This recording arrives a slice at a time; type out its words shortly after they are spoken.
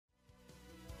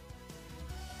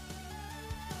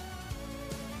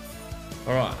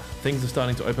All right, things are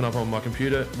starting to open up on my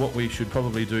computer. What we should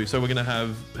probably do, so we're going to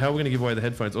have, how are we going to give away the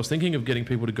headphones? I was thinking of getting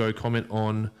people to go comment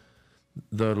on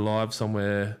the live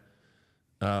somewhere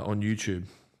on YouTube.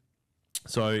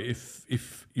 So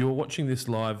if you're watching this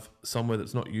live somewhere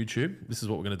that's not YouTube, this is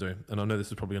what we're going to do. And I know this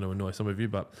is probably going to annoy some of you,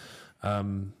 but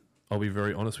I'll be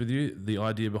very honest with you. The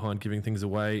idea behind giving things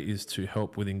away is to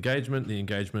help with engagement. The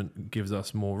engagement gives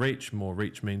us more reach. More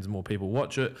reach means more people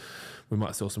watch it. We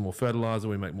might sell some more fertilizer.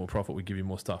 We make more profit. We give you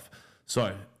more stuff.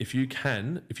 So if you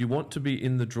want to be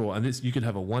in the draw, and this, you could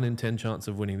have a 1 in 10 chance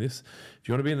of winning this. If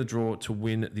you want to be in the draw to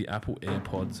win the Apple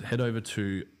AirPods, head over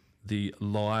to the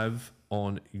live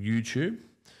on YouTube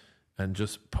and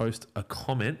just post a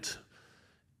comment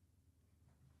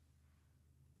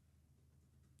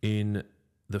in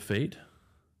the feed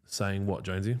saying what,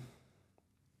 Jonesy?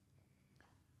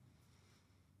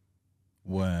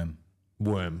 Worm.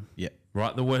 Yep.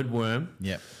 Write the word worm.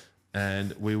 Yep.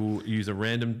 And we will use a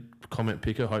random comment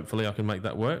picker. Hopefully I can make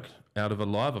that work out of a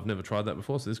live. I've never tried that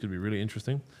before, so this could be really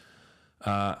interesting.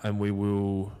 And we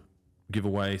will give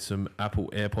away some Apple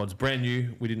AirPods, brand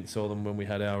new. We didn't sell them when we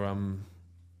had our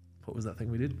what was that thing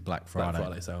we did? Black Friday. Black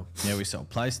Friday sale. Yeah, we sold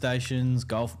PlayStations,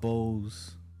 golf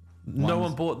balls. No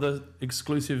one bought the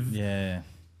exclusive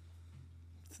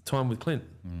time with Clint.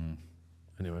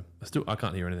 Anyway, I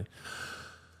can't hear anything.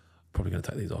 Probably going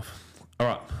to take these off. All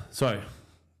right, so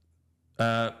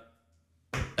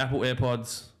Apple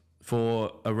AirPods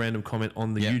for a random comment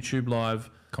on the YouTube live.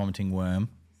 Commenting worm.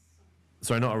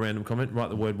 Sorry, not a random comment. Write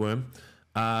the word worm.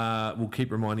 We'll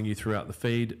keep reminding you throughout the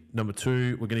feed. Number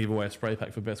 2, we're going to give away a spray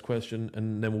pack for best question,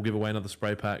 and then we'll give away another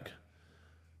spray pack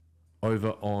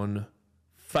over on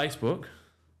Facebook.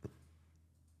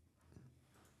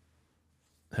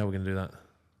 How are we going to do that?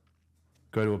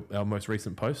 Go to our most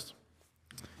recent post.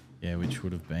 Yeah, which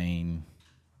would have been...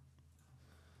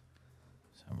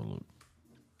 Let's have a look.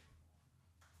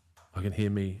 I can hear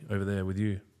me over there with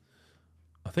you.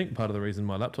 I think part of the reason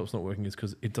my laptop's not working is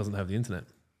because it doesn't have the internet.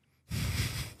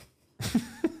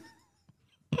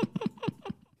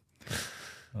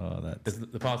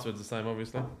 The password's the same,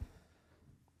 obviously.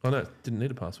 Oh no, it didn't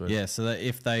need a password. Yeah, so that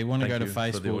if they want to go to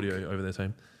Facebook, for the audio over there,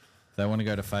 team. If they want to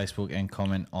go to Facebook and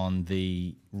comment on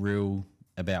the rule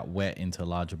about wet into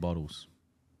larger bottles.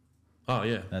 Oh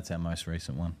yeah, that's our most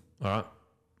recent one. All right,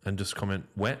 and just comment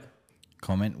wet.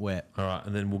 Comment wet. All right,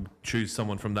 and then we'll choose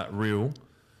someone from that reel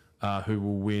who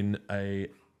will win a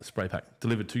spray pack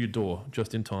delivered to your door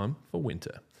just in time for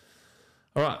winter.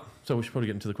 All right, so we should probably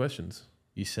get into the questions.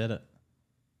 You said it.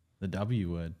 The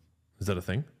W word. Is that a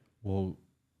thing? Well,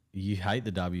 you hate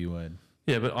the W word.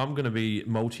 Yeah, but I'm going to be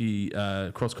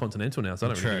cross-continental now, so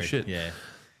I don't really give a shit. Yeah.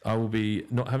 I will be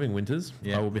not having winters.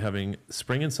 Yep. I will be having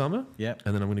spring and summer. Yep.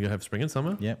 And then I'm going to go have spring and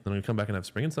summer. Yep. Then I'm going to come back and have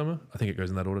spring and summer. I think it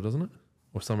goes in that order, doesn't it?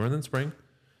 Or summer and then spring.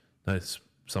 No, it's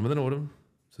summer then autumn.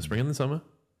 So spring and then summer.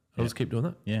 I'll just keep doing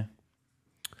that. Yeah.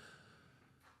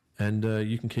 And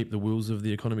you can keep the wheels of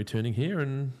the economy turning here,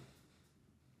 and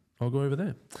I'll go over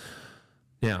there.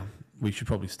 Now, we should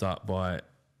probably start by...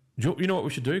 You know what we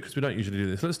should do? Because we don't usually do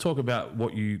this. Let's talk about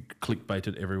what you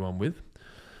clickbaited everyone with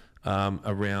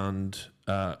around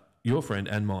your friend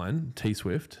and mine, T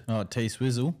Swift. Oh, T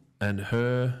Swizzle. And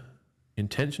her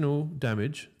intentional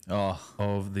damage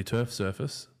of the turf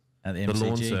surface, at the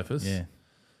lawn surface,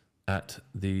 at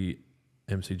the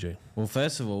MCG. Well,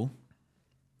 first of all,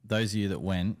 those of you that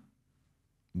went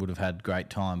would have had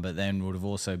great time, but then would have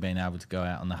also been able to go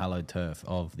out on the hallowed turf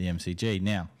of the MCG.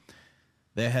 Now,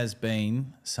 there has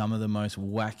been some of the most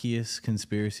wackiest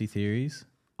conspiracy theories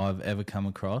I've ever come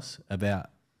across about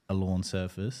a lawn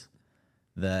surface,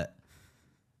 that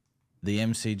the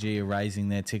MCG are raising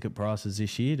their ticket prices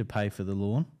this year to pay for the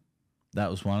lawn.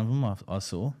 That was one of them I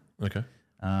saw. Okay.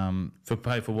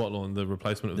 For what lawn? The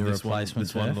replacement of this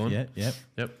one lawn? Yep.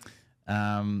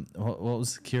 What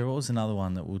was Kira? What was another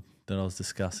one that I was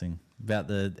discussing about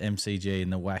the MCG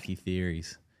and the wacky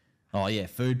theories? Oh yeah,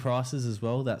 food prices as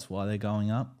well. That's why they're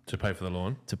going up to pay for the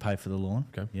lawn.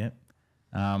 Okay. Yep.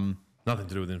 Nothing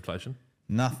to do with inflation.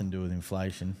 Nothing to do with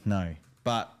inflation. No.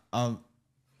 But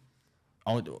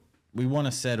we want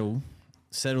to settle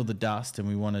the dust, and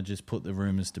we want to just put the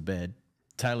rumours to bed.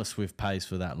 Taylor Swift pays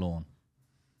for that lawn.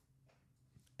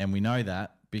 And we know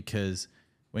that because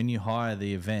when you hire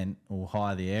the event or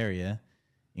hire the area,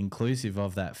 inclusive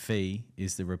of that fee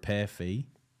is the repair fee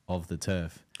of the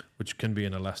turf. Which can be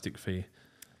an elastic fee.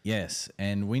 Yes,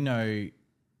 and we know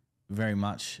very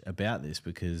much about this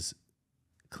because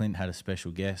Clint had a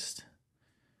special guest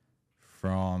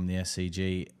from the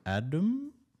SCG,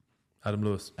 Adam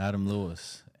Lewis.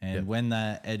 And when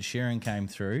that Ed Sheeran came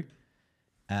through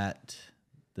at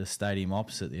the stadium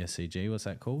opposite the SCG, what's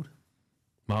that called?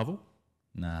 Marvel?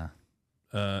 Nah.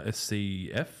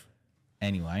 SCF?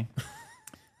 Anyway,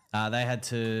 they had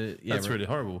to. Yeah, That's really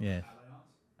horrible. Yeah.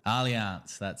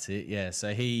 Allianz, that's it. Yeah.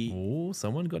 So he. Oh,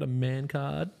 someone got a man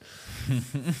card.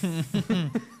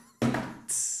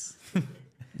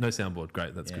 No soundboard.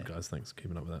 Great. That's good, guys. Thanks.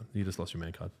 Keeping up with that. You just lost your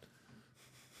man card.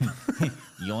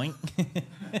 Yoink. Let me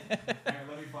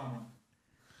find one.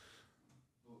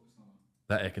 Oh, it's not on.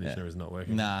 That air conditioner is not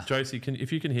working. Nah. Josie,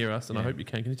 if you can hear us, and I hope you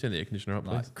can you turn the air conditioner up,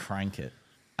 please? Like, crank it.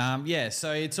 Yeah,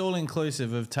 so it's all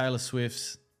inclusive of Taylor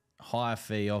Swift's higher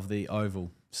fee of the Oval.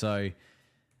 So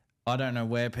I don't know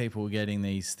where people are getting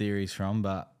these theories from,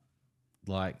 but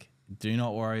like, do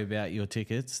not worry about your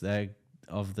tickets. They're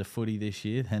of the footy this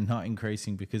year. They're not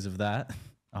increasing because of that.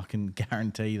 I can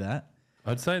guarantee that.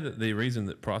 I'd say that the reason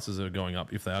that prices are going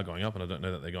up, if they are going up, and I don't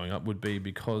know that they're going up, would be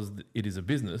because it is a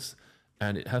business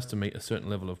and it has to meet a certain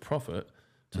level of profit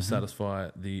to satisfy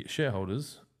the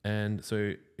shareholders. And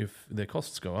so if their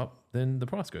costs go up, then the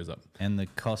price goes up. And the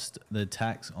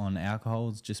tax on alcohol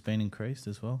has just been increased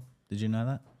as well. Did you know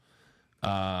that?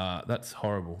 That's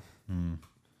horrible.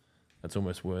 That's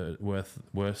almost worse.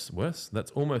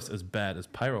 That's almost as bad as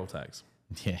payroll tax.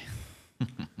 Yeah.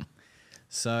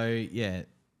 So, yeah,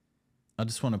 I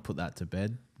just want to put that to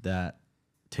bed, that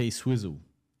T-Swizzle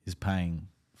is paying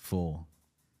for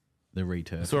the I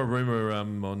return. saw a rumour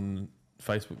on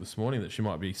Facebook this morning that she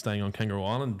might be staying on Kangaroo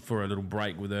Island for a little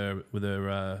break with her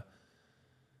boyfriend.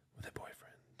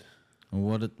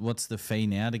 What's the fee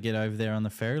now to get over there on the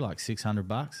ferry? Like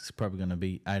 $600? It's probably going to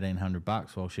be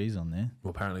 $1,800 while she's on there.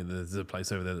 Well, apparently there's a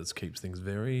place over there that keeps things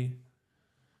very.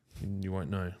 You won't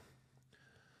know.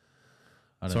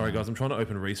 Sorry, guys. I'm trying to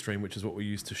open Restream, which is what we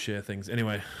use to share things.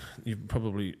 Anyway, you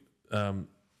probably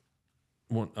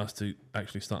want us to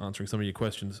actually start answering some of your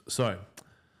questions. So,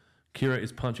 Kira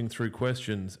is punching through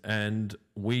questions, and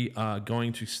we are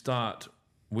going to start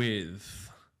with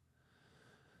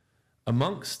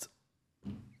amongst.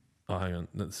 Oh, hang on.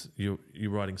 That's you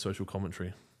writing social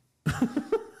commentary.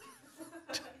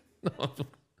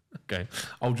 Okay,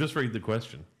 I'll just read the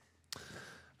question.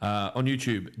 On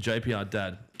YouTube, JPR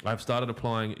Dad, I've started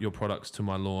applying your products to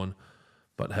my lawn,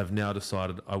 but have now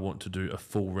decided I want to do a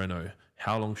full reno.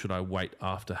 How long should I wait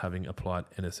after having applied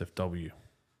NSFW?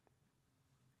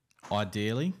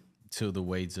 Ideally, till the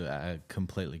weeds are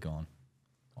completely gone.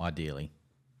 Ideally.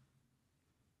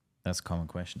 That's a common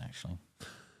question, actually.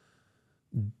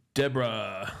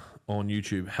 Deborah on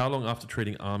YouTube, how long after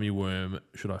treating armyworm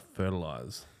should I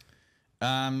fertilise?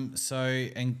 And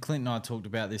Clint and I talked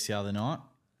about this the other night.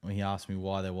 He asked me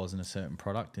why there wasn't a certain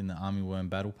product in the armyworm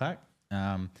battle pack.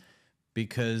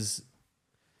 Because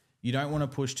you don't want to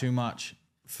push too much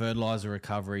fertilizer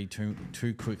recovery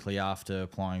too quickly after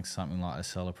applying something like a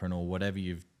Celiprin or whatever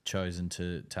you've chosen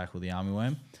to tackle the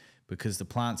armyworm, because the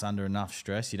plant's under enough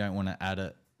stress. You don't want to add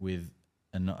it with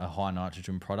a high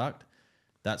nitrogen product.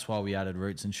 That's why we added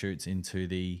roots and shoots into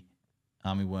the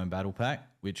armyworm battle pack,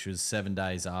 which was 7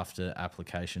 days after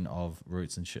application of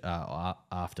roots and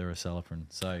after a Celiprin.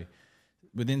 So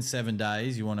within 7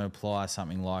 days, you want to apply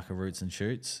something like a roots and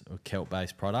shoots or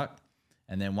kelp-based product.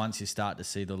 And then once you start to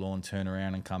see the lawn turn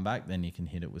around and come back, then you can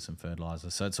hit it with some fertilizer.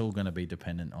 So it's all going to be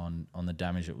dependent on the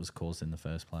damage that was caused in the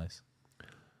first place.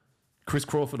 Chris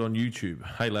Crawford on YouTube.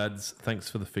 Hey lads, thanks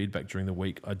for the feedback during the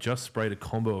week. I just sprayed a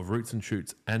combo of roots and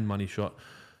shoots and money shot.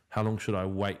 How long should I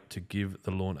wait to give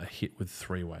the lawn a hit with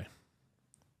 3-way?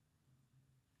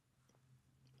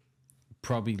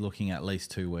 Probably looking at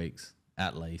least 2 weeks,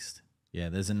 at least. Yeah,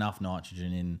 there's enough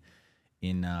nitrogen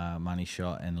in money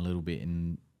shot and a little bit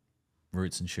in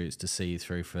roots and shoots to see you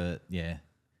through for,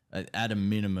 at a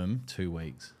minimum 2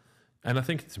 weeks. And I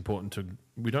think it's important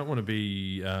we don't want to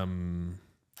be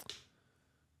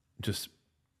just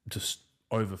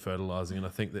over fertilizing. And I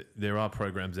think that there are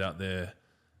programs out there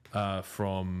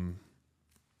from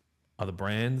other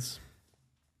brands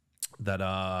that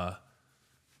are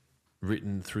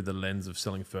written through the lens of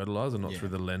selling fertilizer, not through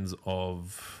the lens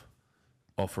of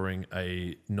offering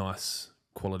a nice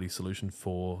quality solution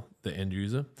for the end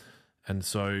user. And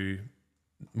so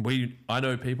I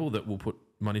know people that will put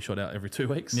money shot out every 2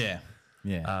 weeks. Yeah.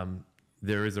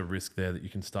 There is a risk there that you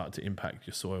can start to impact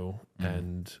your soil.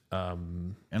 And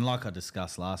like I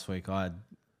discussed last week, I had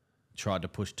tried to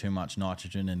push too much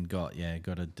nitrogen and got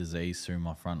a disease through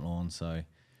my front lawn,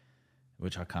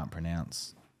 which I can't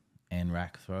pronounce.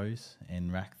 Anrachthos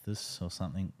or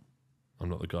something. I'm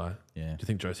not the guy. Yeah. Do you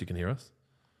think Josie can hear us?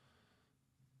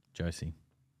 Josie.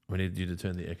 We need you to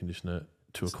turn the air conditioner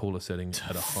to a cooler setting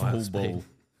at a higher Full speed. ball.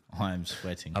 I am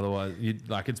sweating. Otherwise,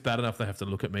 it's bad enough they have to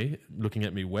look at me, looking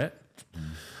at me wet.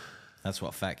 That's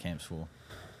what fat camp's for.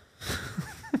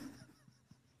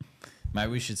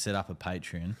 Maybe we should set up a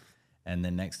Patreon, and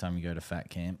then next time you go to Fat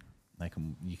Camp,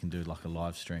 you can do like a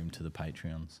live stream to the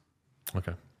Patreons.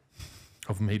 Okay.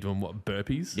 Of me doing what,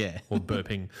 burpees? Yeah. Or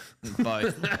burping?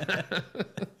 Both.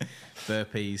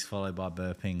 Burpees followed by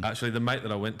burping. Actually, the mate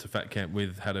that I went to Fat Camp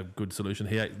with had a good solution.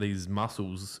 He ate these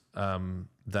mussels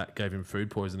that gave him food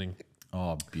poisoning.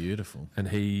 Oh, beautiful. And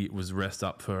he was rest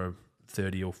up for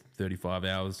 30 or 35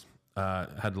 hours,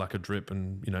 had like a drip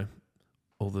and, you know,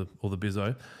 all the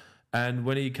bizzo. And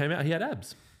when he came out, he had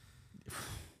abs.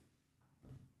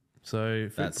 So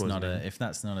food poisoning. If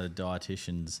that's not a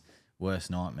dietitian's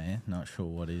worst nightmare, not sure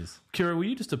what is. Kira, were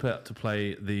you just about to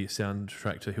play the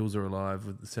soundtrack to Hills Are Alive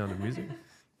with the Sound of Music?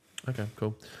 Okay,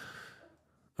 cool.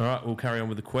 All right, we'll carry on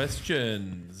with the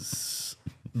questions.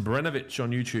 Brenovich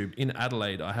on YouTube. In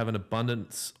Adelaide, I have an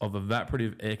abundance of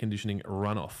evaporative air conditioning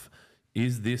runoff.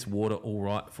 Is this water all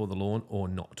right for the lawn or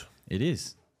not? It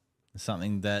is. It's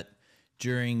something that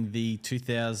during the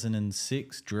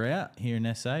 2006 drought here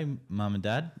in SA, Mum and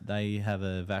Dad, they have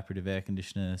a evaporative air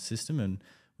conditioner system, and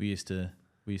we used to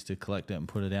collect it and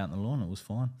put it out in the lawn. It was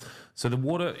fine. So the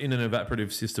water in an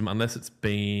evaporative system, unless it's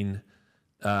been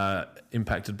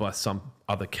impacted by some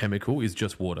other chemical, is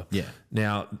just water. Yeah.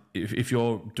 Now, if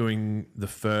you're doing the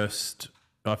first,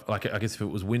 like I guess if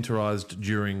it was winterized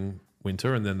during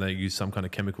winter and then they use some kind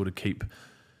of chemical to keep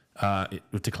to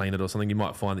clean it or something, you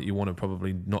might find that you want to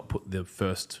probably not put the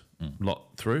first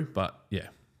lot through. But yeah,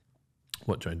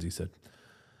 what Jonesy said.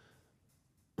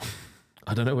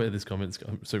 I don't know where this comment's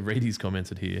gone. So Reedy's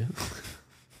commented here.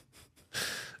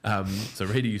 So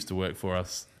Reedy used to work for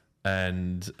us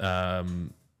and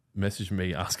messaged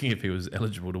me asking if he was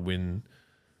eligible to win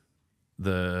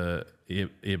the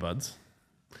earbuds.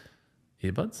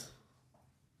 Earbuds?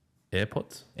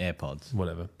 AirPods?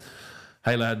 Whatever.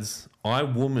 Hey lads, I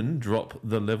woman drop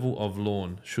the level of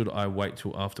lawn. Should I wait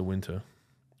till after winter?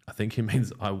 I think he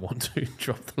means I want to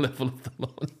drop the level of the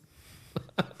lawn.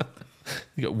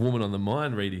 You got woman on the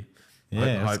mind, Reedy.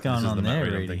 Yeah, what's going on there,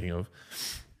 I'm Reedy? thinking of.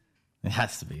 It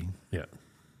has to be. Yeah.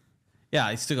 Yeah,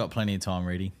 he's still got plenty of time,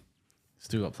 Reedy.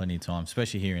 Still got plenty of time,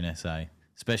 especially here in SA,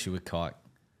 especially with kite.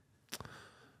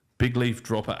 Big Leaf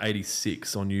Dropper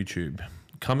 86 on YouTube.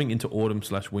 Coming into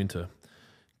autumn/winter.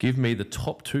 Give me the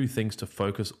top 2 things to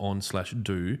focus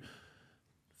on/do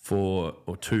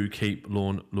to keep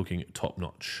lawn looking top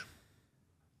notch.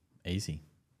 Easy.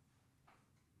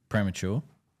 Premature.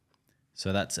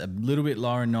 So that's a little bit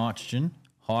lower in nitrogen,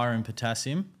 higher in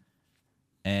potassium,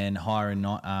 and higher in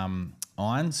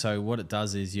iron. So what it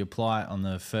does is you apply it on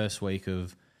the first week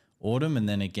of autumn, and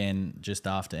then again just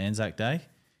after Anzac Day.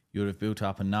 You would have built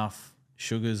up enough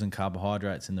sugars and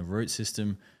carbohydrates in the root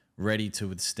system ready to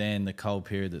withstand the cold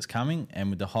period that's coming. And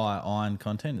with the higher iron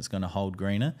content, it's going to hold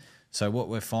greener. So what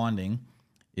we're finding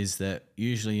is that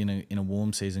usually in a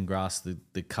warm season grass,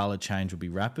 the colour change will be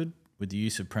rapid. With the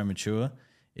use of premature,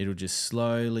 it'll just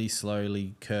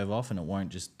slowly curve off and it won't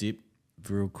just dip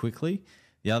real quickly.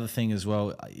 The other thing as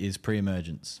well is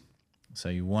pre-emergence. So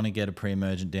you want to get a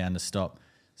pre-emergent down to stop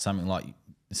something like,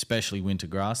 especially winter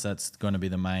grass. That's going to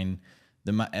be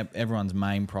everyone's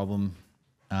main problem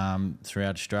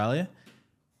throughout Australia,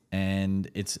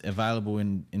 and it's available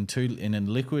in a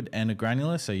liquid and a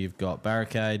granular. So you've got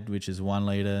Barricade, which is 1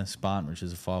 litre, Spartan, which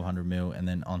is a 500 ml, and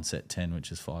then Onset 10,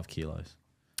 which is 5 kilos.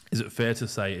 Is it fair to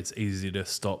say it's easier to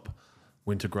stop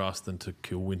winter grass than to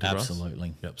kill winter grass?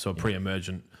 Absolutely. Yep. So a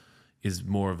pre-emergent is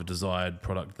more of a desired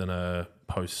product than a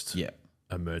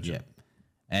post-emergent. Yep.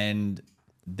 And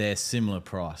they're similar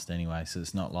priced anyway, so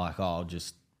it's not like, I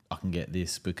can get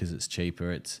this because it's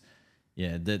cheaper. It's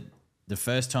the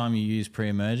first time you use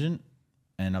pre-emergent,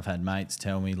 and I've had mates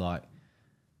tell me like,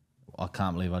 I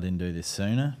can't believe I didn't do this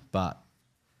sooner, but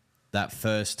that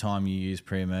first time you use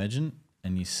pre-emergent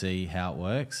and you see how it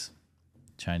works,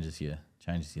 changes your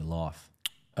life.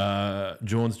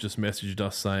 John's just messaged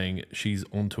us saying she's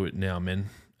onto it now, men.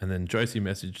 And then Josie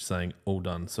messaged saying all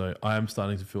done. So I am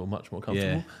starting to feel much more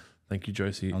comfortable. Yeah. Thank you,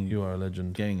 Josie. You are a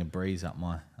legend. Getting a breeze up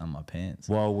my pants.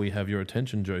 While we have your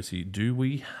attention, Josie, do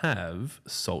we have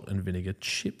salt and vinegar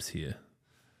chips here?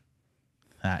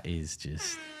 That is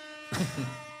just...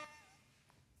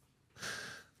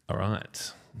 All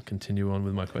right. Continue on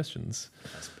with my questions.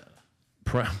 That's better.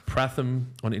 Pratham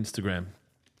on Instagram.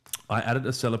 I added a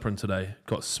Celiprin today.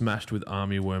 Got smashed with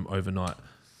armyworm overnight.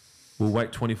 We'll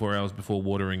wait 24 hours before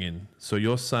watering in. So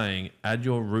you're saying add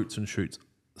your roots and shoots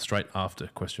straight after, ?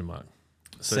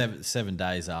 So 7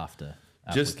 days after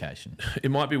application.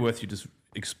 It might be worth you just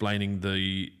explaining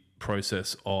the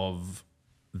process of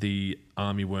the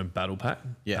armyworm battle pack.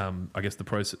 Yeah. I guess the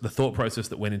thought process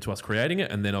that went into us creating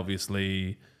it, and then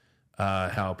obviously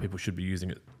how people should be using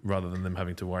it rather than them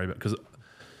having to worry about. Because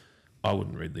I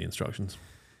wouldn't read the instructions.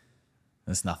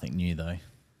 There's nothing new though.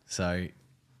 So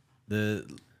the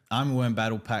Army Worm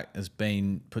Battle Pack has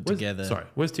been put together. Sorry,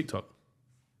 where's TikTok?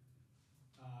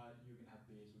 You can have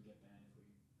beers. We get banned if we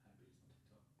have beers on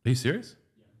TikTok. Are you serious?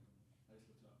 Yeah, I just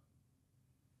looked it up.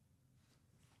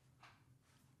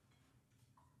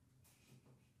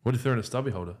 What if they're in a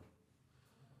stubby holder?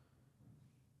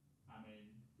 I mean,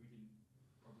 we can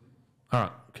probably. All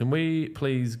right, can we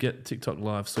please get TikTok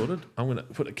live sorted? I'm going to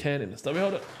put a can in the stubby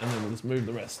holder and then we'll just move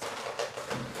the rest.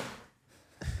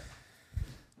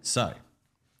 So,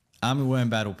 Army Worm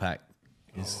Battle Pack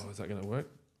Is that going to work?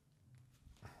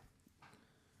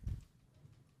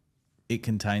 It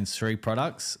contains 3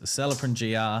 products: a Celiprin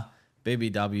GR,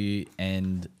 BBW,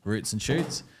 and Roots and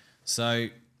Shoots. So,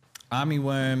 Army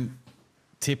Worm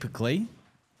typically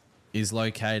is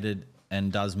located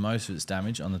and does most of its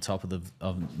damage on the top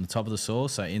of the saw,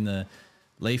 so in the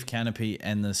leaf canopy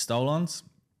and the stolons.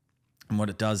 And what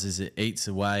it does is it eats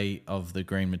away of the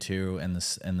green material and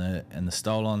the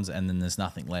stolons, and then there's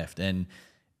nothing left. And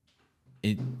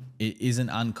it isn't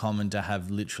uncommon to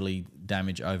have literally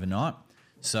damage overnight.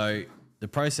 So the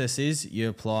process is you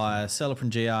apply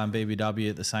Celiprin GR and BBW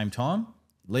at the same time,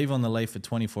 leave on the leaf for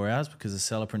 24 hours because the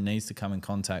Celiprin needs to come in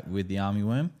contact with the army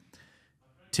worm.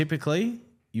 Typically,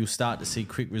 you'll start to see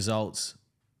quick results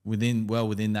within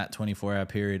that 24-hour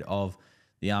period of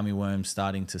the army worm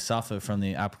starting to suffer from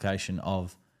the application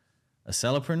of a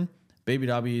Celiprin.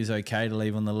 BBW is okay to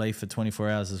leave on the leaf for 24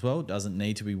 hours as well. It doesn't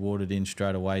need to be watered in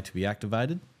straight away to be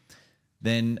activated.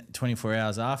 Then 24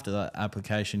 hours after that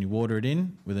application, you water it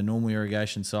in with a normal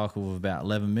irrigation cycle of about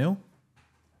 11 mil.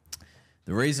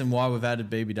 The reason why we've added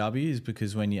BBW is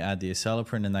because when you add the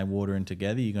Celiprin and they water in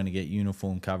together, you're going to get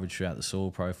uniform coverage throughout the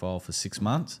soil profile for 6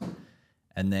 months.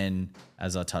 And then,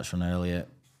 as I touched on earlier,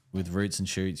 with Roots and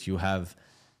Shoots, you have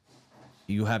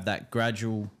that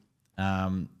gradual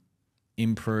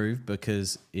improve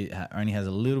because it only has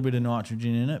a little bit of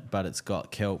nitrogen in it, but it's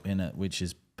got kelp in it, which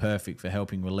is perfect for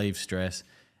helping relieve stress.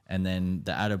 And then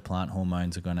the added plant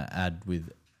hormones are going to add with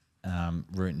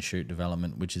root and shoot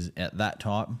development, which is at that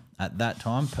time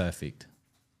perfect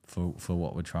for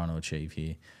what we're trying to achieve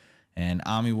here. And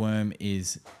army worm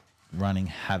is running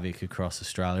havoc across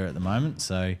Australia at the moment,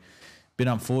 so a bit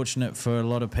unfortunate for a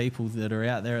lot of people that are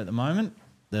out there at the moment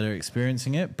that are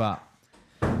experiencing it. But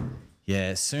yeah,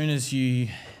 as soon as you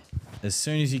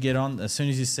get on, as soon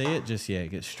as you see it, just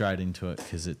get straight into it,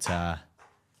 because it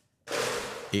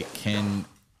can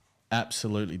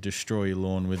absolutely destroy your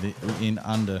lawn in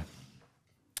under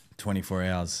 24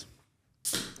 hours.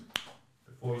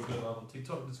 Before you go live on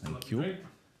TikTok, just fill up you. your drink.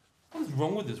 What is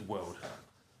wrong with this world?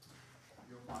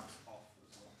 Your mic's off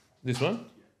as well. This one?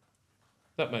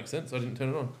 That makes sense. I didn't turn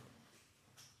it on.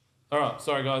 All right,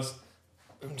 sorry guys.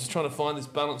 I'm just trying to find this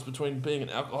balance between being an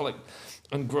alcoholic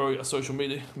and grow a social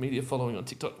media following on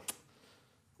TikTok.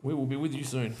 We will be with you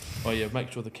soon. Oh yeah,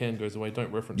 make sure the can goes away.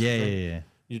 Don't reference. Yeah.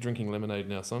 You're drinking lemonade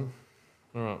now, son.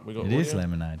 All right, we got. It is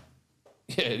lemonade.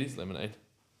 Yeah, it is lemonade.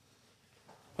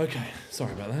 Okay,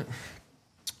 sorry about that.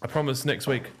 I promise next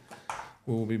week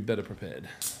we will be better prepared.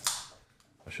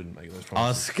 I shouldn't make those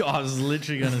promises. I was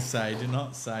literally going to say, do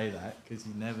not say that, because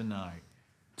you never know.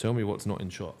 Tell me what's not in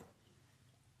shot.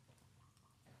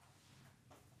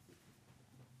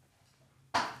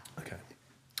 Okay,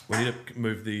 we need to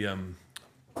move the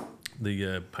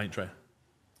paint tray.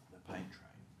 The paint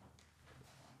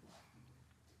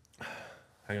tray.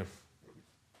 Hang on.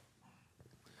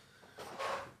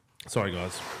 Sorry,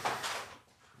 guys.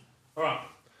 All right.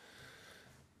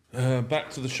 Back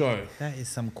to the show. That is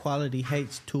some quality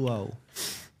H2O. Okay,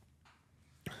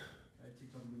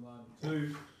 TikTok will be live.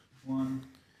 2, 1.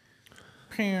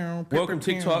 Welcome,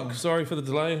 TikTok. Sorry for the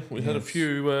delay. We had a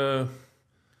few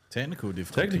technical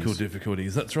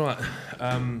difficulties. That's right.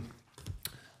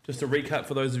 Just to recap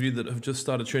for those of you that have just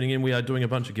started tuning in, we are doing a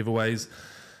bunch of giveaways.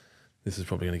 This is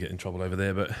probably going to get in trouble over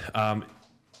there, but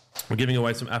we're giving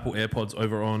away some Apple AirPods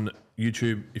over on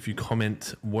YouTube. If you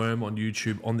comment worm on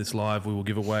YouTube on this live, we will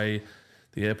give away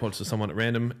the AirPods to someone at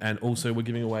random. And also we're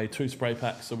giving away 2 spray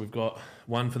packs. So we've got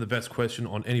one for the best question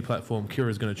on any platform Kira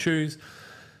is going to choose.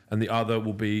 And the other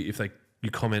will be if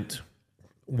you comment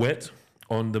wet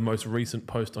on the most recent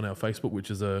post on our Facebook,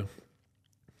 which is a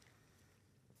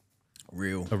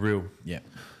reel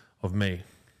of me.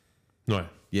 No.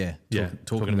 Yeah.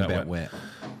 Talking about wet.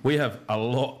 We have a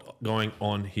lot going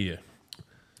on here.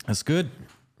 That's good.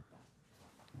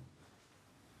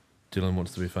 Dylan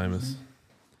wants to be famous.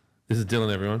 This is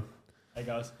Dylan, everyone. Hey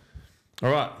guys.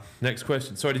 All right, next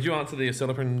question. Sorry, did you answer the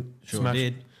Celiprin Sure smash?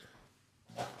 did.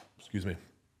 Excuse me.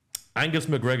 Angus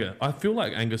McGregor. I feel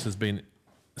like Angus has been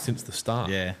since the start.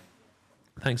 Yeah.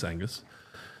 Thanks, Angus.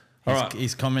 All right.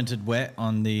 He's commented wet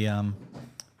on the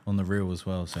reel as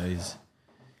well, so he's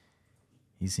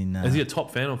in. Is he a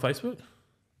top fan on Facebook?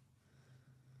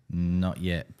 Not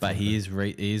yet, but he is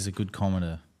a good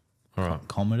commenter. All right.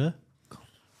 Commenter?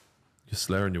 You're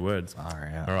slurring your words. All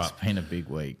right. All right. It's been a big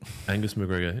week. Angus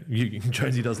McGregor.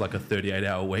 Jonesy does like a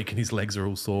 38-hour week and his legs are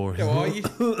all sore. How are you?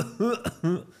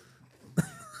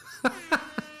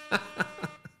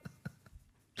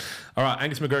 All right,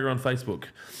 Angus McGregor on Facebook.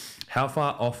 How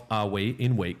far off are we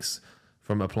in weeks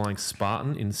from applying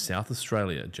Spartan in South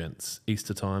Australia, gents?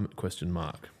 Easter time, ?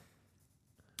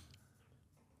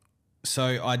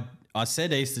 So I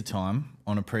said Easter time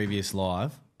on a previous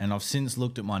live, and I've since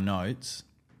looked at my notes,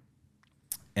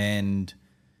 and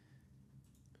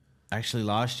actually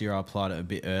last year I applied it a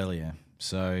bit earlier.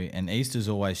 So, and Easter's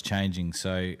always changing.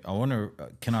 So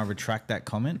can I retract that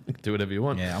comment? Do whatever you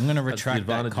want. Yeah, I'm going to That's retract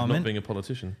the that advantage of comment not being a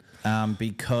politician.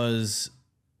 because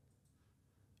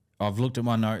I've looked at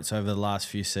my notes over the last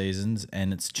few seasons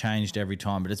and it's changed every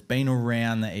time, but it's been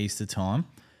around the Easter time.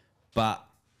 But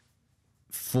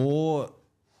for,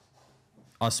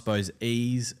 I suppose,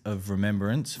 ease of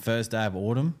remembrance, first day of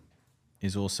autumn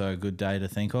is also a good day to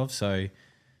think of. So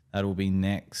that'll be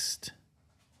next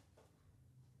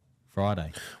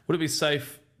Friday. Would it be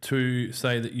safe to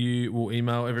say that you will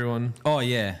email everyone? Oh,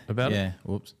 yeah. About it? Yeah.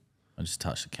 Whoops. I just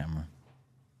touched the camera.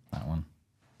 That one.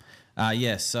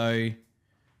 Yeah, so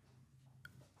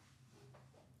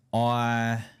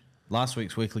last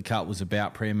week's weekly cut was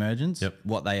about pre-emergence, Yep.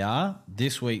 what they are.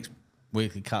 This week's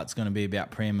weekly cut's going to be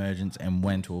about pre-emergence and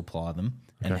when to apply them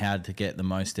and Okay. how to get the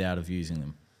most out of using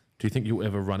them. Do you think you'll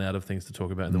ever run out of things to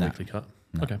talk about in the No. weekly cut?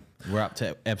 No. Okay. We're up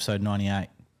to episode 98,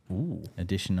 Ooh.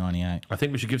 edition 98. I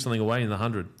think we should give something away in the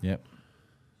 100. Yep.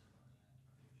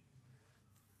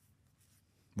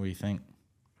 What do you think?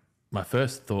 My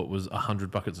first thought was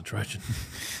 100 buckets of Trojan.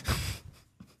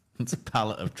 It's a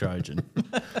pallet of Trojan.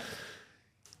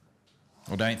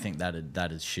 I don't think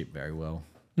that is shipped very well.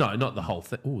 No, not the whole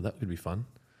thing. Ooh, that could be fun.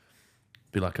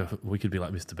 We could be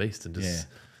like Mr. Beast and just,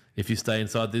 Yeah. if you stay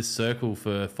inside this circle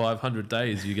for 500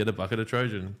 days, you get a bucket of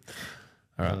Trojan.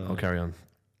 All right, I'll carry on.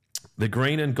 The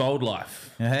green and gold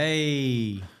life.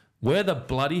 Hey. Where the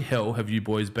bloody hell have you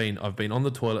boys been? I've been on the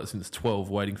toilet since 12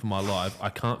 waiting for my live. I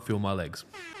can't feel my legs.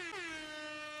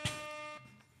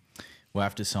 We'll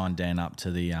have to sign Dan up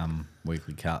to the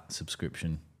weekly cut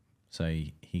subscription. So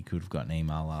he could have got an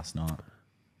email last night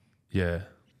Yeah.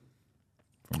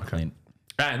 from Clint.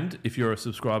 And if you're a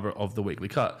subscriber of the weekly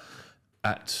cut,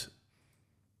 at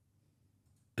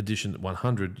edition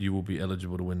 100, you will be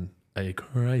eligible to win a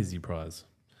crazy prize.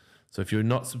 So if you're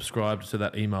not subscribed to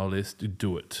that email list,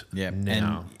 do it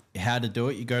now. And how to do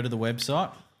it, you go to the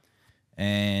website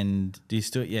and do you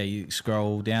still, yeah, you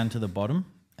scroll down to the bottom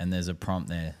and there's a prompt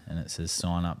there and it says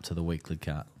sign up to the weekly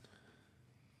cut.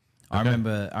 I Okay.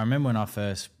 remember when I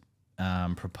first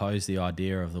proposed the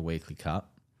idea of the weekly cut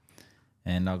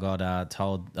and I got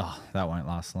told, oh, that won't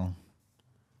last long.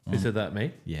 Who said that?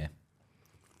 Me? Yeah.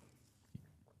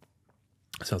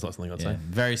 Sounds like something I'd Yeah. say.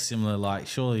 Very similar, like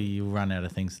surely you'll run out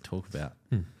of things to talk about.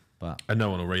 But And no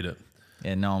one will read it.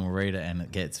 yeah, no one will read it, and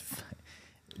it gets.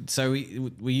 So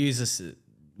we use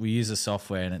a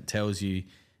software, and it tells you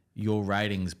your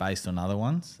ratings based on other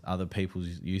ones, other people's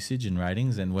usage and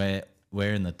ratings, and we're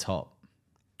in the top.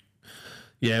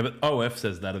 Yeah, but OF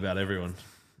says that about everyone.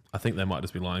 I think they might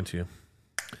just be lying to you.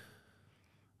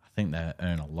 I think they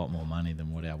earn a lot more money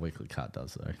than what our weekly cut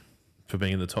does, though. For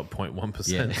being in the top 0.1%.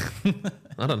 Yeah.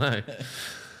 I don't know.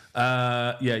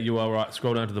 Yeah, you are right.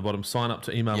 Scroll down to the bottom. Sign up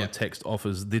to email Yep. and text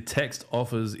offers. The text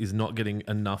offers is not getting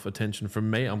enough attention from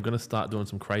me. I'm going to start doing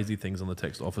some crazy things on the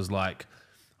text offers, like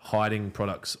hiding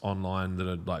products online that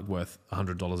are like worth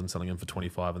 $100 and selling them for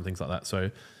 $25 and things like that. So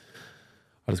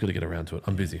I just got to get around to it.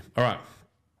 I'm busy. All right.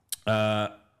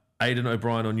 Aidan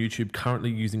O'Brien on YouTube, currently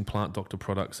using Plant Doctor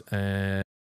products, and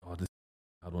this is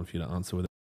a hard one for you to answer with.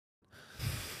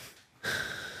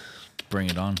 Bring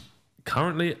it on.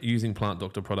 Currently using Plant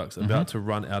Doctor products, about to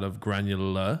run out of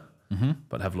granular,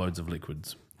 but have loads of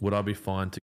liquids. Would I be fine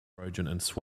to get Trojan and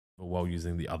swap while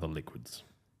using the other liquids?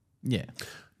 Yeah.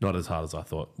 Not as hard as I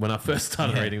thought. When I first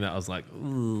started Yeah. reading that, I was like,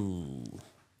 ooh.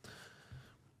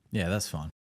 Yeah, that's fine.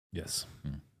 Yes.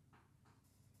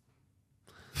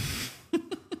 Do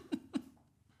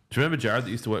you remember Jared that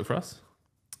used to work for us?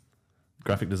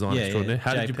 Graphic design Yeah, extraordinaire. yeah.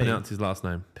 How did you JP. pronounce his last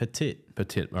name? Petit.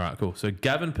 Petit. All right, cool. So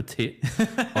Gavin Petit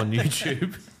on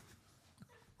YouTube.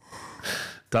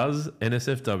 Does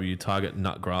NSFW target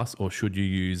nutgrass or should you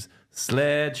use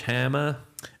sledgehammer?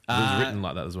 It was written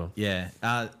like that as well. Yeah.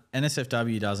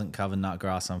 NSFW doesn't cover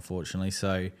nutgrass, unfortunately.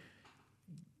 So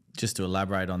just to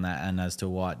elaborate on that and as to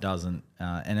why it doesn't,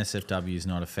 NSFW is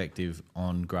not effective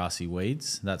on grassy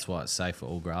weeds. That's why it's safe for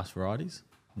all grass varieties,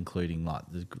 including like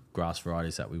the grass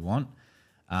varieties that we want.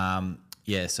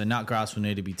 Yeah, so nutgrass will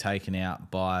need to be taken out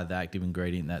by the active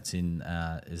ingredient that's in,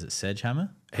 is it sedgehammer?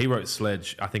 He wrote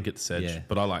sledge. I think it's sedge, Yeah.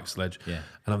 but I like sledge. Yeah.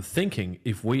 And I'm thinking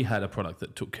if we had a product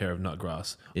that took care of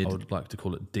nutgrass, I It- would like to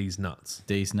call it D's Nuts.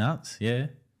 These nuts, yeah.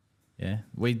 Yeah.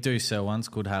 We do sell one. It's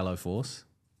called Halo Force.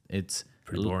 It's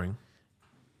Pretty boring.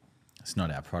 It's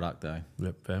not our product though.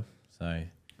 Yep, fair. So Mr.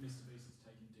 Beast is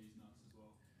taking D's nuts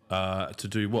as well. To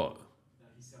do what? That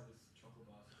he sells chocolate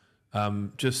bars.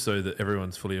 Just so that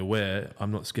everyone's fully aware,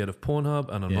 I'm not scared of Pornhub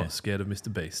and I'm Yeah. not scared of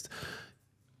Mr. Beast.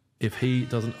 If he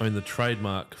doesn't own the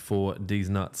trademark for D's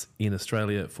Nuts in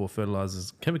Australia for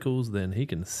fertilizers chemicals, then he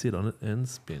can sit on it and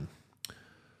spin.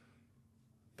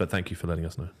 But thank you for letting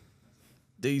us know.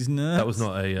 these nuts. That was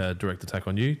not a direct attack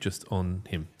on you, just on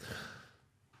him.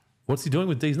 What's he doing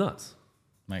with D's Nuts?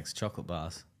 Makes chocolate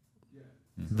bars.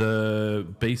 The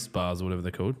Beast bars or whatever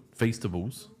they're called.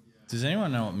 Feastables. Does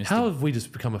anyone know what Mr. How have we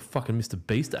just become a fucking Mr.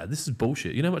 Beast ad? This is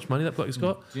bullshit. You know how much money that bloke's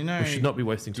got? Do you know? We should not be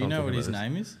wasting Do time you know what talking his about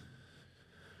name is?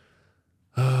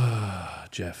 this.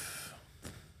 Jeff.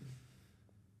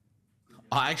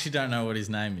 I actually don't know what his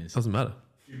name is. Doesn't matter.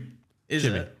 Is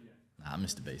Jimmy. it? Nah,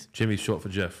 Mr. Beast. Jimmy's short for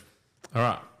Jeff. All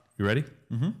right. You ready?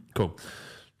 Mm-hmm. Cool.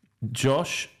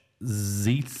 Josh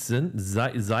Zeitzen.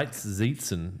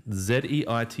 Zeitzen. Zeitzen.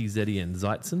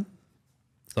 Zeitzen?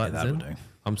 that'll do.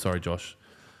 I'm sorry, Josh.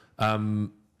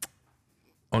 On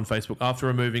Facebook, after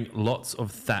removing lots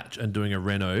of thatch and doing a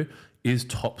reno, is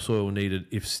topsoil needed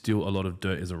if still a lot of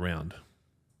dirt is around?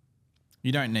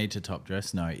 You don't need to top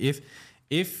dress. No. If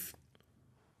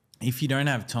you don't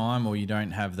have time or you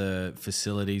don't have the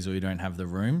facilities or you don't have the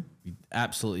room, you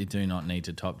absolutely do not need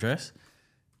to top dress.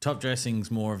 Top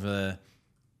dressing's more of a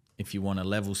if you want a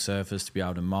level surface to be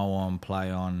able to mow on,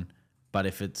 play on. But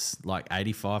if it's like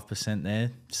 85%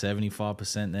 there,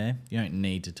 75% there, you don't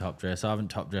need to top dress. I haven't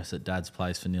top dressed at Dad's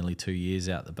place for nearly 2 years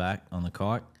out the back on the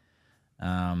kite.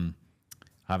 I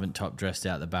haven't top dressed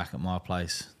out the back at my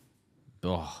place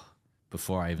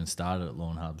before I even started at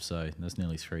Lawnhub. So that's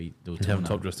nearly 3. You haven't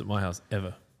top dressed at my house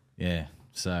ever, Yeah.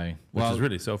 So, which is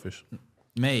really selfish.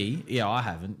 me, yeah, I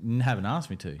haven't. You haven't asked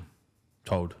me to.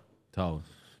 Told.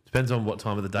 Depends on what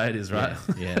time of the day it is, right?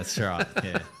 Yeah, that's right.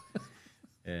 Yeah.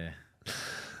 Yeah.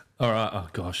 All right. Oh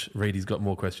gosh, Reedy's got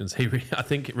more questions. I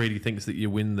think Reedy thinks that you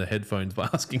win the headphones by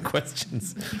asking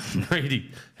questions.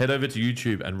 Reedy, head over to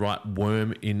YouTube and write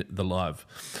 "worm" in the live.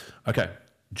 Okay,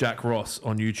 Jack Ross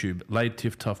on YouTube laid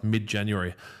tiff tough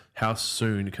mid-January. How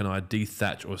soon can I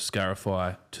dethatch or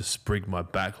scarify to sprig my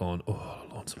back lawn? Oh,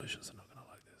 Lawn Solutions are not going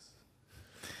to like this.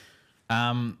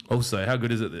 Also, how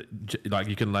good is it that like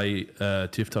you can lay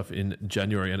tiff tough in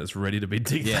January and it's ready to be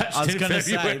dethatched? Yeah, I was in going to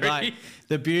say, February? like,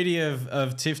 the beauty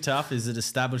of Tiff Tough is it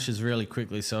establishes really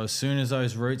quickly. So as soon as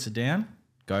those roots are down,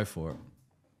 go for it.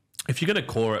 If you're going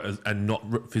to core it and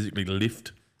not physically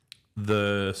lift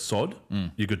the sod,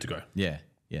 you're good to go. Yeah,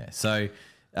 yeah. So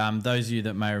those of you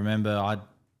that may remember, I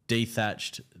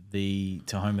dethatched the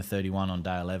Tahoma 31 on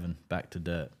day 11 back to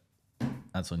dirt.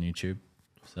 That's on YouTube.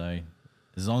 So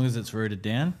as long as it's rooted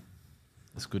down,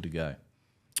 it's good to go.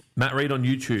 Matt Reed on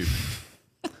YouTube.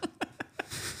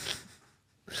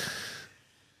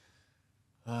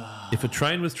 If a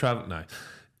train was traveling, no.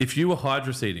 If you were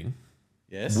hydroseeding,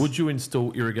 Yes. would you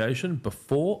install irrigation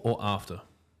before or after?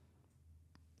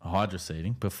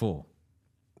 Hydroseeding before.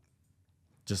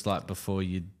 Just like before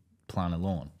you plant a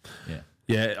lawn. Yeah.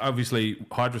 Yeah, obviously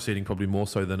hydroseeding probably more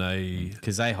so than a.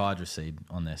 Because they hydroseed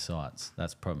on their sites.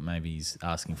 That's probably maybe he's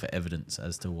asking for evidence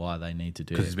as to why they need to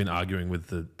do Because it. he's been arguing with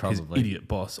his Probably. idiot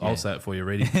boss. Yeah. I'll say it for you,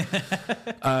 Reedy.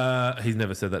 He's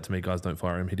never said that to me, guys. Don't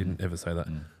fire him. He didn't ever say that.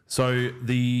 So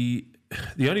the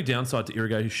only downside to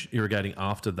irrigating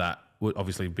after that would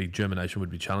obviously be germination would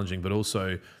be challenging, but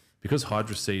also because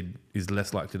hydroseed is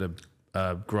less likely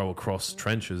to grow across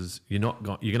trenches, you're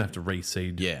going to have to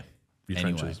reseed Yeah. your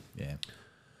Anyway, trenches. yeah.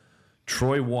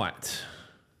 Troy White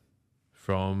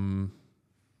from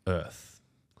Earth.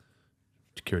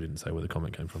 Kira didn't say where the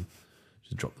comment came from.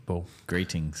 Just dropped the ball.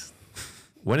 Greetings.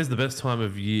 When is the best time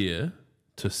of year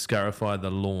to scarify the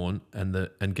lawn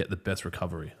and get the best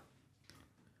recovery?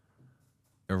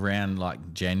 Around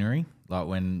like January, like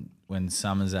when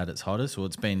summer's at its hottest. Well,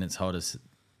 it's been its hottest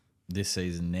this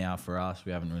season now for us.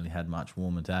 We haven't really had much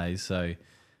warmer days. So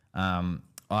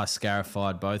I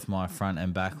scarified both my front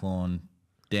and back lawn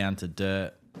down to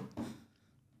dirt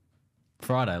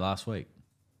Friday last week.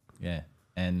 Yeah.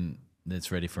 And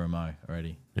that's ready for a mow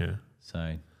already. Yeah.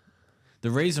 So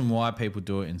the reason why people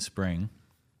do it in spring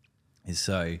is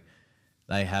so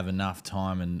they have enough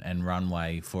time and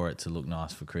runway for it to look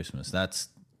nice for Christmas. That's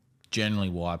generally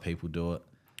why people do it.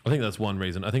 I think that's one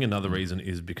reason. I think another reason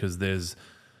is because there's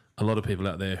a lot of people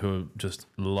out there who just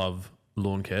love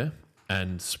lawn care,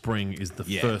 and spring is the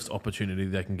first opportunity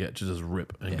they can get to just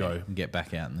rip and go. And get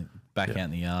back out in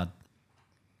the yard.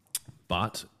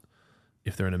 But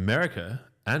if they're in America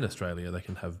and Australia, they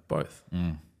can have both.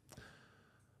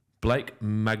 Blake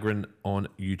Magrin on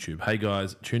YouTube. Hey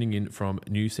guys, tuning in from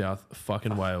New South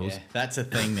fucking Wales. Yeah, that's a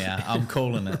thing now. I'm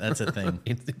calling it. That's a thing.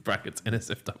 In brackets,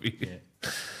 NSFW.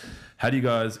 Yeah. How do you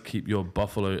guys keep your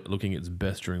buffalo looking its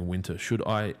best during winter? Should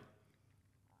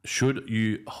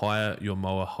you hire your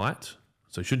mower height?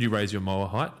 So should you raise your mower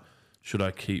height? Should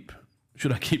I keep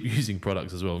using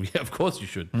products as well? Yeah, of course you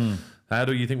should. How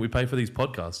do you think we pay for these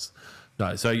podcasts?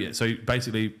 No, so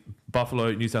basically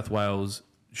Buffalo, New South Wales,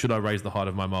 should I raise the height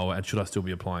of my mower and should I still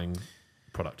be applying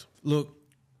product? Look,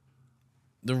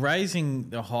 the raising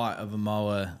the height of a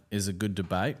mower is a good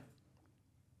debate.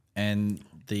 And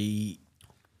the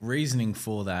reasoning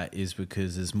for that is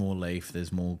because there's more leaf,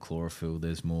 there's more chlorophyll,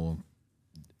 there's more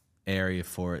area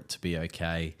for it to be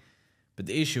okay. But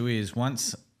the issue is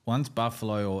once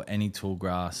buffalo or any tall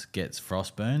grass gets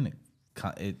frostburn,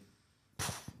 it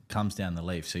comes down the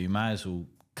leaf. So you may as well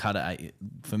cut it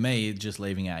for me, just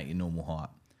leaving it at your normal height.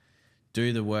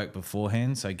 Do the work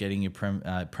beforehand, so getting your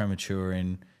premature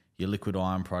in, your liquid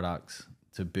iron products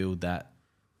to build that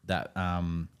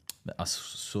I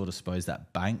sort of suppose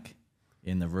that bank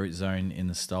in the root zone, in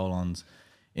the stolons,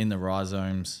 in the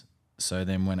rhizomes. So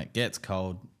then when it gets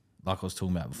cold, like I was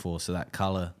talking about before, so that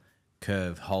colour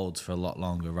curve holds for a lot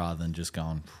longer rather than just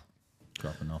going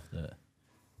dropping off the...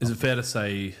 Is it fair to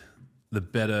say the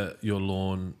better your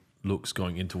lawn looks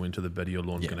going into winter, the better your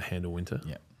lawn's going to handle winter?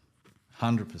 Yeah.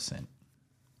 100%.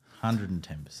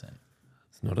 110%. It's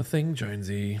not a thing,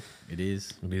 Jonesy. It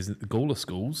is. It is at the Gawler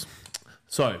schools.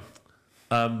 So,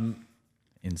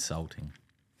 insulting.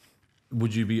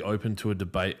 Would you be open to a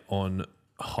debate on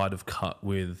height of cut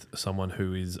with someone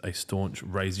who is a staunch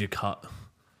raise your cut?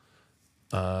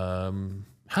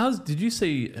 Did you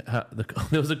see there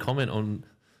was a comment on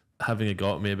having a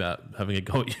go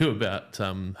at you about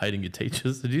hating your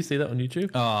teachers? Did you see that on YouTube?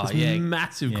 Oh, this yeah.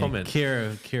 massive comment.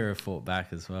 Kira fought back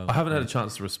as well. I haven't had a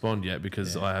chance to respond yet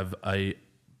because I have a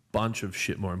bunch of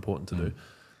shit more important to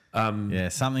do.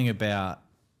 Something about,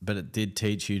 but it did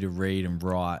teach you to read and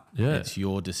write. Yeah. It's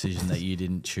your decision that you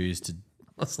didn't choose to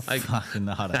It's like, fucking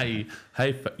nut it.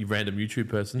 hey, you random YouTube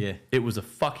person. Yeah. It was a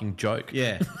fucking joke.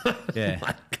 Yeah, yeah.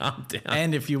 Like, calm down.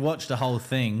 And if you watch the whole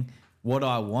thing, what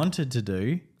I wanted to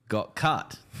do got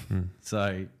cut.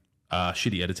 So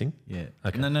shitty editing. yeah.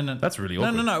 Okay. No. That's really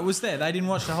awkward. No. It was there. They didn't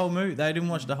watch the whole movie. They didn't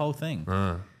watch the whole thing.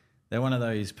 They're one of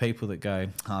those people that go,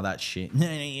 "Oh, that's shit.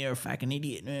 No, you're a fucking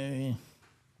idiot."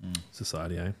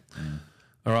 Society, eh?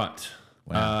 All right.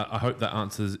 Wow. I hope that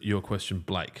answers your question,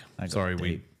 Blake. got Sorry, we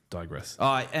deep. digress.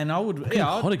 And I would,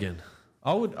 Hot again.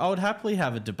 I would happily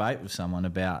have a debate with someone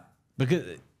about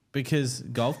because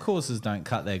golf courses don't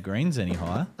cut their greens any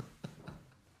higher.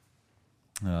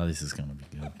 Oh, this is going to be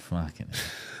good. Fucking hell.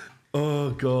 Oh,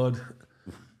 God.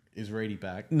 Is Reedy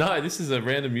back? No, this is a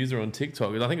random user on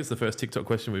TikTok. I think it's the first TikTok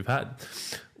question we've had.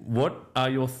 What are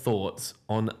your thoughts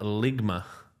on ligma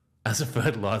as a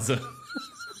fertilizer?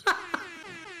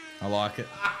 I like it.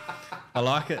 I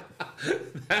like it.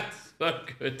 That's so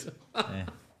good. Yeah.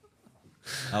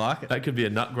 I like it. That could be a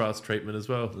nutgrass treatment as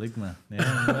well. Ligma.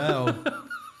 Yeah, well.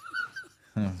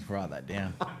 Let's write that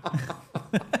down.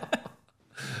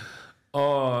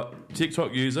 Oh,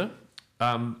 TikTok user,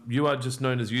 you are just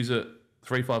known as user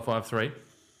 3553.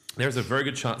 There's a very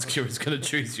good chance Kira's going to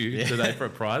choose you today for a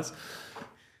prize.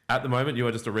 At the moment, you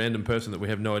are just a random person that we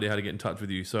have no idea how to get in touch with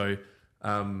you. So,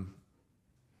 I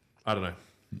don't know.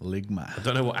 Ligma. I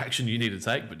don't know what action you need to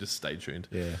take, but just stay tuned.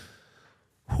 Yeah.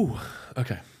 Whew.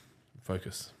 Okay.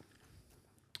 Focus.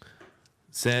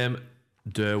 Sam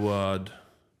Durward.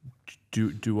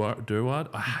 Durward?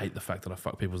 I hate the fact that I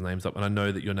fuck people's names up, and I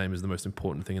know that your name is the most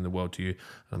important thing in the world to you, and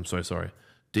I'm so sorry.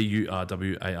 Durward.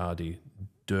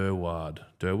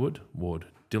 Durwood? Ward.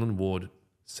 Dylan Ward.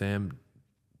 Sam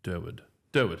Durwood.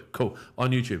 Cool.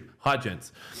 On YouTube. Hi,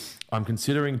 gents. I'm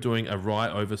considering doing a rye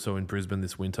oversow in Brisbane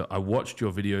this winter. I watched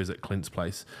your videos at Clint's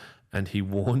place, and he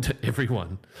warned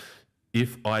everyone,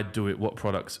 if I do it, what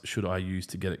products should I use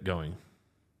to get it going?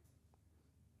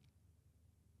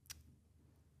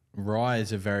 Rye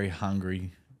is a very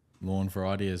hungry lawn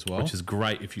variety as well. Which is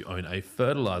great if you own a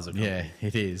fertilizer company. Yeah,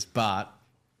 it is. But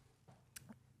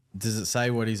Does it say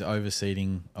what he's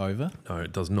overseeding over? No,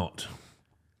 it does not.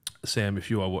 Sam, if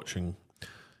you are watching,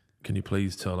 can you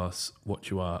please tell us what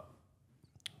you are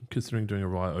considering doing a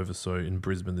rye oversow in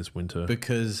Brisbane this winter?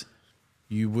 Because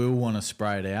you will want to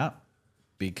spray it out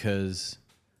because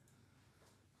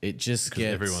it just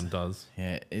gets... everyone does.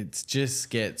 Yeah, it just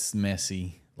gets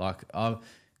messy. Like,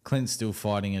 Clint's still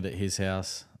fighting it at his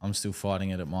house. I'm still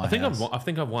fighting it at my house. I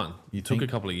think I've won. It took a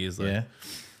couple of years though. Yeah.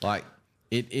 Like,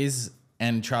 it is...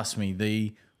 And trust me,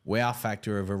 the wow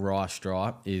factor of a rye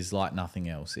stripe is like nothing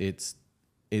else. It's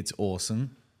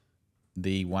awesome.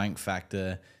 The wank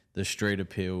factor, the street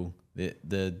appeal,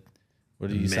 the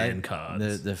what do you say? Man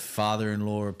cards. The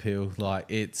father-in-law appeal, like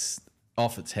it's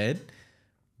off its head.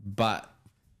 But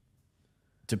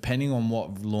depending on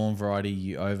what lawn variety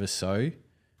you oversow,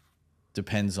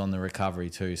 depends on the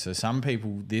recovery too. So some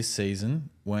people this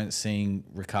season weren't seeing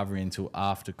recovery until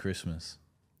after Christmas.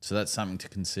 So that's something to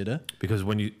consider. Because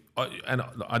when you, and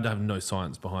I have no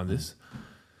science behind this,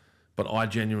 but I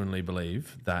genuinely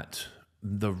believe that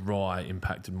the rye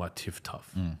impacted my Tiff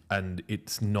Tough. And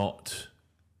it's not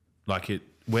like it,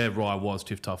 where rye was,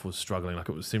 Tiff Tough was struggling. Like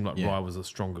it seemed like rye was a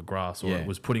stronger grass, or it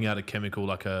was putting out a chemical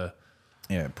like a...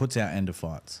 Yeah, it puts out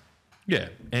endophytes. Yeah,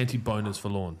 anti-boners for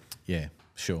lawn. Yeah,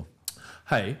 sure.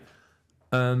 Hey,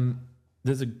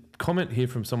 there's a comment here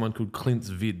from someone called Clint's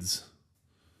Vids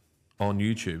on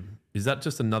YouTube. Is that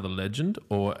just another legend,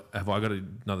 or have I got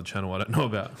another channel I don't know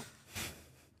about?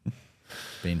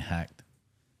 Been hacked.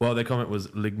 Well, their comment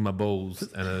was "lig my balls"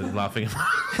 and a laughing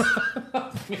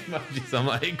emoji. So I'm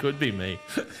like, it could be me.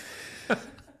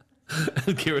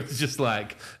 And Kira's just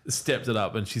like stepped it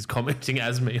up, and she's commenting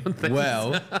as me on things.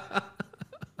 Well,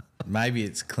 maybe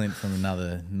it's Clint from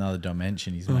another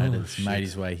dimension. He's made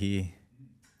his way here.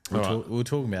 We were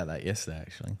talking about that yesterday,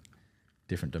 actually.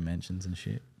 Different dimensions and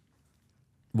shit.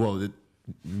 Well,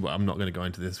 I'm not going to go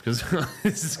into this because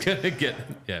this is going to get...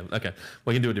 Yeah, okay.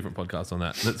 We can do a different podcast on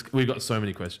that. We've got so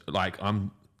many questions. Like,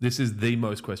 this is the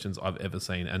most questions I've ever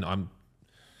seen, and I'm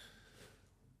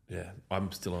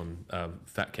still on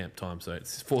fat camp time, so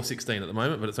it's 4:16 at the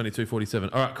moment, but it's only 2:47.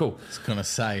 All right, cool. I was going to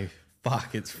say,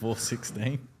 fuck, it's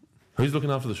 4:16. Who's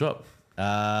looking after the shop?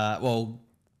 Well,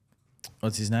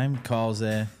 what's his name? Kyle's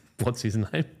there. What's his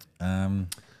name?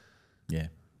 Yeah.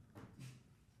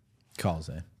 Kyle's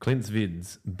there. Clint's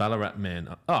Vids, Ballarat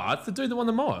Man. Oh, that's the dude that won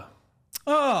the mower.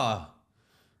 Oh,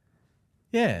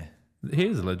 yeah. He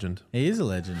is a legend. He is a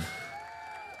legend.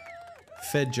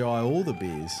 Fed Jai all the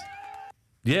beers.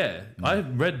 Yeah. I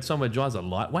read somewhere Jai's a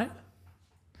lightweight.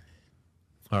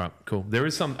 All right, cool. There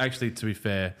is some, actually, to be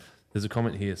fair, there's a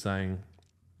comment here saying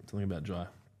something about Jai.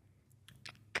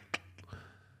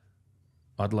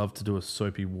 I'd love to do a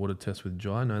soapy water test with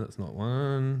Jai. No, that's not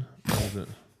one. What is it?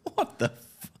 What the fuck?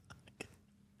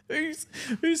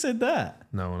 Who said that?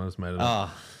 No one. I just made it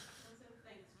up.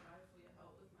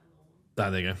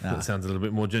 There you go. That sounds a little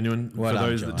bit more genuine. Well for done,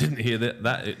 those Jai. that didn't hear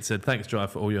that, it said, thanks, Jai,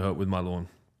 for all your help with my lawn.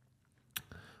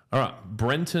 All right.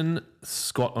 Brenton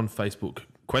Scott on Facebook.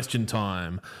 Question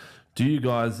time. Do you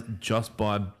guys just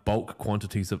buy bulk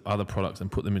quantities of other products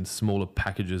and put them in smaller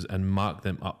packages and mark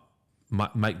them up,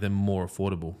 make them more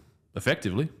affordable?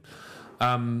 Effectively.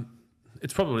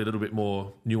 It's probably a little bit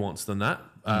more nuanced than that.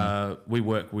 We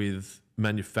work with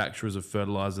manufacturers of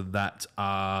fertilizer that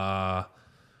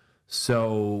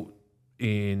sell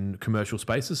in commercial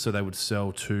spaces. So they would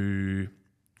sell to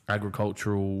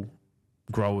agricultural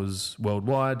growers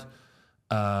worldwide,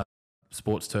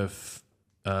 sports turf,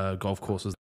 golf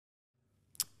courses.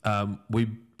 We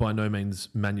by no means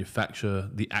manufacture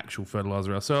the actual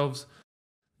fertilizer ourselves.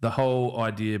 The whole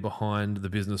idea behind the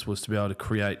business was to be able to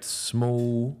create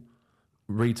small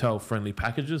retail-friendly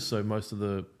packages. So most of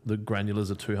the granulars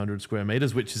are 200 square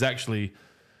meters, which is actually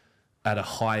at a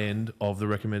high end of the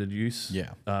recommended use.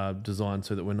 Yeah. Designed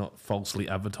so that we're not falsely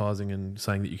advertising and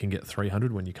saying that you can get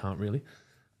 300 when you can't really.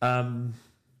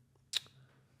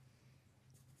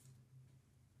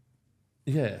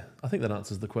 Yeah, I think that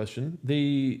answers the question.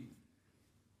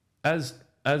 As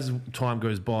time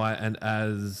goes by and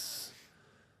as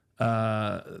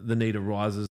the need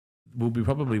arises, we'll be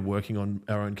probably working on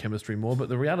our own chemistry more. But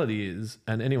the reality is,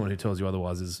 and anyone who tells you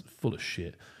otherwise is full of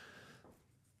shit,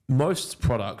 most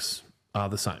products are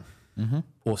the same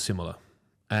or similar.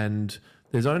 And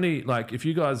there's only, like, if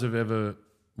you guys have ever,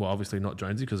 well, obviously not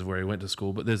Jonesy because of where he went to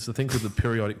school, but there's a thing called the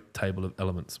periodic table of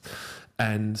elements.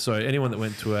 And so anyone that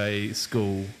went to a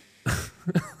school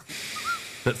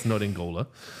that's not in Gawler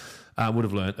would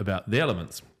have learnt about the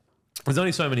elements. There's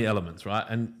only so many elements, right?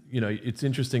 And, you know, it's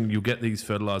interesting. You'll get these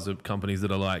fertilizer companies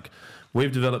that are like,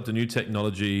 we've developed a new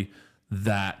technology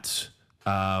that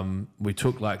we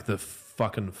took like the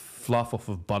fucking fluff off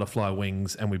of butterfly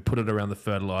wings and we put it around the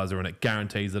fertilizer and it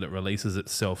guarantees that it releases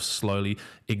itself slowly,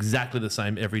 exactly the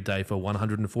same every day for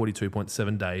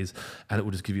 142.7 days, and it will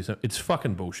just give you it's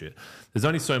fucking bullshit. There's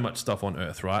only so much stuff on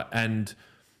Earth, right? And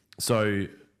so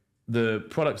the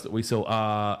products that we sell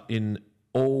are in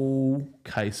all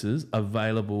cases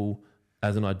available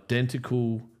as an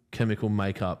identical chemical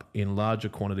makeup in larger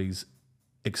quantities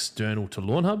external to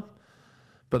Lawnhub.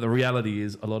 But the reality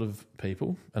is a lot of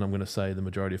people, and I'm going to say the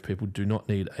majority of people, do not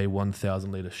need a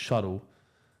 1,000 litre shuttle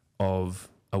of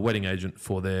a wetting agent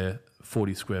for their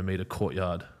 40 square metre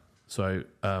courtyard. So,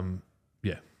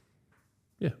 yeah.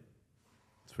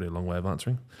 It's really a long way of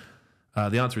answering.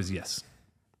 The answer is yes.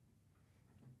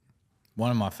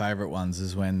 One of my favourite ones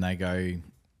is when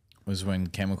when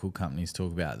chemical companies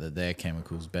talk about that their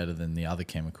chemical's better than the other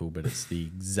chemical, but it's the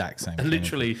exact same chemical.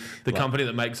 Literally, the company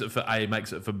that makes it for A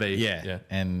makes it for B. Yeah.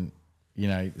 And, you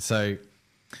know, so,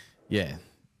 yeah,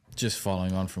 just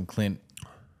following on from Clint,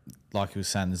 like he was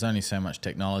saying, there's only so much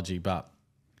technology, but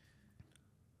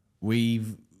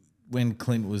when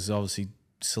Clint was obviously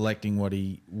selecting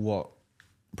what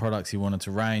products he wanted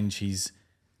to range,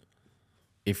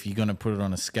 if you're going to put it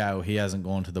on a scale, he hasn't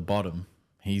gone to the bottom.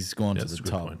 He's gone to the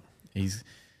top. Point.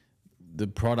 The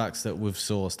products that we've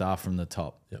sourced are from the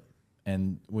top. Yep.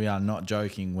 And we are not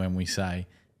joking when we say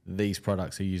these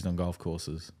products are used on golf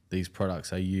courses. These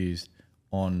products are used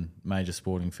on major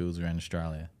sporting fields around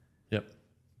Australia. Yep.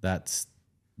 That's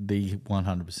the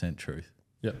 100% truth.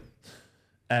 Yep.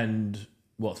 And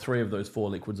 3 of those 4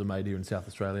 liquids are made here in South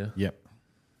Australia? Yep.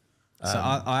 So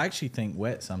I actually think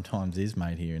wet sometimes is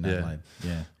made here in Adelaide.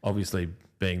 Yeah. Obviously,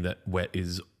 being that wet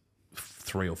is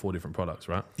 3 or 4 different products,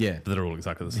 right? Yeah. But they're all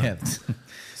exactly the same. Yeah.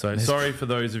 So sorry for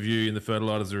those of you in the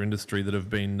fertilizer industry that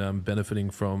have been benefiting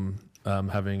from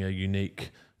having a unique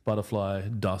butterfly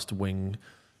dust wing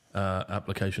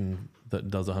application that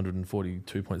does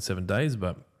 142.7 days,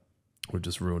 but we've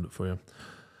just ruined it for you.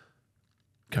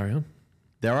 Carry on.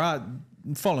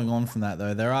 Following on from that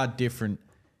though, there are different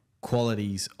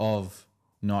qualities of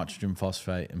nitrogen,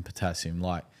 phosphate and potassium.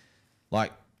 Like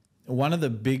one of the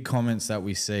big comments that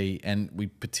we see, and we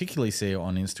particularly see it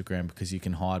on Instagram because you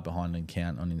can hide behind an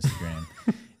account on Instagram,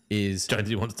 is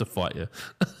Jonesy wants to fight you.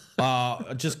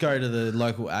 Just go to the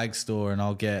local ag store and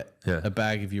I'll get a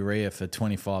bag of urea for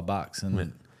 $25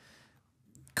 and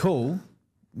cool.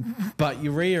 But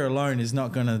urea alone is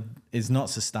not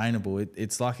sustainable.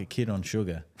 It's like a kid on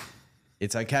sugar.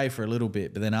 It's okay for a little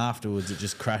bit, but then afterwards it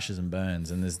just crashes and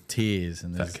burns, and there's tears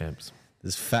and there's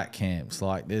fat camps.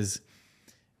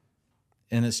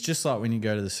 And it's just like when you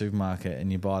go to the supermarket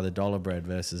and you buy the $1 bread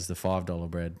versus the $5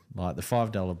 bread. Like the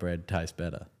 $5 bread tastes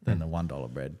better than the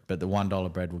 $1 bread, but the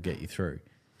 $1 bread will get you through.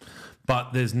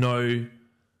 But there's no,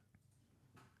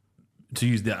 to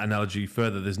use that analogy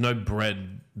further, there's no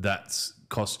bread that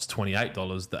costs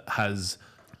 $28 that has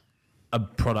a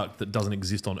product that doesn't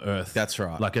exist on Earth. That's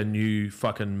right. Like a new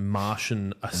fucking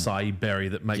Martian acai berry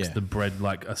that makes the bread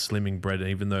like a slimming bread,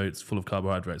 even though it's full of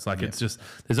carbohydrates. Like it's just,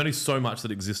 there's only so much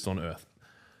that exists on Earth.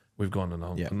 We've gone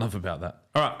on enough about that.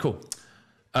 All right, cool.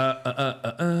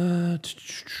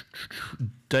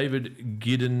 David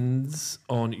Giddens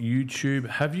on YouTube.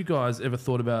 Have you guys ever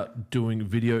thought about doing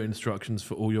video instructions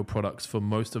for all your products? For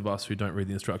most of us who don't read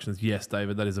the instructions, yes,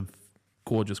 David, that is a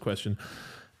gorgeous question.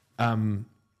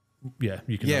 Yeah,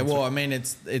 you can. Yeah, well, I mean,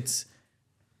 it's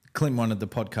Clint wanted the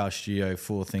podcast studio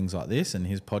for things like this and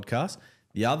his podcast.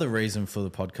 The other reason for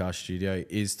the podcast studio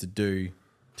is to do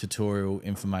tutorial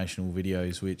informational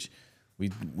videos, which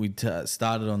we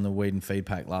started on the weed and feed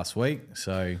pack last week.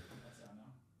 So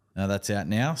now that's out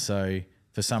now. So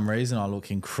for some reason, I look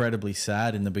incredibly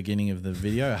sad in the beginning of the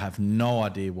video. I have no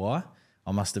idea why.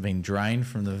 I must have been drained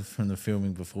from the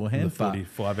filming beforehand. The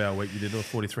 45-hour week you did, or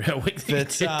 43-hour week.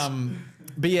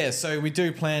 But yeah, so we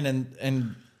do plan,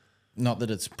 and not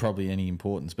that it's probably any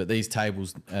importance, but these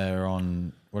tables are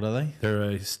on, what are they? They're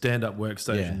a stand-up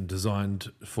workstation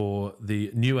designed for the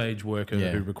new age worker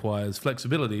who requires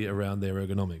flexibility around their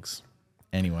ergonomics.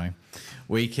 Anyway,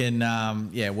 we can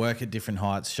work at different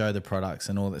heights, show the products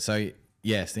and all that. So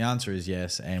yes, the answer is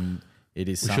yes, and it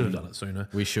is. We should have done it sooner.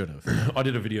 We should have. I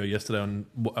did a video yesterday on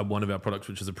one of our products,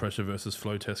 which is a pressure versus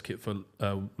flow test kit for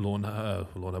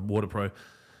Lawnhub Water Pro,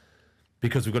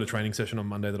 because we've got a training session on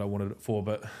Monday that I wanted it for.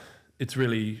 But it's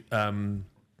really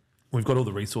we've got all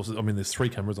the resources. I mean, there's 3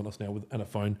 cameras on us now and a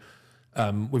phone.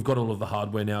 We've got all of the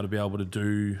hardware now to be able to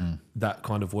do that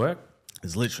kind of work.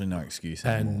 There's literally no excuse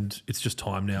anymore. And it's just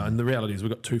time now. And the reality is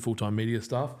we've got 2 full-time media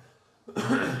staff,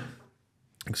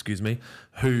 excuse me,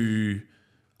 who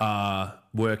are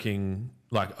working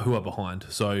like who are behind.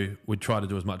 So we try to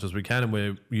do as much as we can, and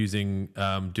we're using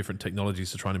different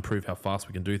technologies to try and improve how fast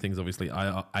we can do things. Obviously,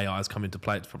 AI has come into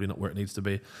play. It's probably not where it needs to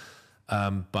be,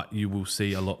 but you will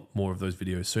see a lot more of those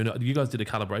videos sooner. You guys did a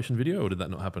calibration video, or did that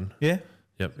not happen? Yeah.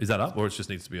 Yep. Is that up, or it just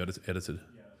needs to be edited?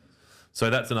 So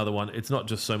that's another one. It's not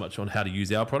just so much on how to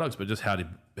use our products, but just how to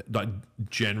like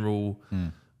general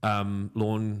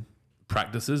lawn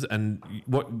practices. And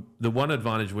what the one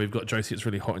advantage we've got, Josie, it's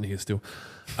really hot in here still.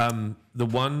 The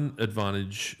one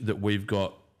advantage that we've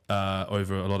got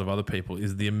over a lot of other people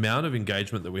is the amount of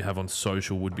engagement that we have on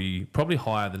social would be probably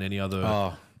higher than any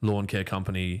other lawn care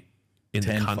company in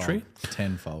the country.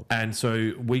 Tenfold. And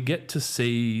so we get to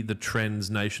see the trends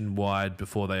nationwide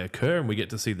before they occur, and we get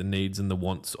to see the needs and the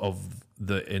wants of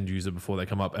the end user before they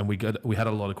come up. And we had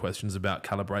a lot of questions about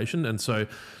calibration. And so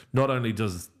not only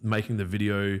does making the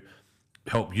video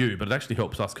help you, but it actually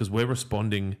helps us because we're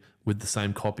responding with the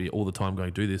same copy all the time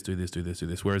going, do this, do this, do this, do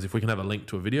this. Whereas if we can have a link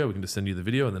to a video, we can just send you the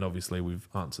video, and then obviously we've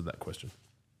answered that question.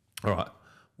 All right.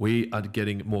 We are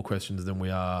getting more questions than we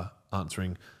are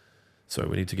answering, so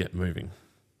we need to get moving.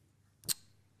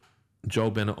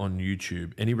 Joel Bennett on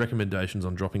YouTube. Any recommendations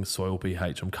on dropping soil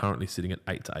pH? I'm currently sitting at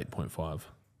 8 to 8.5.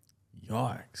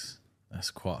 Yikes. That's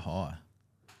quite high.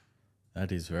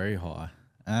 That is very high.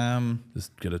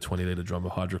 Just get a 20-litre drum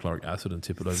of hydrochloric acid and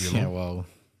tip it over your lawn. Yeah, well,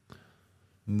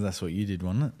 that's what you did,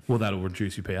 wasn't it? Well, that'll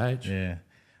reduce your pH. Yeah.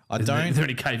 Is there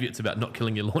any caveats about not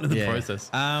killing your lawn in the process?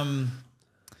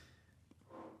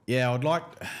 Yeah, I'd like...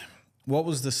 What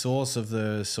was the source of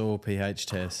the soil pH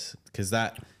test? Because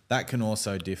that can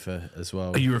also differ as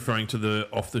well. Are you referring to the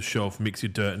off-the-shelf mix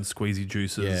your dirt and squeezy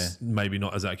juices? Yeah. Maybe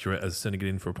not as accurate as sending it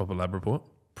in for a proper lab report?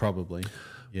 Probably.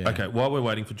 Yeah. Okay, while we're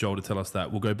waiting for Joel to tell us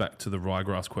that, we'll go back to the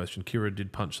ryegrass question. Kira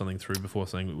did punch something through before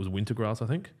saying it was wintergrass, I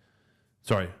think.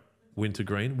 Sorry,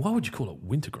 wintergreen. Why would you call it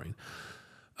wintergreen?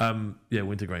 Yeah,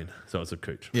 wintergreen. So it's a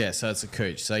cooch. Yeah, so it's a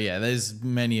cooch. So yeah, there's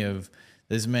many of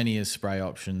spray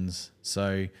options.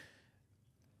 So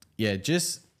yeah,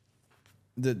 just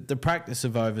the practice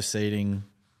of overseeding,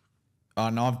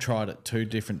 and I've tried it 2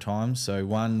 different times. So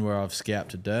one where I've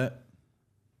scalped the dirt,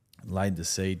 laid the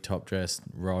seed, top dressed,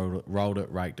 rolled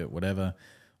it, raked it, whatever,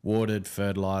 watered,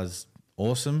 fertilized,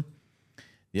 awesome.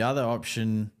 The other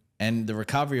option, and the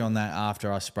recovery on that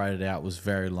after I sprayed it out was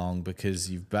very long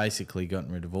because you've basically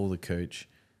gotten rid of all the cooch.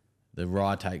 The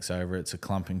rye takes over. It's a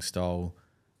clumping style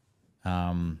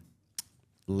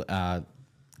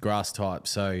grass type.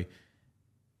 So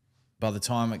by the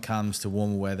time it comes to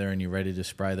warmer weather and you're ready to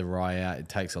spray the rye out, it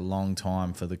takes a long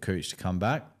time for the cooch to come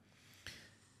back.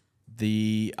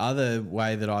 The other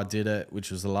way that I did it,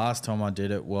 which was the last time I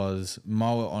did it, was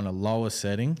mow it on a lower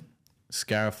setting,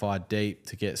 scarify deep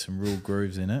to get some real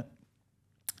grooves in it,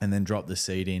 and then drop the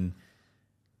seed in,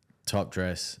 top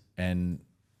dress, and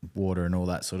water and all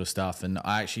that sort of stuff. And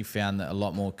I actually found that a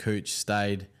lot more cooch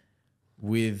stayed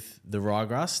with the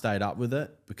ryegrass, stayed up with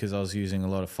it because I was using a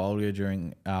lot of foliar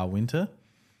during winter.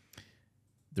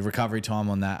 The recovery time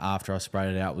on that after I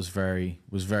sprayed it out was very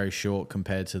short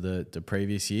compared to the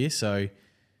previous year. So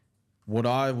what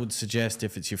I would suggest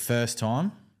if it's your first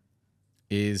time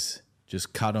is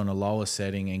just cut on a lower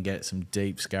setting and get some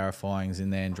deep scarifyings in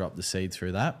there and drop the seed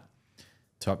through that.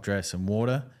 Top dress and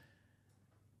water.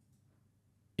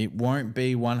 It won't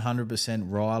be 100%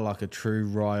 rye like a true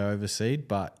rye overseed,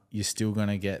 but you're still going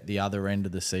to get the other end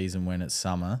of the season when it's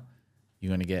summer. You're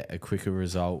going to get a quicker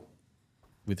result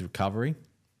with recovery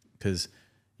because,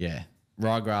 yeah,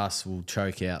 ryegrass will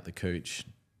choke out the cooch.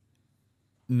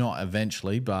 Not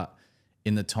eventually, but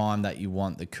in the time that you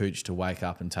want the cooch to wake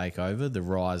up and take over, the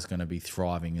rye is going to be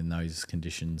thriving in those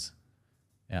conditions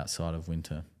outside of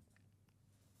winter.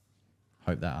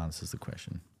 Hope that answers the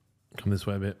question. Come this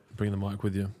way a bit. Bring the mic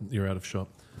with you. You're out of shot.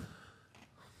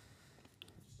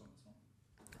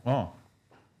 Oh.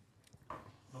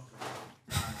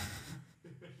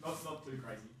 Not too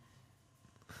crazy.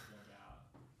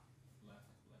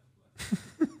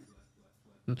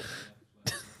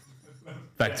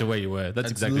 Back to where you were.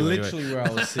 That's exactly where you were. Literally where I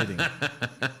was sitting.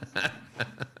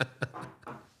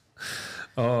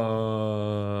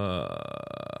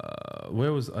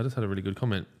 Where was I? Just had a really good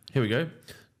comment. Here we go.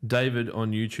 David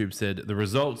on YouTube said, the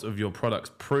results of your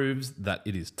products proves that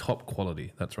it is top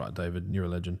quality. That's right, David. You're a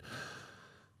legend.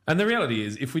 And the reality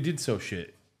is, if we did sell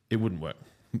shit, it wouldn't work.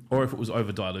 Or if it was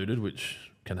over diluted, which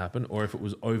can happen, or if it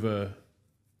was under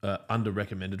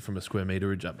recommended from a square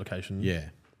meterage application. Yeah.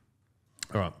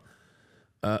 All right.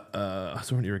 I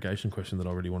saw an irrigation question that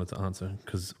I really wanted to answer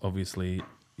because obviously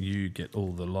you get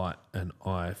all the light and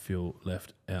I feel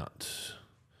left out.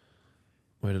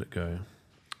 Where did it go?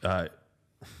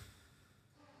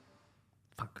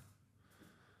 Fuck.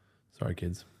 Sorry,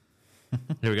 kids.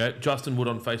 Here we go. Justin Wood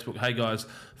on Facebook. Hey, guys.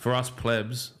 For us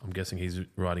plebs, I'm guessing he's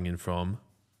writing in from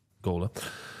Gawler,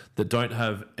 that don't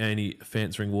have any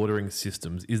fancy watering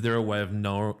systems, is there a way of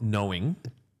knowing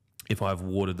if I've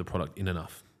watered the product in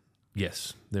enough?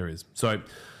 Yes, there is. So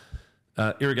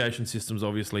irrigation systems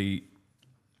obviously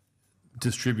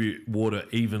distribute water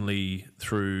evenly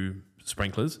through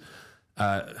sprinklers.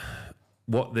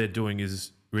 What they're doing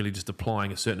is really just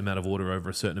applying a certain amount of water over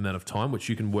a certain amount of time, which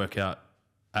you can work out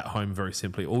at home very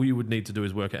simply. All you would need to do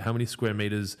is work out how many square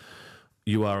meters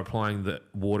you are applying the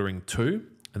watering to,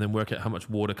 and then work out how much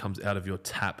water comes out of your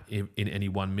tap in any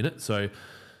 1 minute. So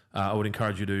I would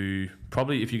encourage you to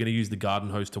probably, if you're going to use the garden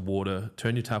hose to water,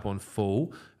 turn your tap on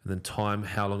full and then time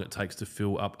how long it takes to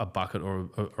fill up a bucket or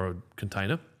a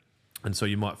container. And so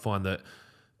you might find that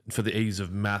for the ease of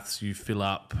maths, you fill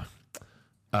up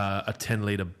a 10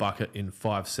 litre bucket in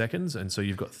 5 seconds. And so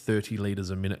you've got 30 litres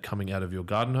a minute coming out of your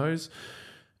garden hose.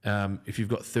 If you've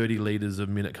got 30 litres a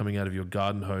minute coming out of your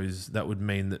garden hose, that would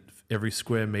mean that every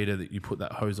square metre that you put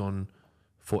that hose on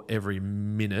for every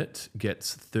minute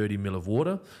gets 30 mil of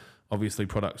water. Obviously,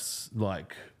 products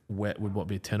like wet would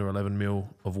be 10 or 11 mil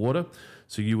of water.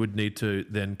 So you would need to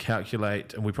then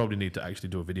calculate, and we probably need to actually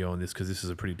do a video on this because this is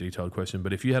a pretty detailed question,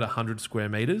 but if you had 100 square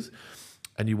metres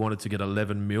and you wanted to get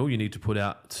 11 mil, you need to put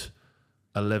out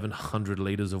 1,100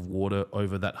 litres of water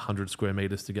over that 100 square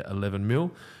metres to get 11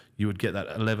 mil. You would get that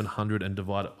 1,100 and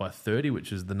divide it by 30,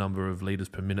 which is the number of litres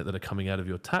per minute that are coming out of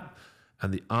your tap.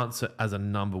 And the answer as a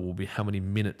number will be how many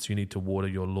minutes you need to water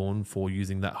your lawn for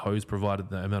using that hose, provided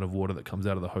the amount of water that comes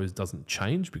out of the hose doesn't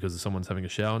change because someone's having a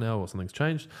shower now or something's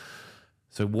changed.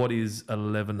 So what is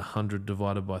 1,100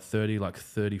 divided by 30? Like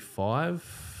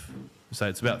 35? So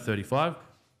it's about 35.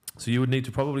 So you would need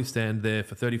to probably stand there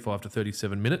for 35 to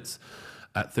 37 minutes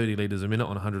at 30 litres a minute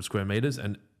on 100 square metres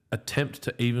and attempt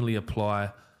to evenly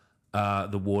apply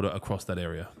the water across that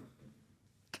area.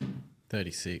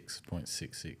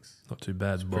 36.66. Not too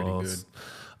bad, pretty boss.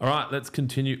 All right, let's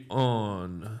continue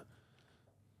on.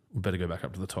 We better go back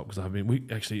up to the top because do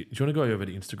you want to go over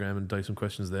to Instagram and do some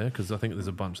questions there? Because I think there's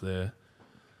a bunch there.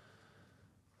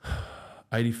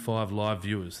 85 live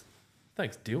viewers.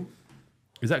 Thanks, Deal.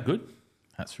 Is that good?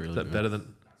 That's really Is that good. better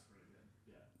than...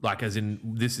 Like, as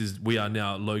in, we are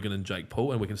now Logan and Jake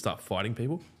Paul, and we can start fighting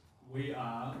people? We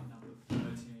are number 13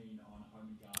 on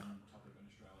Only Garden Topic in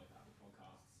Australia, Apple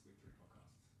Podcasts, with 3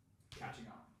 podcasts. Catching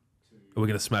up to... Are we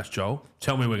going to smash Joel?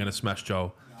 Tell me we're going to smash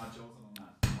Joel. No, Joel's not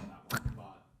on that one,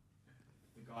 but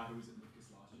the guy who was at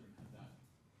Lucas last year and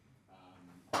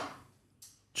had that...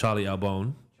 Charlie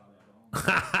Albone.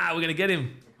 We're going to get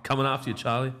him. Coming after you,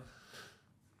 Charlie.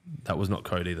 That was not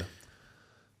code either.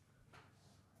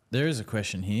 There is a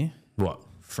question here What?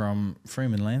 from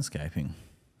Freeman Landscaping.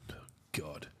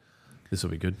 God. This will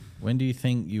be good. When do you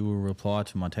think you will reply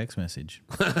to my text message?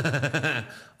 I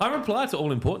reply to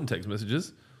all important text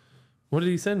messages. What did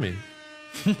he send me?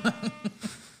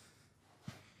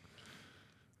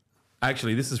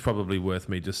 Actually, this is probably worth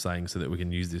me just saying so that we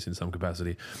can use this in some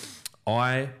capacity.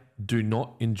 I do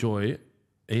not enjoy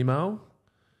email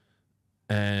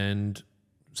and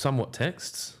somewhat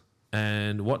texts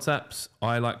and WhatsApps.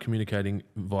 I like communicating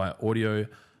via audio,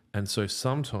 and so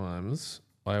sometimes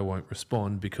I won't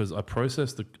respond because I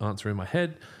process the answer in my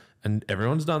head, and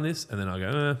everyone's done this, and then I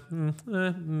go,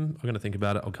 I'm going to think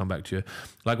about it. I'll come back to you.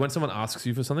 Like when someone asks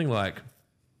you for something, like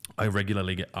I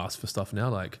regularly get asked for stuff now,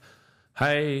 like,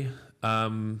 hey,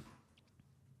 my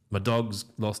dog's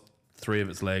lost 3 of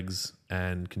its legs,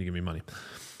 and can you give me money?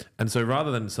 And so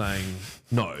rather than saying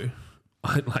no,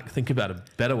 I think about a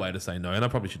better way to say no, and I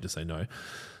probably should just say no.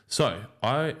 So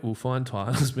I will find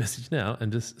Tyler's message now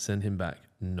and just send him back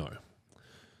no.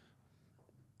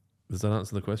 Does that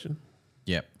answer the question?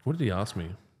 Yep. What did he ask me?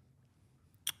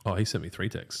 Oh, he sent me 3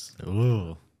 texts.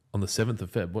 Ooh. On the 7th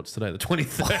of Feb. What's today? The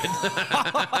 23rd.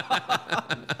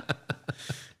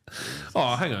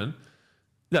 Oh, hang on.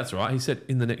 That's right. He said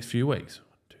in the next few weeks. 1,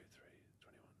 2, 3,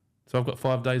 21. So I've got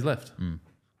 5 days left.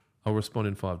 I'll respond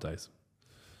in 5 days.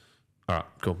 All right,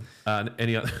 cool.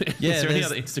 Any other? Yeah, is there any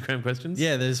other Instagram questions?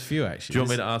 Yeah, there's a few actually. Do you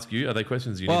want me to ask you? Are they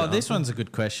questions you need to this answer? one's a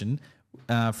good question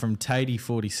from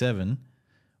Tatey47.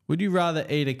 Would you rather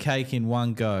eat a cake in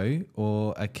one go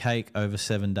or a cake over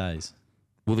 7 days?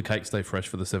 Will the cake stay fresh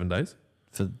for the 7 days?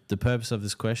 For the purpose of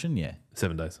this question, yeah.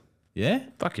 7 days. Yeah?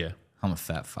 Fuck yeah. I'm a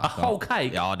fat fuck. A whole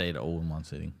cake? Yeah, I'd eat it all in one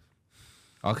sitting.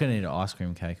 I can eat an ice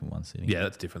cream cake in one sitting. Yeah,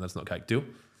 that's different. That's not cake. Deal?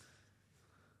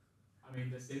 I mean,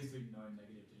 there seems to be no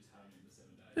negative to just having it for 7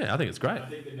 days. Yeah, I think it's great. I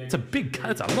think the It's a negative big should cake. be-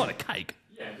 It's a lot of cake.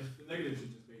 Yeah, the negative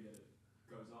should just be that it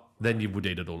goes up. Then you would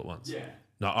eat it all at once. Yeah.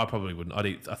 No, I probably wouldn't. I'd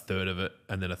eat a third of it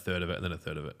and then a third of it and then a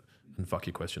third of it. and fuck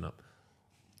your question up.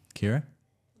 Kira?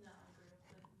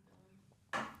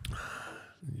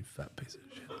 You fat piece of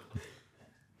shit.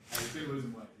 He's been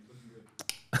losing weight. He's looking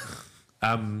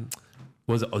good.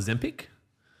 Was it Ozempic?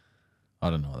 I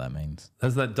don't know what that means.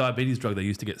 That's that diabetes drug they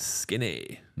used to get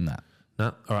skinny. Nah.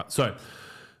 No? All right. So,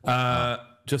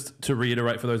 just to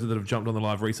reiterate for those that have jumped on the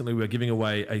live recently, we're giving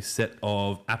away a set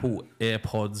of Apple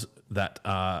AirPods that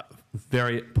are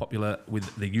very popular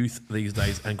with the youth these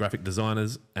days and graphic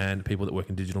designers and people that work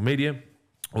in digital media.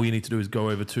 All you need to do is go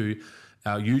over to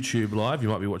our YouTube live. You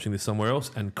might be watching this somewhere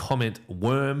else and comment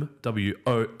WORM,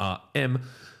 WORM,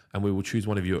 and we will choose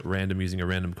one of you at random using a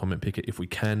random comment picker if we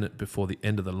can before the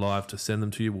end of the live to send them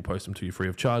to you. We'll post them to you free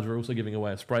of charge. We're also giving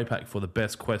away a spray pack for the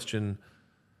best question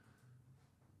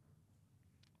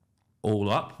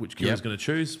all up, which Kira's going to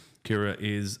choose. Kira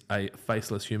is a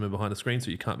faceless human behind a screen,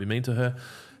 so you can't be mean to her.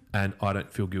 And I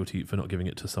don't feel guilty for not giving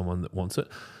it to someone that wants it.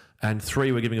 And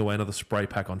 3, we're giving away another spray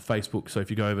pack on Facebook. So if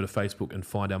you go over to Facebook and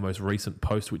find our most recent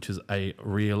post, which is a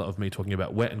reel of me talking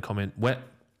about wet, and comment wet,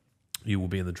 you will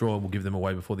be in the draw. We'll give them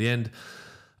away before the end.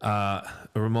 A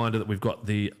reminder that we've got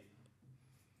the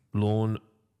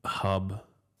Lawnhub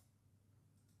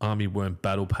Army Worm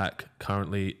Battle Pack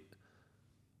currently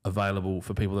available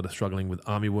for people that are struggling with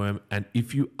Army Worm. And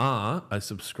if you are a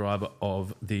subscriber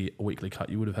of the Weekly Cut,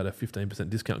 you would have had a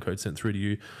 15% discount code sent through to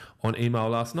you on email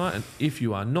last night. And if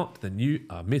you are not, then you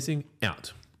are missing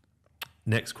out.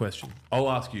 Next question. I'll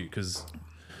ask you because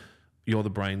you're the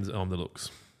brains, I'm the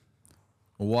looks.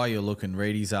 While you're looking,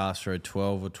 Reedy's asked for a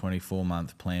 12 or 24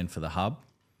 month plan for the hub.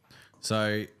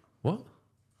 So What?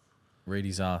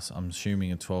 Reedy's asked, I'm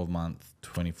assuming a 12 month,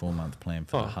 24 month plan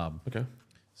for the hub. Okay.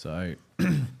 So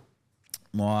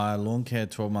my lawn care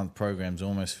 12 month program's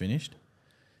almost finished.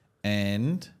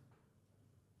 And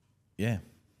yeah,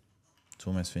 it's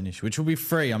almost finished, which will be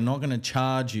free. I'm not going to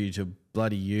charge you to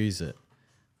bloody use it.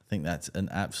 I think that's an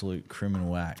absolute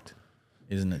criminal act,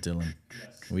 isn't it, Dylan?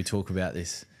 Yes. We talk about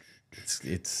this.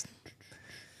 It's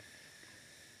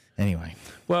anyway.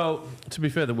 Well, to be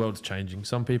fair, the world's changing.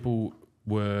 Some people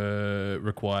were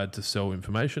required to sell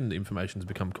information. The information's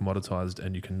become commoditized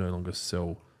and you can no longer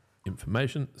sell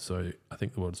information. So I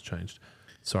think the world's changed.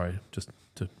 Sorry, just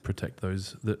to protect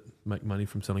those that make money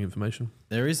from selling information.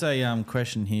 There is a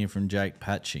question here from Jake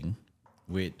Patching,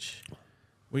 which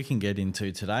we can get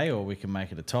into today or we can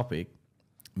make it a topic.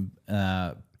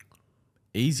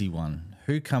 Easy one.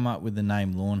 Who come up with the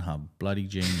name Lawnhub? Bloody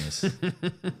genius.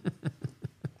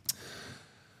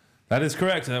 That is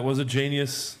correct. That was a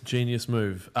genius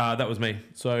move. That was me.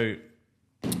 So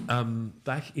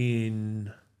back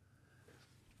in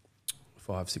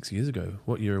 5-6 years ago,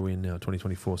 what year are we in now?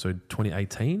 2024. So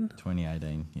 2018?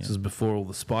 2018, yeah. This is before all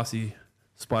the spice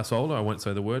oil. I won't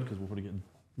say the word because we're probably getting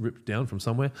ripped down from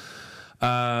somewhere.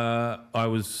 I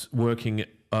was working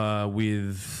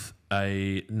with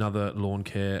another lawn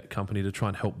care company to try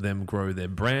and help them grow their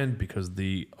brand because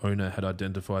the owner had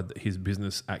identified that his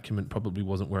business acumen probably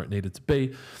wasn't where it needed to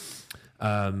be.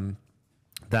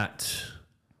 That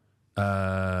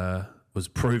was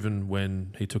proven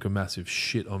when he took a massive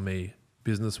shit on me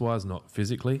business-wise, not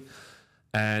physically.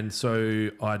 And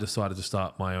so I decided to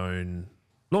start my own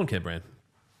lawn care brand.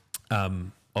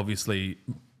 Obviously,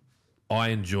 I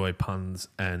enjoy puns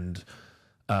and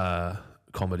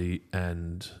comedy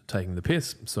and taking the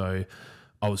piss. So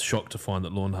I was shocked to find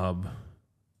that Lawnhub,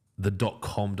 the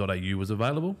 .com.au was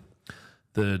available.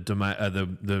 The domain,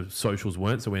 the socials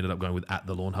weren't, so we ended up going with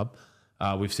 @the_Lawnhub.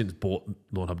 We've since bought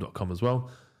lawnhub.com as well.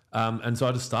 And so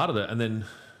I just started it. And then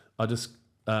I just,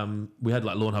 we had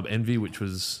like Lawnhub Envy, which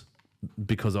was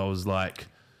because I was like,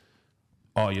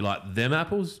 oh, you like them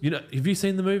apples? You know, have you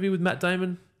seen the movie with Matt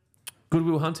Damon, Good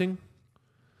Will Hunting?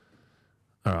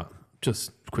 All right,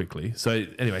 just quickly. So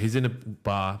anyway, he's in a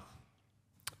bar.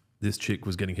 This chick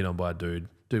was getting hit on by a dude.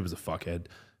 Dude was a fuckhead.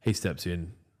 He steps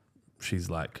in. She's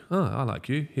like, oh, I like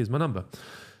you. Here's my number.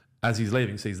 As he's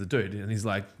leaving, sees the dude, and he's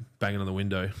like banging on the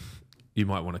window. You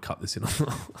might want to cut this in on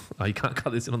oh, you can't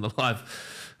cut this in on the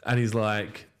live. And he's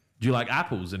like, do you like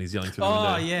apples? And he's yelling through the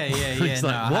window. Oh, yeah. He's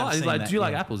like, no, what? He's like, do you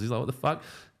like apples? He's like, what the fuck?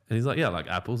 And he's like, yeah, I like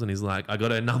apples. And he's like, I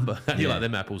got her number. How do you like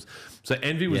them apples? So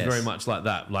Envy was very much like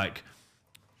that. Like,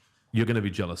 you're going to be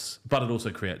jealous, but it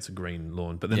also creates a green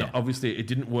lawn. But then obviously it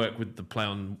didn't work with the play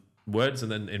on words,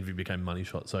 and then Envy became Money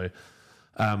Shot. So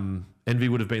Envy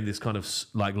would have been this kind of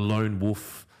like lone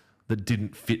wolf that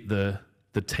didn't fit the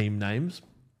team names.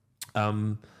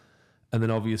 And then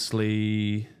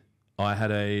obviously I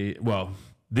had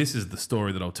this is the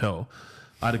story that I'll tell.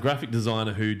 I had a graphic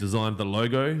designer who designed the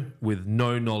logo with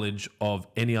no knowledge of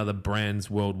any other brands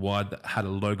worldwide that had a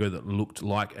logo that looked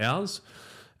like ours.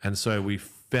 And so we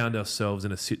found ourselves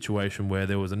in a situation where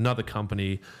there was another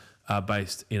company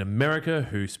based in America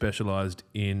who specialized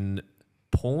in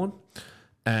porn,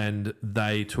 and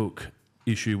they took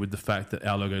issue with the fact that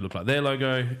our logo looked like their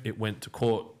logo. It went to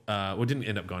court. Well, it didn't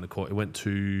end up going to court. It went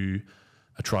to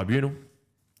a tribunal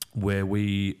where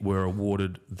we were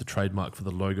awarded the trademark for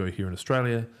the logo here in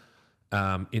Australia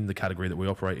in the category that we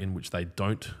operate in, which they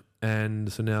don't.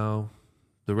 And so now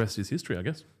the rest is history, I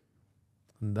guess.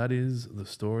 And that is the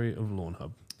story of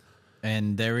Lawnhub.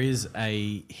 And there is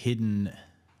a hidden,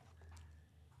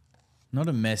 not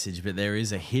a message, but there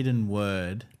is a hidden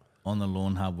word on the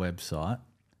Lawnhub website.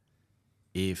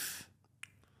 If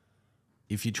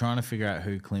you're trying to figure out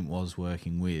who Clint was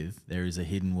working with, there is a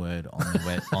hidden word on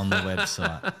the on the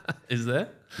website. Is there?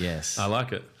 Yes. I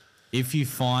like it. If you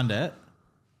find it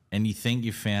and you think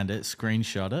you found it,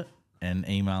 screenshot it and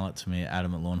email it to me at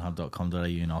adam@lawnhub.com.au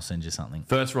and I'll send you something.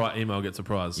 First right email gets a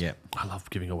prize. Yep. I love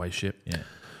giving away shit. Yeah.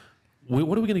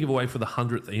 What are we going to give away for the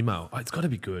 100th email? Oh, it's got to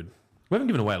be good. We haven't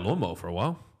given away a lawnmower for a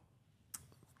while.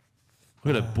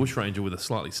 We've got a bush ranger with a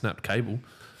slightly snapped cable.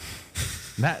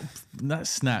 That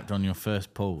snapped on your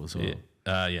first pull as well.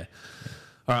 Yeah. Yeah.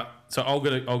 All right. So I'll go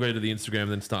to the Instagram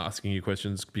and then start asking you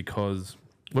questions because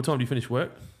what time do you finish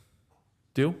work?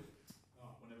 Deal?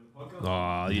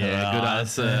 Oh, yeah. Good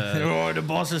answer. Oh, the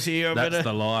boss is here. That's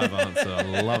the live answer.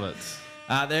 I love it.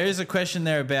 There is a question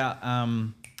there about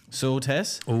soil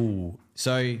tests. Oh.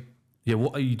 So yeah,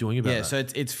 what are you doing about that? Yeah, so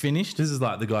it's finished. This is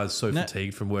like the guy's so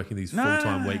fatigued from working these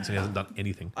full-time weeks and he hasn't done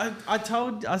anything.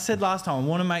 I said last time I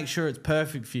want to make sure it's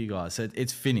perfect for you guys. So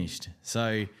it's finished.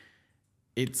 So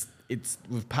it's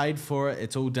we've paid for it.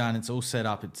 It's all done. It's all set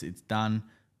up. It's done.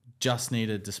 Just need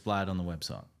to display it on the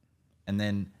website, and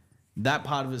then that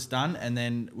part of it's done. And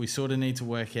then we sort of need to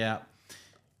work out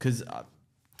because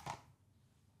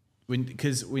we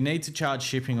need to charge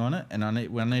shipping on it, and I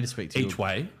need to speak to each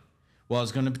way. Well, I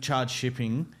was going to charge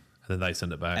shipping. And then they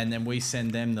send it back. And then we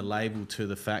send them the label to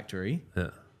the factory. Yeah.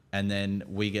 And then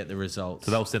we get the results.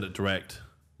 So they'll send it direct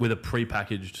with a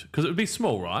pre-packaged... Because it would be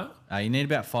small, right? You need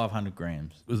about 500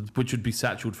 grams. Which would be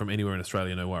satcheled from anywhere in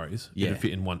Australia, no worries. Yeah. It would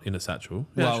fit in a satchel.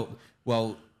 Yeah,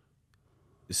 Well,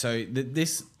 so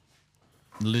this...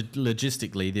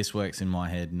 Logistically, this works in my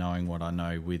head, knowing what I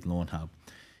know with Lawnhub.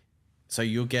 So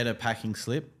you'll get a packing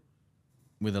slip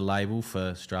with a label for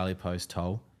Australia Post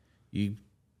Toll. You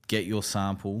get your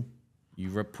sample, you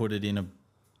put it in a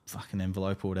fucking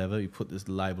envelope or whatever, you put this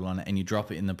label on it and you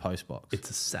drop it in the post box. It's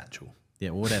a satchel. Yeah,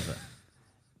 whatever.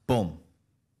 Boom.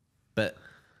 But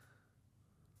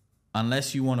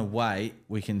unless you want to wait,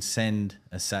 we can send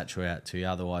a satchel out to you.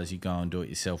 Otherwise, you go and do it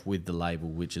yourself with the label,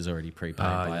 which is already prepaid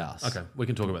by us. Okay, we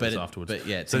can talk about this afterwards. But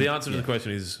yeah, so the answer to the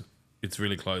question is it's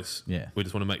really close. Yeah. We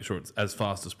just want to make sure it's as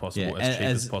fast as possible, as cheap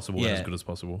as possible, and as good as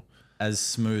possible. As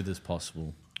smooth as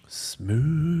possible.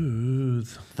 Smooth.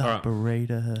 The right.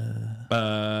 operator.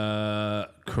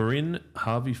 Corinne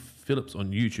Harvey Phillips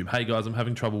on YouTube. Hey guys, I'm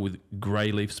having trouble with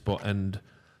grey leaf spot and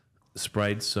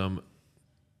sprayed some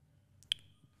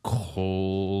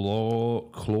Clawton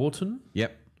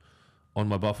on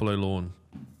my buffalo lawn.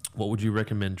 What would you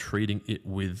recommend treating it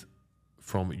with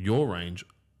from your range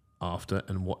after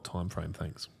and what time frame?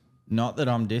 Thanks. Not that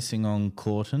I'm dissing on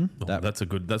Clawton. That's a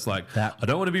good. That's like I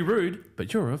don't want to be rude,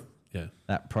 but you're a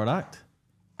that product.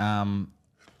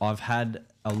 I've had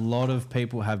a lot of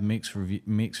people have mixed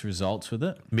results with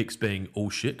it. Mixed being all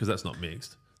shit, because that's not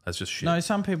mixed. That's just shit. No,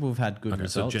 some people have had good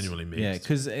results. So genuinely mixed. Yeah,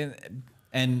 because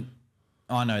and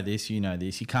I know this, you know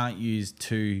this. You can't use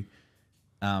two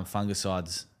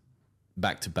fungicides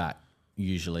back to back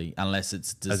usually, unless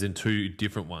it's as in two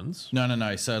different ones.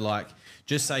 No. So like,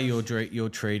 just say you're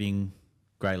treating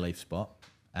grey leaf spot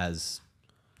as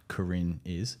Corinne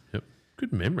is. Yep.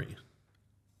 Good memory.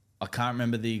 I can't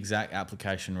remember the exact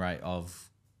application rate of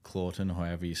Clawton, or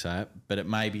however you say it, but it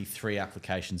may be 3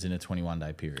 applications in a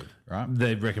 21-day period, right?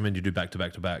 They recommend you do back to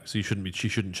back to back, so she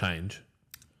shouldn't change.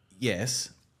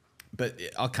 Yes, but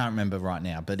I can't remember right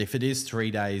now. But if it is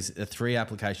 3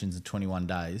 applications in 21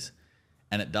 days,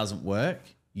 and it doesn't work,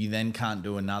 you then can't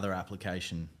do another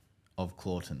application of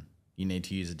Clawton. You need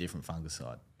to use a different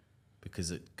fungicide because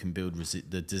it can build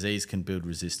the disease can build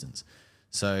resistance.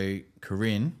 So,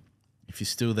 Corinne, if you're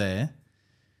still there,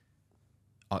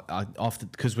 I often,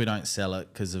 because we don't sell it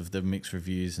because of the mixed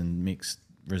reviews and mixed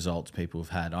results people have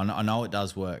had. I know it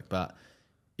does work, but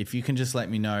if you can just let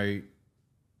me know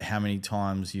how many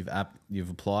times you've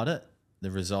applied it,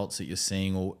 the results that you're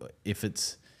seeing, or if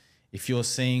you're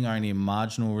seeing only a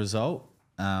marginal result,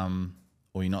 or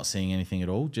you're not seeing anything at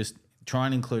all, just try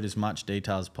and include as much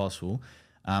detail as possible.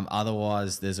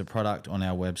 Otherwise, there's a product on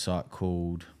our website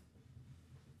called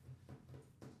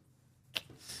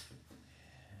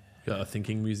Got a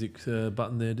thinking music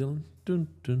button there, Dylan. Dun,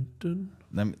 dun, dun.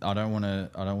 I don't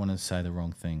want to say the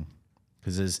wrong thing,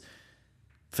 because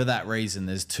for that reason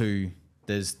there's three.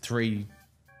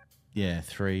 Yeah.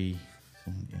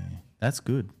 That's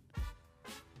good.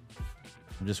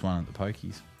 I'm just one at the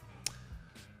pokies.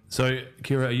 So,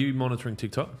 Kira, are you monitoring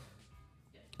TikTok?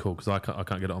 Cool, because I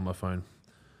can't get it on my phone.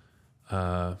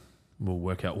 We'll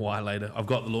work out why later. I've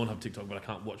got the Lawnhub TikTok, but I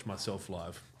can't watch myself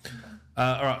live.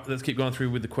 All right, let's keep going through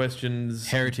with the questions.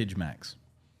 Heritage Max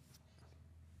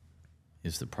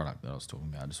is the product that I was talking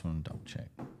about. I just want to double check.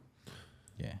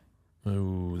 Yeah.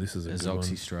 Oh, this is a good one.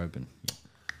 Azoxystrobin. Yeah.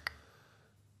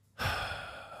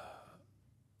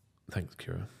 Thanks,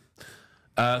 Kira.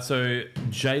 So,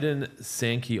 Jaden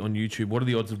Sankey on YouTube, what are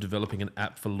the odds of developing an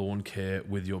app for lawn care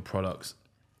with your products,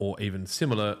 or even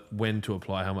similar, when to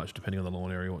apply, how much, depending on the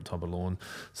lawn area, what type of lawn,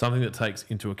 something that takes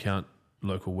into account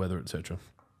local weather, etc.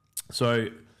 So,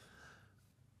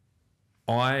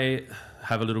 I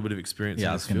have a little bit of experience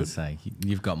in this field. I was going to say,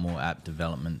 you've got more app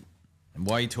development. And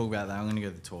while you talk about that, I'm going to go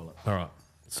to the toilet. All right.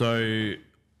 So,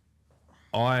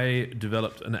 I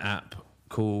developed an app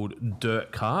called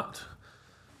Dirt Cart,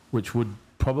 which would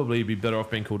probably be better off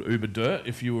being called Uber Dirt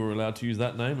if you were allowed to use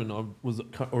that name. And I was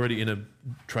already in a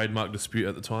trademark dispute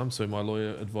at the time, so my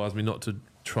lawyer advised me not to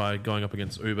try going up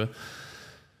against Uber.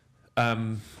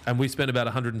 And we spent about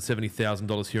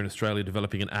 $170,000 here in Australia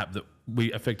developing an app that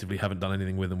we effectively haven't done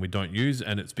anything with and we don't use,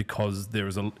 and it's because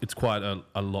it's quite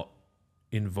a lot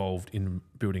involved in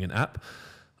building an app.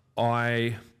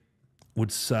 I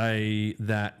would say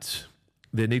that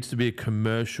there needs to be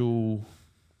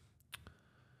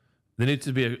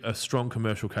a strong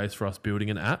commercial case for us building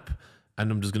an app,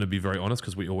 and I'm just going to be very honest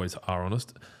because we always are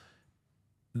honest.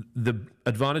 The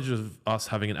advantage of us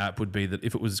having an app would be that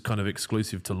if it was kind of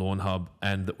exclusive to Lawnhub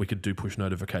and that we could do push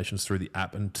notifications through the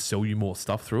app and sell you more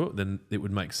stuff through it, then it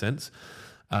would make sense.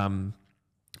 I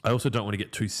also don't want to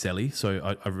get too selly,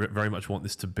 so I very much want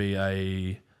this to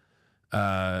be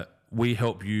we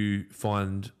help you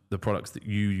find the products that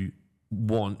you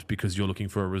want because you're looking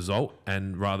for a result,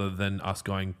 and rather than us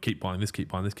going, keep buying this, keep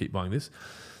buying this, keep buying this.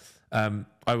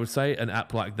 I would say an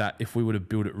app like that, if we were to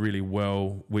build it really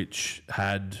well, which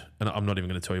had, and I'm not even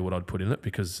going to tell you what I'd put in it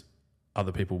because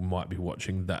other people might be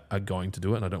watching that are going to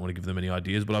do it, and I don't want to give them any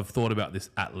ideas, but I've thought about this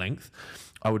at length.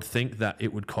 I would think that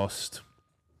it would cost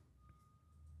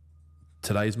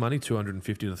today's money,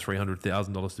 $250,000 to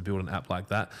 $300,000 to build an app like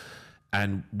that.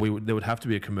 And there would have to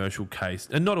be a commercial case,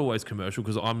 and not always commercial,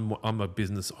 because I'm a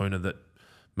business owner that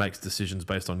makes decisions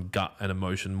based on gut and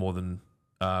emotion more than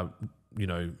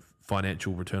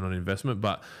financial return on investment.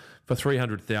 But for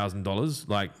 $300,000,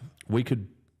 like, we could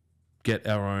get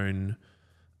our own.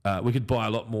 We could buy a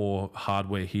lot more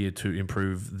hardware here to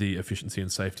improve the efficiency and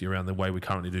safety around the way we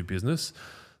currently do business.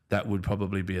 That would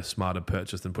probably be a smarter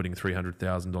purchase than putting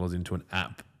 $300,000 into an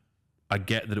app. I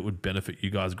get that it would benefit you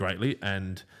guys greatly,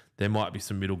 and there might be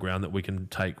some middle ground that we can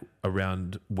take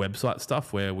around website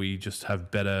stuff where we just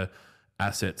have better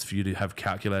assets for you to have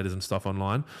calculators and stuff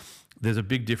online. There's a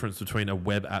big difference between a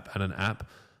web app and an app.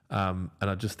 And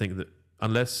I just think that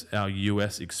unless our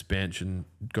US expansion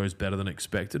goes better than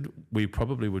expected, we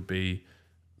probably would be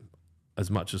as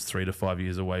much as 3 to 5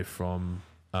 years away from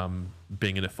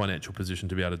being in a financial position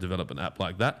to be able to develop an app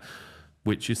like that,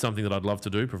 which is something that I'd love to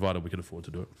do, provided we could afford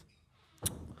to do it.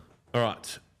 All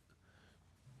right.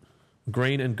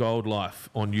 Green and Gold Life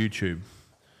on YouTube.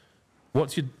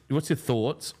 What's your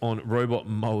thoughts on robot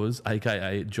mowers,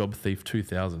 aka Job Thief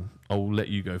 2000? I'll let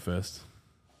you go first.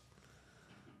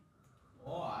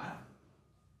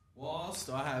 Whilst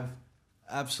I have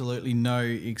absolutely no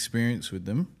experience with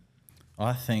them,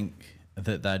 I think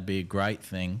that they'd be a great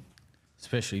thing,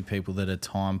 especially people that are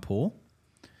time poor.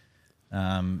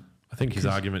 I think his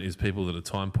argument is people that are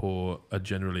time poor are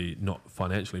generally not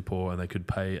financially poor, and they could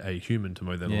pay a human to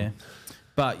mow their lawn.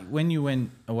 But when you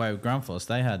went away with Grundfos,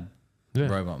 they had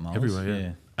robot mowers. Everywhere,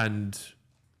 yeah. And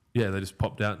they just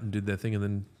popped out and did their thing and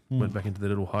then went back into their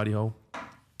little hidey hole.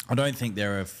 I don't think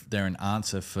they're an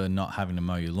answer for not having to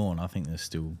mow your lawn. I think there's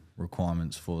still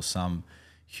requirements for some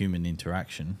human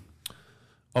interaction.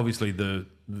 Obviously, the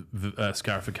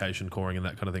scarification, coring and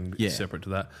that kind of thing is separate to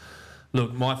that.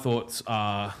 Look, my thoughts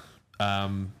are,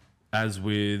 as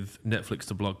with Netflix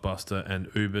to Blockbuster and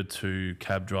Uber to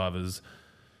cab drivers,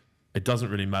 it doesn't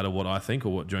really matter what I think or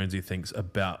what Jonesy thinks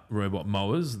about robot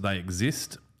mowers. They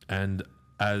exist, and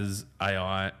as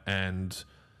AI and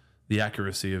the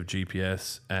accuracy of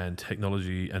GPS and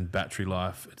technology and battery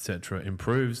life, etc.,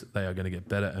 improves, they are going to get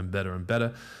better and better and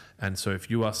better. And so if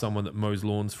you are someone that mows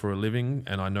lawns for a living,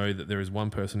 and I know that there is one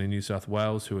person in New South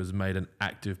Wales who has made an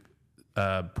active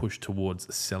push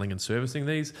towards selling and servicing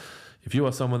these. If you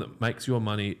are someone that makes your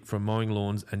money from mowing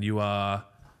lawns and you are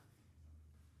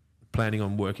planning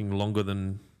on working longer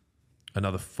than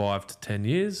another 5 to 10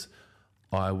 years,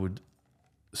 I would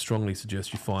strongly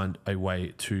suggest you find a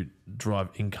way to drive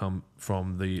income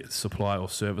from the supply or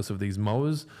service of these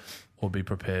mowers, or be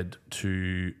prepared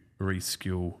to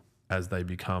reskill as they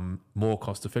become more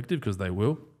cost effective, because they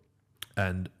will,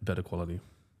 and better quality.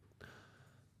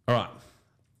 All right.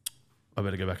 I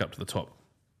better go back up to the top.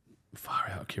 Far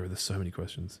out, Kira. There's so many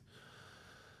questions.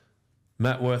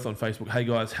 Matt Worth on Facebook. Hey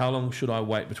guys, how long should I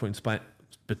wait between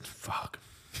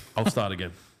I'll start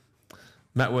again.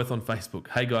 Matt Worth on Facebook.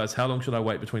 Hey guys, how long should I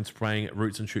wait between spraying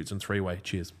roots and shoots and 3-way?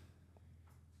 Cheers.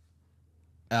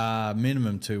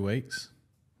 Minimum 2 weeks,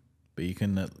 but you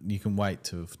can wait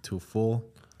till 4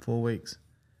 weeks.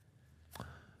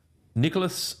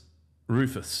 Nicholas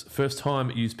Rufus. First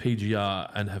time used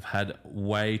PGR and have had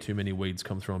way too many weeds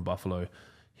come through on Buffalo.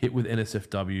 Hit with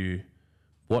NSFW.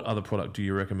 What other product do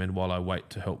you recommend while I wait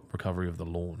to help recovery of the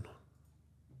lawn?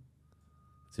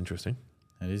 It's interesting.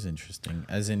 That is interesting.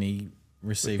 As in he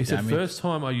received He said damage. first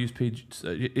time I used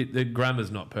PGR. The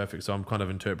grammar's not perfect, so I'm kind of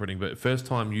interpreting. But first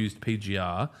time used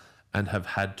PGR and have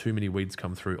had too many weeds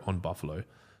come through on Buffalo.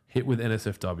 Hit with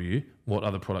NSFW. What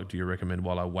other product do you recommend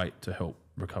while I wait to help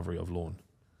recovery of lawn?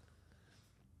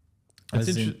 That's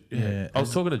interesting. Yeah. I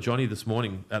was talking to Johnny this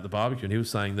morning at the barbecue, and he was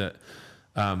saying that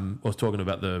I was talking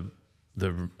about the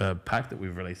pack that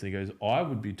we've released, and he goes, I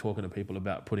would be talking to people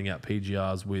about putting out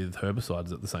PGRs with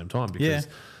herbicides at the same time, because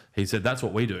he said that's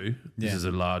what we do. This is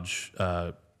a large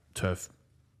turf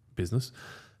business,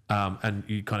 and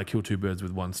you kind of kill two birds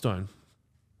with one stone.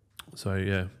 So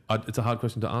yeah, it's a hard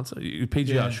question to answer.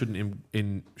 PGR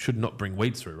should not bring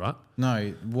weeds through, right?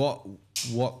 No.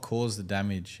 What caused the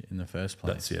damage in the first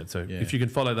place? That's So if you can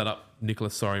follow that up,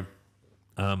 Nicholas. Sorry.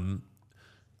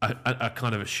 A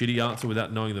kind of a shitty answer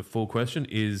without knowing the full question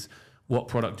is, what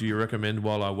product do you recommend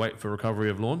while I wait for recovery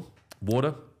of lawn?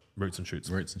 Water, roots and shoots.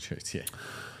 Roots and shoots, yeah.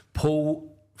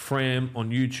 Paul Fram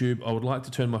on YouTube. I would like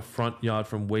to turn my front yard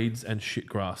from weeds and shit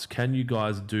grass. Can you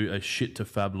guys do a shit to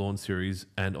fab lawn series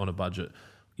and on a budget?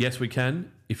 Yes, we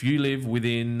can. If you live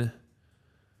within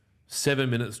 7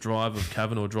 minutes drive of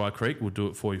Cavan or Dry Creek, we'll do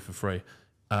it for you for free.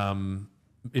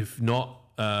 If not,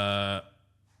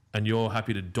 and you're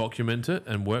happy to document it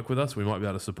and work with us, we might be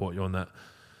able to support you on that.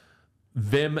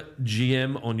 Vem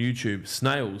GM on YouTube.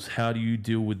 Snails, how do you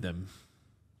deal with them?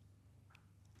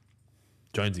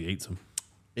 Jonesy eats them.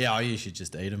 Yeah, I usually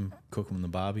just eat them, cook them in the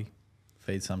barbie,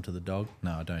 feed some to the dog.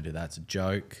 No, I don't do that. It's a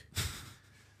joke.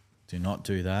 Do not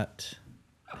do that.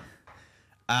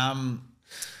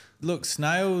 Look,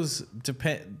 snails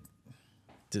depend.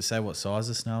 To say what size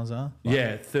the snails are?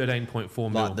 Like, 13.4 mil.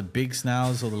 Like the big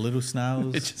snails or the little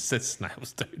snails? It just says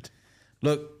snails, dude.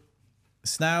 Look,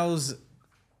 snails...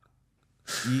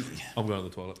 I'm going to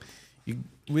the toilet.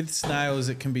 With snails,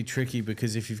 it can be tricky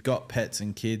because if you've got pets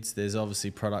and kids, there's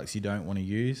obviously products you don't want to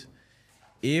use.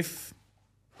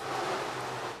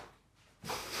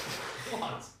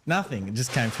 What? Nothing. It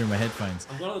just came through my headphones.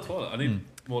 I'm going to the toilet. I need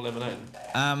more lemonade.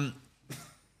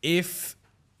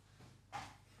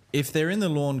 If they're in the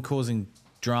lawn causing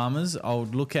dramas, I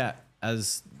would look at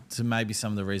as to maybe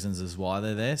some of the reasons as why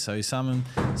they're there. So some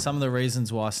of the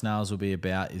reasons why snails will be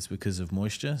about is because of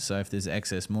moisture. So if there's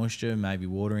excess moisture, maybe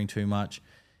watering too much.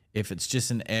 If it's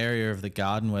just an area of the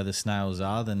garden where the snails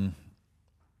are, then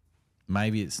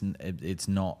maybe it's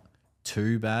not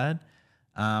too bad.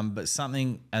 But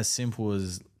something as simple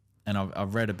as, and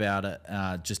I've read about it,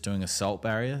 just doing a salt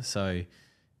barrier. So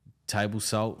table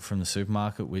salt from the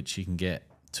supermarket, which you can get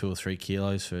 2 or 3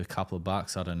 kilos for a couple of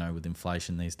bucks. I don't know, with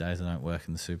inflation these days, I don't work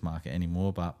in the supermarket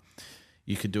anymore, but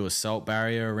you could do a salt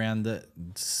barrier around it.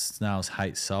 Snails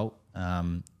hate salt.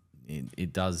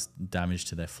 It does damage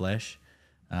to their flesh.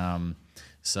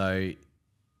 So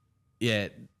yeah,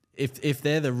 if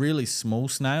they're the really small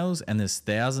snails and there's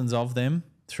thousands of them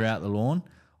throughout the lawn,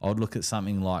 I would look at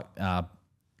something like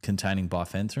containing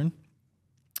bifenthrin,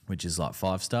 which is like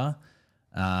 5-star.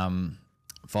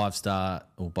 5-star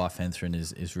or bifenthrin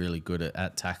is really good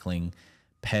at tackling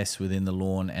pests within the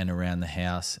lawn and around the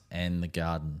house and the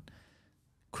garden.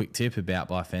 Quick tip about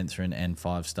bifenthrin and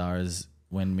 5-star is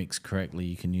when mixed correctly,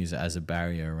 you can use it as a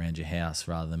barrier around your house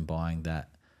rather than buying that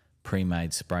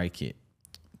pre-made spray kit.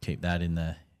 Keep that in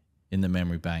the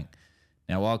memory bank.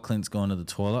 Now, while Clint's gone to the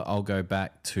toilet, I'll go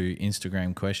back to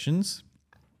Instagram questions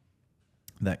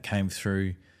that came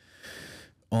through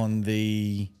on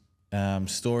the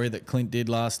story that Clint did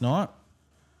last night.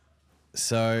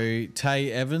 So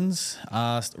Tay Evans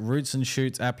asked, roots and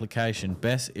shoots application,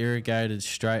 best irrigated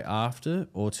straight after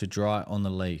or to dry on the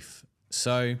leaf?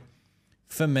 So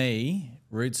for me,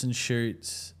 roots and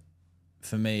shoots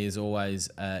for me is always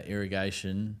an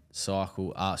irrigation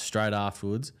cycle straight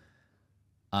afterwards,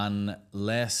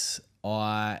 unless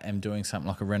I am doing something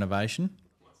like a renovation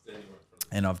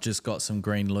and I've just got some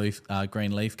green leaf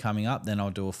coming up, then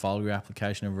I'll do a foliar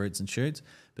application of roots and shoots.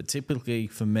 But typically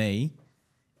for me,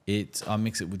 I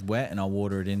mix it with wet and I'll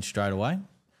water it in straight away.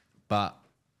 But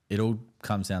it all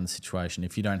comes down to the situation.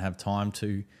 If you don't have time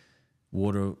to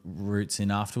water roots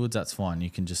in afterwards, that's fine. You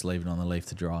can just leave it on the leaf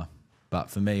to dry. But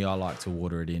for me, I like to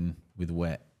water it in with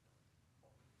wet.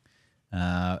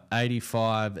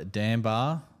 85 Dan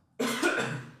Bar.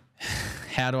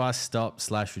 How do I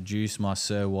stop/reduce my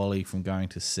Sir Wally from going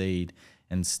to seed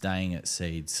and staying at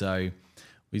seed? So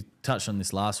we touched on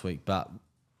this last week, but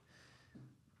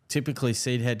typically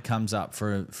seed head comes up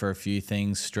for a few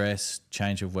things: stress,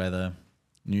 change of weather,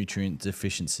 nutrient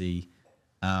deficiency.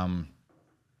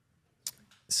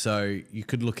 So you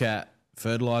could look at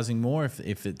fertilizing more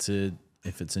if it's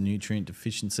a nutrient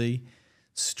deficiency.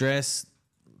 Stress,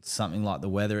 something like the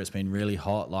weather. It's been really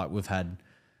hot. Like we've had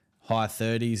high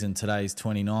 30s and today's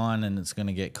 29 and it's going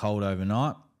to get cold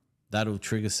overnight. That'll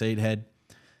trigger seed head.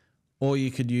 Or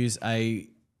you could use a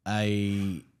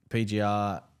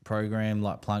PGR program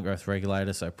like plant growth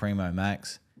regulator, so Primo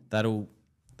Max. That'll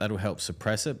help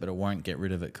suppress it, but it won't get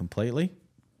rid of it completely.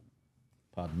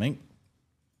 Pardon me.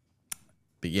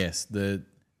 But yes,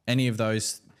 any of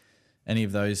those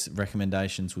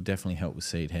recommendations will definitely help with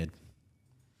seed head.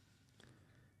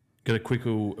 Got a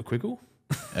quickle? A quickle?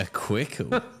 I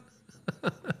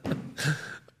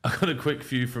got a quick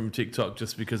few from TikTok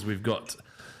just because we've got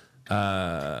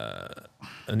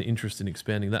an interest in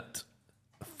expanding that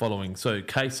following. So,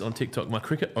 Case on TikTok, my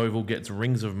cricket oval gets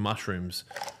rings of mushrooms.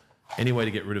 Any way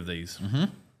to get rid of these? Mm-hmm.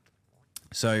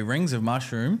 So, rings of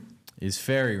mushroom is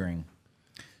fairy ring.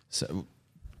 So,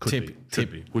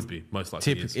 would be most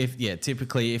likely.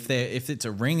 Typically, if it's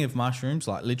a ring of mushrooms,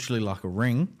 like literally like a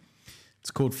ring,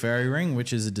 it's called fairy ring,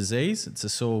 which is a disease. It's a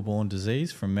soil-borne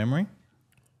disease from memory.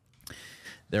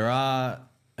 There are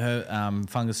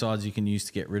fungicides you can use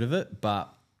to get rid of it,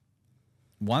 but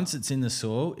once it's in the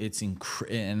soil, it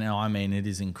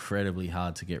is incredibly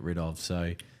hard to get rid of.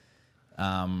 So,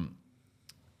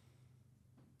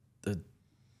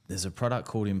 there's a product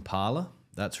called Impala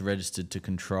that's registered to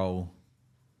control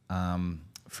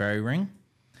fairy ring,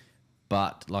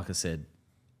 but like I said,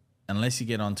 unless you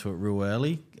get onto it real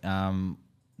early,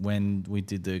 when we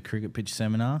did the cricket pitch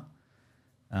seminar,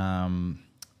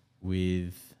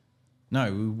 we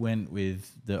went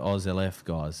with the Oz LF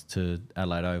guys to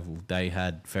Adelaide Oval. They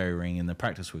had fairy ring in the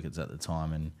practice wickets at the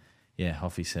time, and yeah,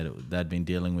 Hoffy said they'd been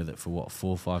dealing with it for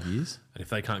 4 or 5 years. And if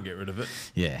they can't get rid of it,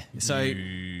 yeah, so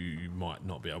you might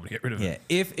not be able to get rid of it.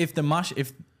 Yeah,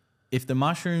 if the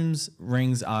mushrooms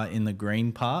rings are in the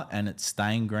green part and it's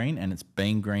staying green and it's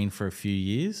been green for a few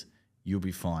years, you'll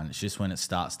be fine. It's just when it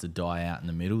starts to die out in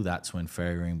the middle, that's when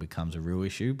fairy ring becomes a real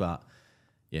issue. But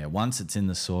yeah, once it's in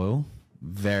the soil,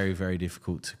 very, very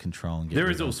difficult to control and get rid of.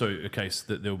 There is also a case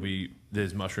that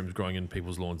there's mushrooms growing in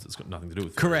people's lawns that's got nothing to do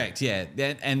with fairy. Correct, yeah.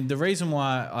 And the reason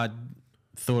why I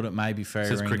thought it may be fairy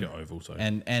ring. It says cricket oval, so.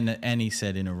 And he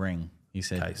said in a ring. He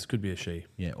said case, could be a she.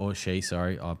 Yeah, or she,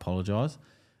 sorry, I apologise.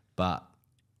 But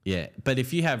yeah, but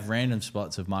if you have random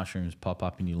spots of mushrooms pop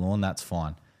up in your lawn, that's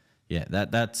fine. Yeah,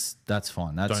 that's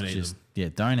fine. That's don't just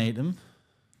eat them. Don't eat them.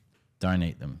 Don't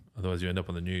eat them. Otherwise, you end up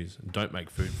on the news. And don't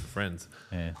make food for friends.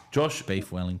 Yeah. Josh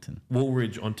Beef Wellington.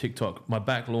 Woolridge on TikTok. My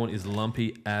back lawn is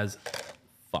lumpy as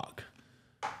fuck.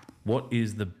 What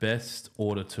is the best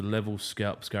order to level,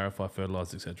 scalp, scarify,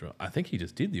 fertilize, etc.? I think he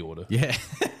just did the order. Yeah.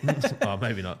 Oh,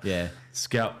 maybe not. Yeah.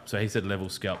 Scalp. So he said level,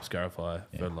 scalp, scarify,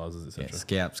 fertilizers, etc. Yeah,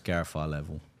 scalp, scarify,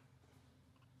 level.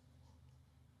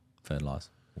 Fertilize.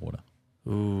 Water.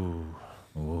 Ooh.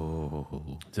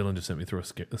 Dylan just sent me through a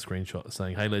screenshot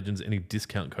saying, "Hey legends, any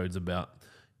discount codes about?"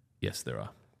 Yes, there are.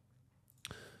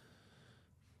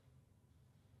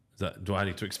 Do I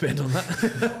need to expand on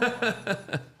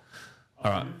that?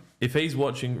 All right. If he's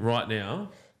watching right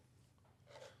now,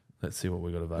 let's see what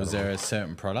we got available. Was there a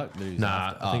certain product?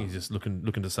 Nah, I think he's just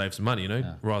looking to save some money.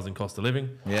 Rising cost of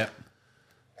living. Yeah.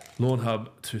 Lawnhub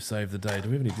to save the day. Do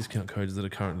we have any discount codes that are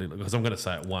currently? Because I'm going to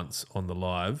say it once on the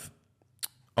live.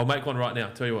 I'll make one right now.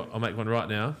 Tell you what, I'll make one right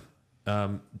now.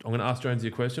 I'm going to ask Jonesy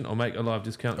a question. I'll make a live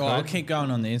discount code. I'll keep going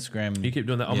on the Instagram. You keep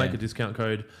doing that. I'll make a discount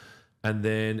code, and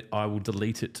then I will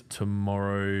delete it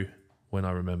tomorrow when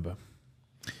I remember.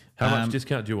 How much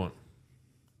discount do you want?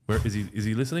 Where is he? Is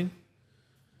he listening?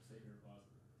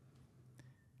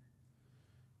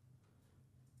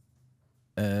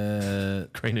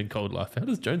 Green and cold life. How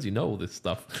does Jonesy know all this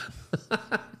stuff?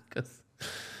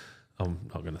 I'm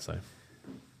not going to say.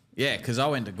 Yeah, because I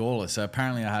went to Gawler, so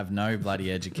apparently I have no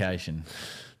bloody education.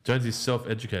 Jonesy's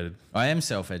self-educated. I am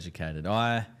self-educated.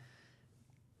 Gawler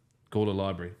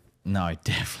Library. No,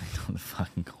 definitely not the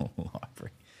fucking Gawler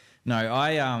Library.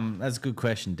 No, that's a good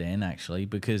question, Dan, actually,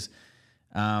 because,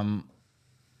 and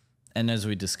as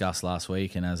we discussed last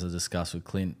week and as I discussed with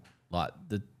Clint, like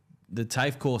the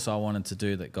TAFE course I wanted to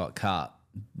do that got cut,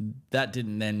 that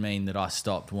didn't then mean that I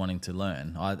stopped wanting to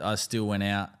learn. I still went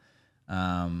out,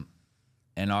 and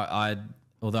I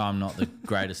although I'm not the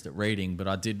greatest at reading, but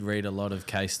I did read a lot of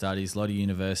case studies, a lot of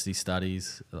university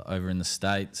studies over in the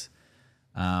States.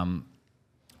 I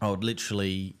would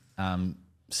literally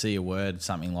see a word,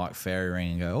 something like fairy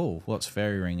ring, and go, oh, what's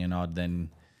fairy ring? And I'd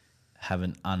then have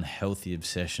an unhealthy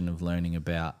obsession of learning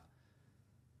about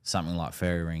something like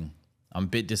fairy ring. I'm a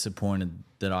bit disappointed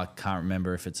that I can't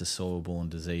remember if it's a soil-borne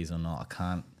disease or not. I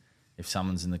can't. If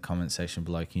someone's in the comment section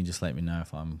below, can you just let me know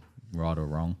if I'm right or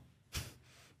wrong?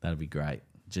 That'd be great.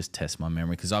 Just test my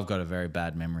memory because I've got a very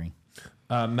bad memory.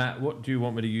 Matt, what do you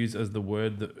want me to use as the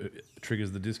word that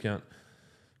triggers the discount?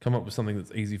 Come up with something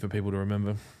that's easy for people to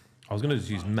remember. I was going to just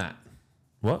use Matt.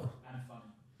 What? And funny.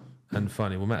 And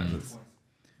funny. Well, Matt.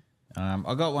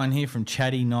 I got one here from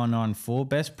Chatty994.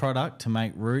 Best product to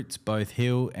make roots both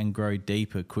heal and grow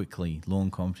deeper quickly.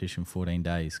 Lawn competition 14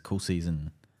 days. Cool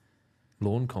season.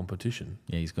 Lawn competition?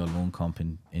 Yeah, he's got a lawn comp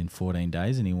in 14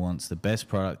 days and he wants the best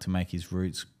product to make his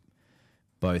roots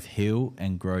both heal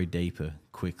and grow deeper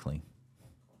quickly.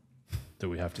 Do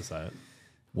we have to say it?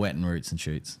 Wet and roots and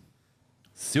shoots.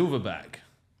 Silverback.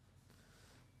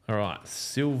 All right,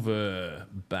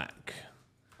 Silverback.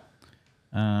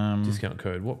 Discount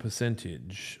code. What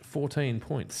percentage?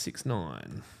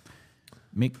 14.69.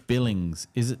 Mick Billings.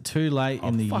 Is it too late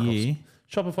in the year?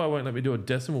 Shopify won't let me do a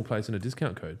decimal place in a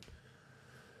discount code.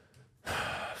 15%.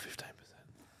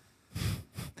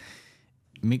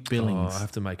 Mick Billings. Oh, I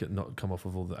have to make it not come off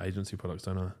of all the agency products,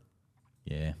 don't I?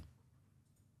 Yeah.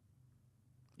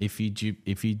 If you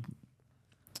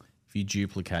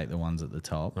duplicate the ones at the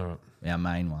top, all right, our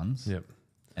main ones, yep,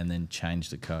 and then change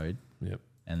the code, yep,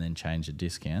 and then change the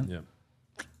discount, yep.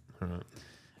 All right.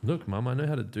 Look, Mum, I know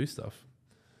how to do stuff.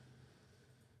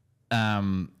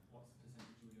 15.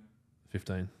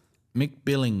 Mick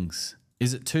Billings.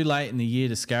 Is it too late in the year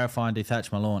to scarify and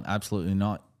dethatch my lawn? Absolutely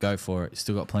not. Go for it.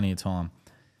 Still got plenty of time.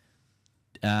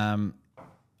 I'm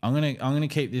gonna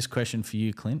keep this question for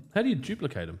you, Clint. How do you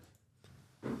duplicate them?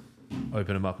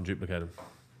 Open them up and duplicate them.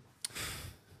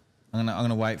 I'm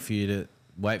gonna wait for your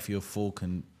full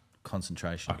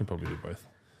concentration. I can probably do both.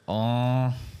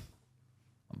 Oh,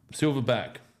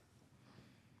 Silverback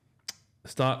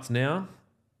starts now,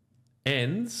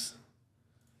 ends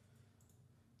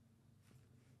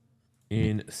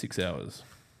in 6 hours.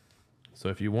 So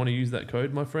if you want to use that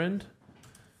code, my friend,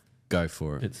 go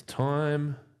for it. it's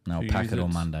time. And I'll to pack use it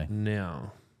on Monday.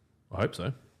 Now, I hope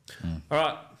so. All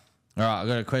right, I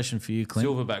got a question for you, Clint.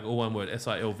 Silverback, all one word.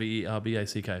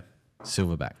 Silverback.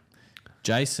 Silverback.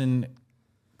 Jason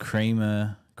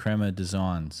Creamer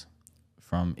Designs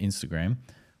from Instagram.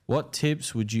 What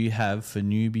tips would you have for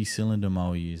newbie cylinder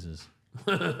mower users?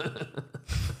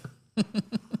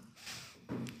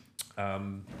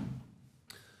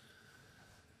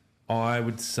 I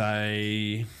would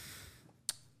say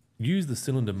use the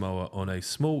cylinder mower on a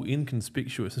small,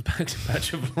 inconspicuous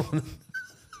patch of lawn.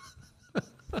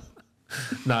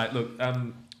 No, look,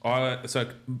 so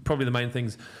probably the main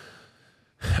things,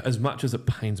 as much as it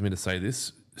pains me to say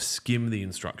this, skim the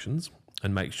instructions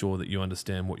and make sure that you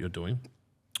understand what you're doing.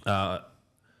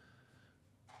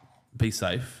 Be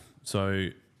safe. So,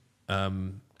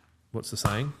 what's the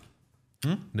saying?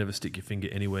 Never stick your finger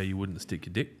anywhere you wouldn't stick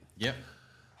your dick. Yep.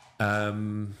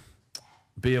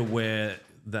 Be aware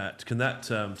that, can that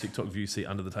TikTok view see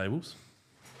under the tables?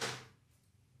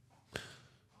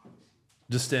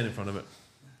 Just stand in front of it.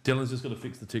 Dylan's just got to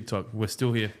fix the TikTok. We're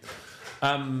still here.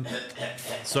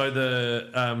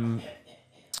 So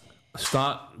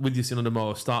start with your cylinder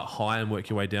mower. Start high and work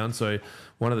your way down. So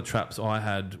one of the traps I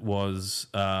had was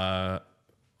I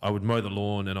would mow the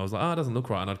lawn and I was like, it doesn't look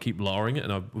right. And I'd keep lowering it.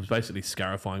 And I was basically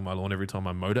scarifying my lawn every time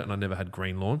I mowed it. And I never had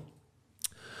green lawn.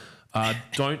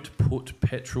 Don't put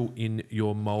petrol in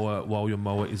your mower while your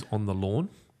mower is on the lawn,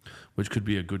 which could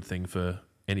be a good thing for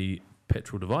any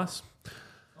petrol device.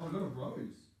 Oh, I got a rose.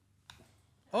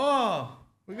 Oh,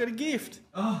 we got a gift.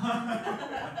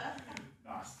 Nice.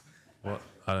 What?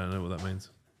 I don't know what that means.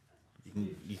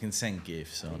 You can send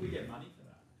gifts We on. get money for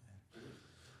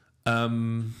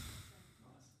that.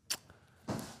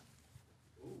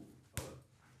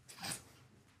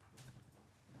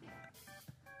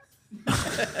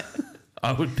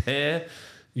 I would pair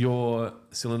your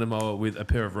cylinder mower with a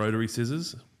pair of rotary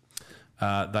scissors.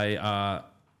 They are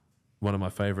one of my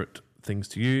favourite things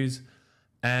to use.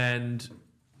 And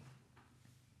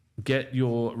get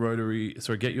your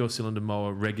cylinder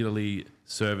mower regularly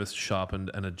serviced, sharpened,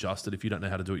 and adjusted if you don't know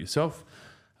how to do it yourself.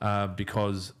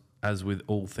 Because as with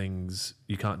all things,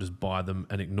 you can't just buy them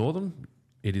and ignore them.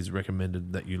 It is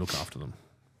recommended that you look after them.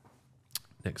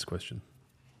 Next question.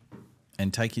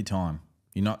 And take your time.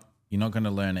 You're not going to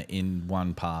learn it in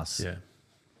one pass. Yeah.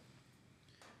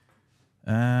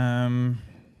 That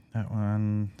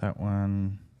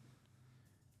one.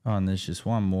 Oh, and there's just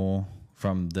one more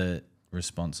from the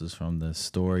responses from the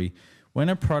story. When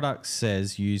a product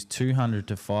says use 200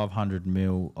 to 500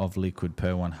 ml of liquid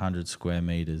per 100 square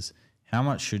meters, how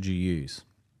much should you use?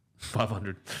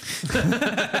 500.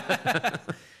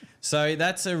 So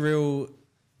that's a real.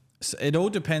 It all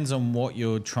depends on what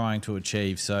you're trying to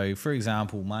achieve. So, for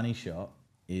example, Money Shot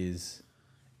is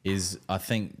I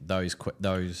think those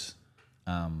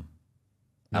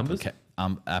Numbers?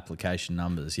 Application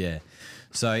numbers, yeah.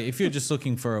 So if you're just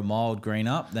looking for a mild green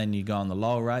up, then you go on the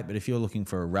lower rate. But if you're looking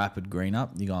for a rapid green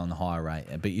up, you go on the higher rate.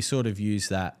 But you sort of use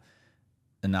that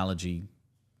analogy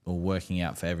or working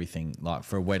out for everything. Like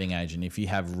for a wetting agent, if you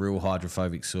have real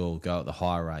hydrophobic soil, go at the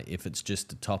higher rate. If it's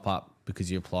just a top up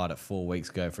because you applied it 4 weeks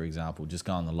ago, for example, just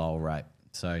go on the lower rate.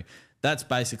 So that's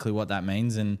basically what that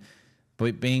means. And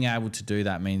but being able to do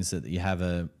that means that you have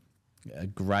a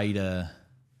greater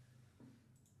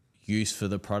use for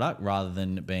the product rather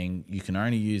than it being you can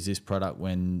only use this product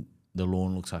when the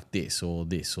lawn looks like this or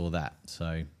that.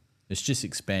 So it's just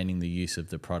expanding the use of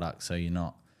the product so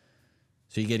you're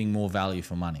getting more value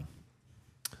for money.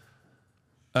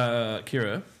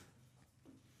 Kira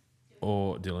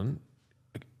or Dylan,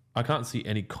 I can't see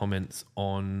any comments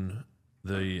on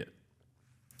the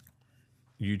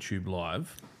YouTube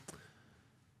live.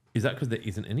 Is that because there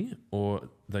isn't any, or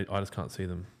I just can't see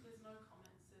them? There's no comments.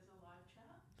 There's a live chat,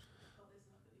 but there's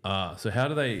no video. So how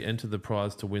do they enter the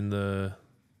prize to win the?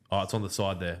 Oh, it's on the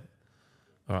side there.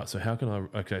 All right. So how can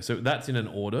I? Okay. So that's in an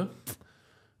order.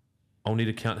 I'll need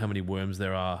to count how many worms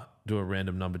there are. Do a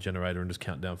random number generator and just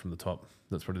count down from the top.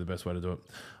 That's probably the best way to do it.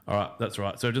 All right. That's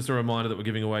right. So just a reminder that we're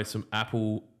giving away some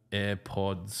Apple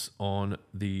AirPods on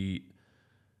the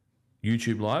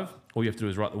YouTube live. All you have to do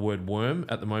is write the word worm.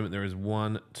 At the moment, there is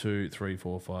 1, 2, 3,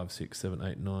 4, 5, 6, 7,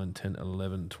 8, 9, 10,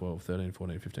 11, 12, 13,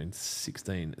 14, 15,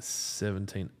 16,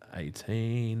 17,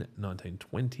 18, 19,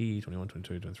 20, 21,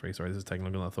 22, 23. Sorry, this is taking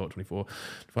longer than I thought. 24,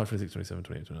 25, 26, 27,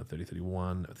 28, 29, 30,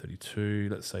 31, 32.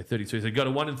 Let's say 32. So you've got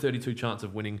a 1 in 32 chance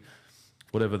of winning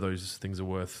whatever those things are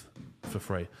worth for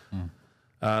free.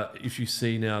 If you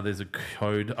see now there's a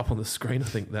code up on the screen, I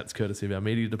think that's courtesy of our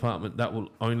media department. That will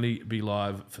only be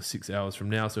live for 6 hours from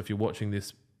now. So if you're watching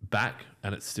this back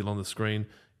and it's still on the screen,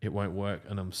 it won't work.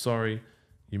 And I'm sorry,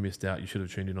 you missed out. You should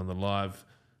have tuned in on the live.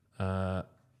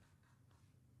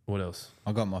 What else?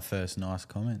 I got my first nice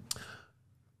comment.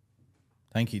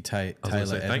 Thank you, Taylor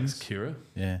Thanks, Evans. Kira.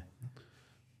 Yeah.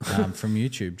 From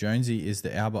YouTube, Jonesy is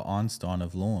the Albert Einstein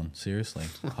of lawn. Seriously.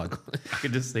 I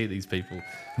can just see these people.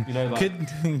 You know, like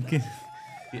the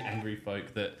angry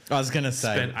folk that I was going to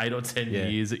say spent 8 or 10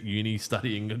 years at uni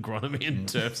studying agronomy and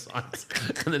turf science.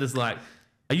 And they're just like,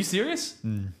 are you serious?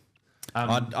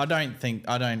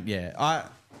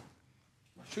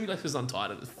 Shoelaces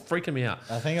untied. It's freaking me out.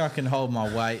 I think I can hold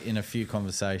my weight in a few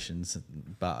conversations,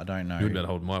 but I don't know. You wouldn't be able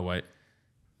to hold my weight.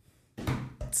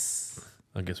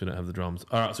 I guess we don't have the drums.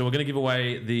 All right, so we're going to give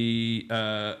away the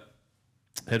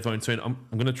headphones soon. I'm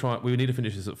going to try. We need to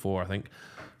finish this at 4, I think.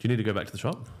 Do you need to go back to the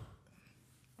shop?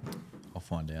 I'll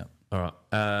find out. All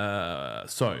right.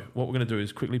 So what we're going to do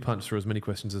is quickly punch through as many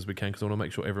questions as we can because I want to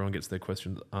make sure everyone gets their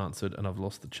questions answered. And I've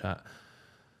lost the chat.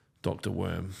 Dr.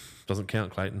 Worm. Doesn't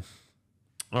count, Clayton.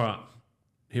 All right.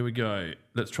 Here we go.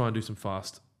 Let's try and do some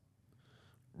fast.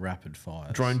 Rapid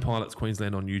fires. Drone Pilots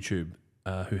Queensland on YouTube.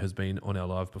 Who has been on our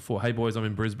live before. Hey boys, I'm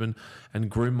in Brisbane and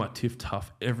groom my Tiff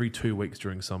Tough every 2 weeks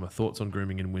during summer. Thoughts on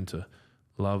grooming in winter?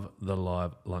 Love the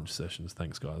live lunch sessions.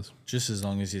 Thanks, guys. Just as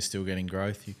long as you're still getting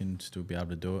growth, you can still be able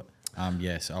to do it.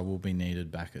 Yes, I will be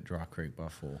needed back at Dry Creek by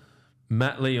 4.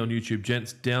 Matt Lee on YouTube.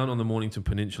 Gents, down on the Mornington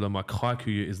Peninsula. My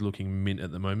Kaikuya is looking mint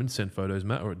at the moment. Send photos,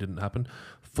 Matt, or it didn't happen.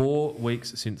 4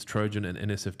 weeks since Trojan and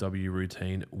NSFW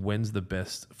routine. When's the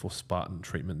best for Spartan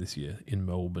treatment this year in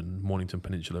Melbourne, Mornington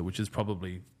Peninsula, which is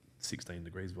probably 16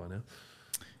 degrees by now?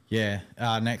 Yeah,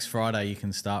 next Friday you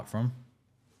can start from.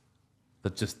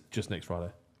 But just next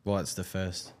Friday. Well, it's the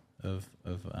 1st of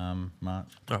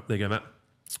March. Oh, there you go, Matt.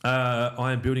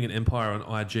 I am building an empire on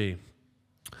IG.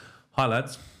 Hi,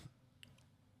 lads.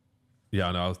 Yeah,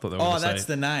 I know. I thought they were going to say. that's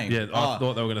the name. Yeah, I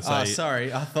thought they were going to say. Oh,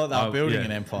 sorry. I thought they were building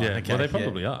an empire. Yeah, Okay, well, they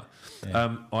probably are.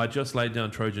 Yeah. I just laid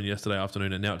down Trojan yesterday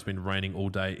afternoon, and now it's been raining all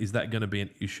day. Is that going to be an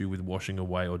issue with washing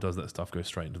away, or does that stuff go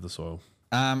straight into the soil?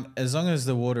 As long as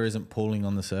the water isn't pooling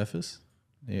on the surface,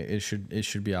 it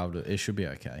should be able to. It should be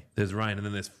okay. There's rain, and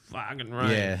then there's fucking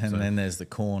rain. Yeah, and then there's the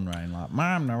corn rain. Like,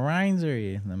 Mum, the rains are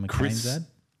here. And then McCain's dad.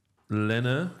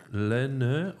 Lenner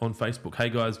on Facebook. Hey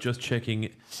guys, just checking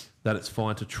that it's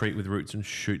fine to treat with roots and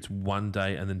shoots one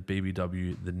day and then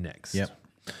BBW the next. Yep,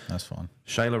 that's fine.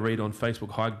 Shayla Reed on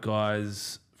Facebook. Hi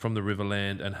guys from the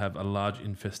Riverland and have a large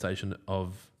infestation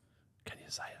of, can you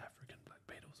say African black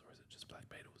beetles or is it just black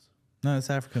beetles? No, it's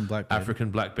African black beetle. African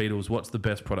black beetles. What's the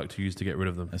best product to use to get rid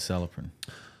of them? Acelepryn.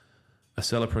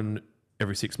 Acelepryn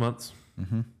every 6 months.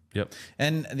 Mm-hmm. Yep.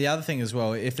 And the other thing as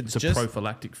well, if it's It's a just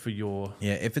prophylactic for your...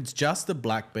 yeah, if it's just the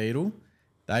black beetle,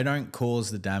 they don't cause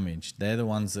the damage. They're the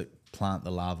ones that plant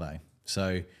the larvae.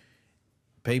 So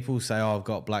people say, "Oh, I've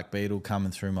got black beetle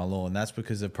coming through my lawn." That's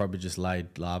because they've probably just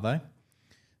laid larvae.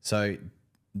 So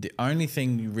the only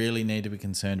thing you really need to be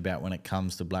concerned about when it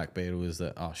comes to black beetle is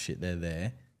that, oh shit, they're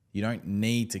there. You don't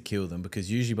need to kill them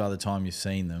because usually by the time you've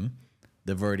seen them,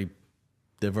 they've already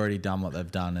done what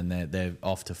they've done and they're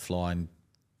off to fly and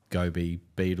go be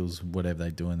beetles, whatever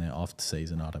they do in their off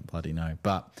season. I don't bloody know.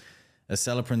 But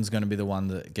Acelepryn's going to be the one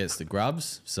that gets the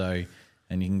grubs. So,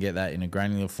 and you can get that in a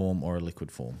granular form or a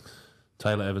liquid form.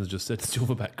 Taylor Evans just said,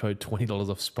 Silverback code $20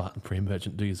 off Spartan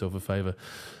pre-emergent. Do yourself a favour.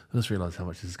 I just realised how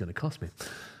much this is going to cost me.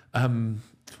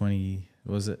 20,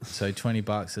 was it? So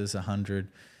 $20 is 100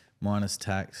 minus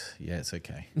tax. Yeah, it's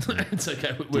okay. It's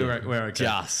okay. We're okay.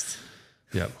 Just.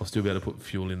 Yeah, I'll still be able to put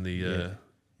fuel in the...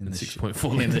 In the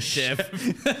 6.4 in litre the Chev.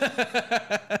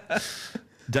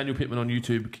 Daniel Pittman on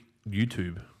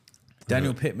YouTube.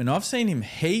 Daniel Pittman. I've seen him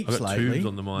heaps I've got lately. tubes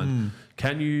on the mind.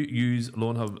 Can you use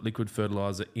Lawnhub liquid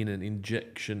fertilizer in an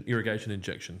irrigation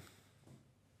injection?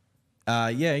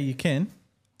 Yeah, you can.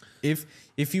 If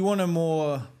you want a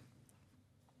more,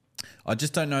 I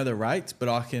just don't know the rates, but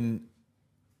I can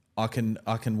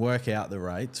work out the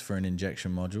rates for an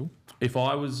injection module. If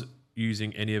I was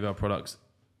using any of our products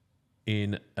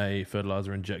in a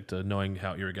fertilizer injector, knowing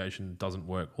how irrigation doesn't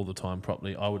work all the time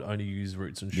properly, I would only use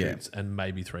roots and shoots and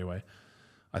maybe three-way.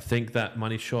 I think that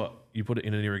money shot, you put it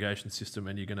in an irrigation system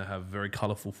and you're going to have very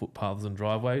colourful footpaths and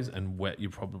driveways, and wet you're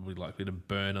probably likely to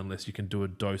burn unless you can do a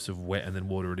dose of wet and then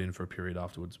water it in for a period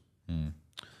afterwards.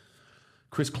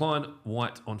 Chris Klein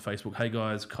White on Facebook. Hey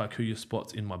guys, Kikuyu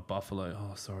spots in my buffalo.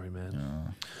 Oh, sorry,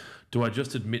 man. Do I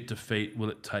just admit defeat?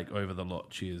 Will it take over the lot?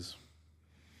 Cheers.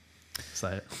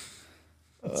 Say it.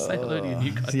 Say hello to your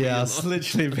new Kikuyu. Yeah, I was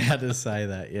literally about to say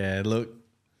that. Yeah, look.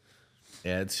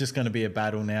 Yeah, it's just going to be a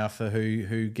battle now for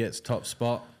who gets top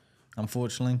spot,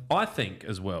 unfortunately. I think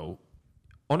as well,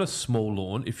 on a small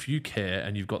lawn, if you care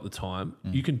and you've got the time,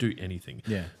 you can do anything.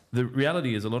 Yeah. The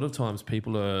reality is a lot of times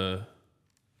people are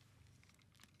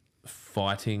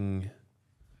fighting,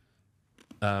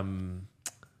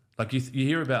 like you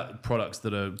hear about products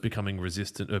that are becoming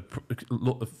resistant.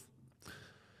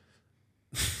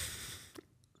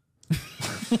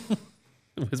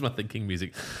 Where's my thinking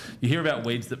music? You hear about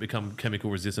weeds that become chemical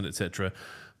resistant, etc.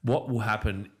 What will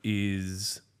happen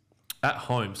is at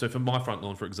home. So for my front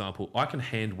lawn, for example, I can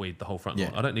hand weed the whole front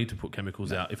lawn. I don't need to put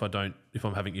chemicals out if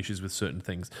I'm having issues with certain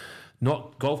things.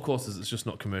 Not golf courses. It's just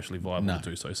not commercially viable to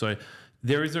do so. So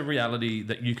there is a reality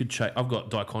that you could I've got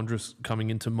dichondrous coming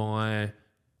into my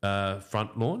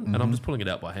front lawn, and I'm just pulling it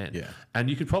out by hand. Yeah. And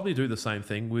you could probably do the same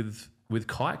thing with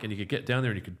kike, and you could get down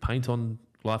there and you could paint on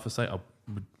glyphosate. I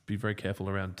would be very careful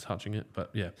around touching it, but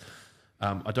yeah.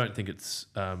 I don't think it's...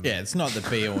 it's not the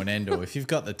be-all and end-all. If you've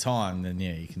got the time, then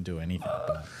yeah, you can do anything.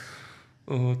 But.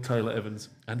 Oh, Taylor Evans.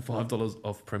 And $5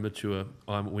 off premature.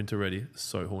 I'm winter ready.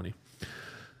 So horny.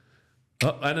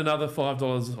 Oh, and another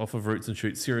 $5 off of roots and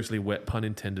shoots. Seriously wet, pun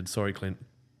intended. Sorry, Clint.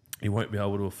 You won't be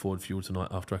able to afford fuel tonight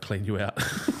after I clean you out.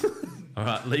 All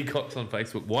right, Lee Cox on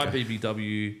Facebook. Why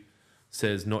BBW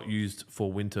says not used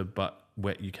for winter, but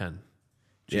wet you can.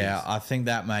 Jeez. Yeah, I think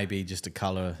that may be just a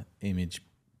colour image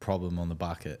problem on the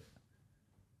bucket.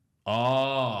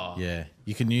 Oh. Yeah,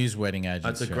 you can use wetting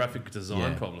agents. That's a graphic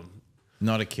design problem.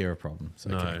 Not a Kira problem. So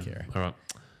no. Kira. All right.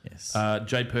 Yes.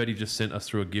 Jay Purdy just sent us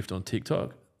through a gift on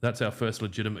TikTok. That's our first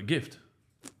legitimate gift.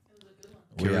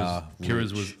 We are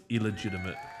Kira's rich. was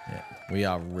illegitimate. Yeah, we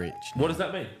are rich. What does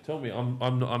that mean? Tell me. I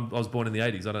was born in the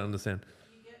 80s. I don't understand.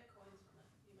 You get coins from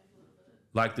it. You make a little bit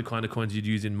of... Like the kind of coins you'd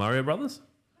use in Mario Brothers?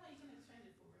 No, you can exchange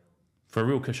it for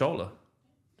real. For a real cashola?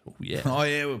 Oh, yeah. Oh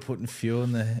yeah, we're putting fuel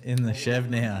in the Chev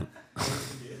now. That was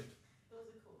a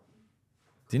cool one.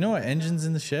 Do you know what engine's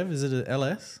in the Chev? Is it a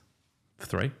LS?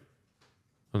 3.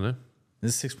 I don't know.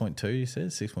 This is 6.2, you said?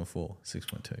 6.4,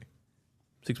 6.2.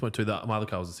 6.2. My other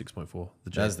car was a 6.4. The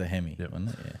G. That's the Hemi, Yep. wasn't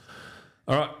it? Yeah.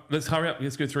 All right, let's hurry up.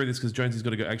 Let's go through this because Jonesy's got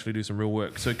to go actually do some real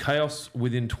work. So Chaos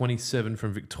Within 27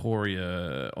 from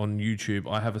Victoria on YouTube.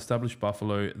 I have established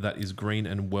buffalo that is green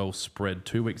and well spread.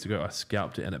 2 weeks ago, I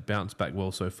scalped it and it bounced back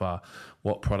well so far.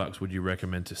 What products would you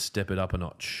recommend to step it up a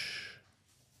notch?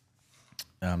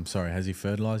 Sorry, has he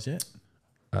fertilised yet?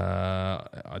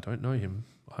 I don't know him.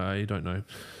 I don't know.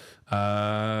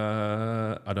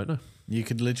 I don't know. You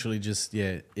could literally just,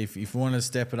 if you want to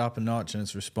step it up a notch and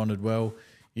it's responded well,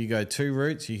 you go 2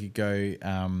 routes. You could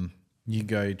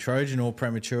go Trojan or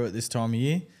premature at this time of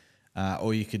year,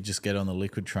 or you could just get on the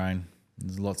liquid train.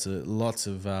 There's lots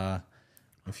of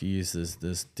if you use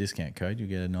this discount code, you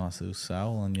get a nice little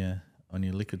sale on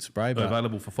your liquid spray. But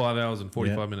available for 5 hours and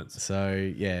 45 minutes.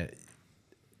 So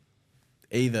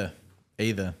either.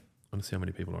 I want to see how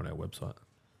many people are on our website.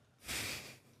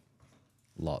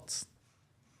 Lots.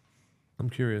 I'm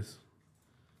curious.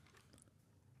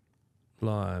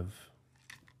 Live.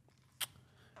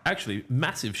 Actually,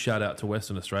 massive shout out to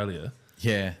Western Australia.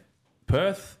 Yeah.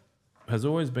 Perth has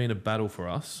always been a battle for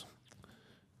us,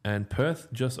 and Perth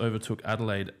just overtook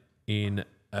Adelaide in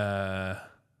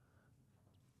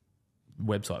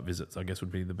website visits, I guess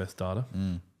would be the best data.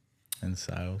 And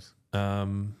sales.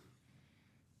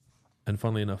 And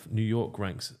funnily enough, New York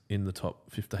ranks in the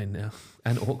top 15 now,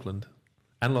 and Auckland,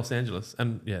 and Los Angeles,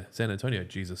 and San Antonio.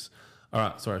 Jesus. All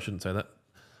right, sorry, I shouldn't say that.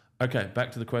 Okay,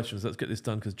 back to the questions. Let's get this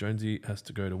done because Jonesy has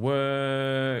to go to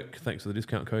work. Thanks for the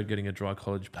discount code. Getting a dry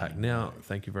college pack now.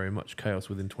 Thank you very much. Chaos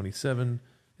Within 27.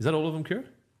 Is that all of them, Kira? There's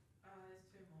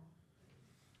 2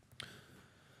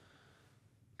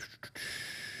 more.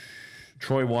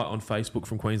 Troy White on Facebook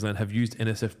from Queensland have used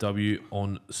NSFW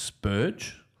on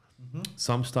spurge.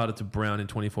 Some started to brown in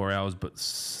 24 hours, but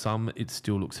some it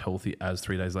still looks healthy as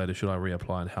 3 days later. Should I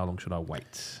reapply and how long should I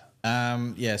wait?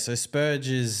 So spurge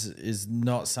is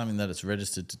not something that it's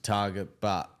registered to target,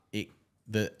 but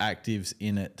the actives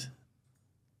in it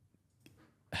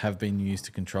have been used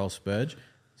to control spurge.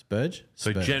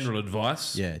 So general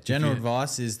advice? Yeah, general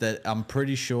advice is that I'm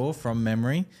pretty sure from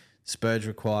memory, spurge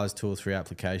requires 2 or 3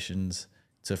 applications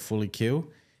to fully kill,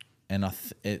 and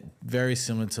it very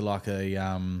similar to like a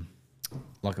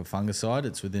fungicide.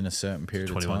 It's within a certain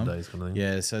period of time. 21 days kind of thing.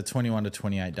 Yeah, so 21 to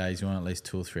 28 days, you want at least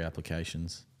 2 or 3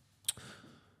 applications.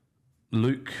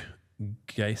 Luke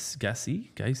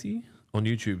Gacy on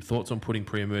YouTube. Thoughts on putting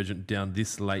pre-emergent down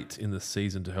this late in the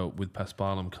season to help with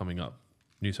paspalum coming up?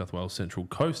 New South Wales Central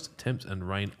Coast, temps and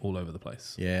rain all over the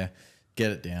place. Yeah,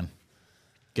 get it down.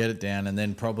 Get it down and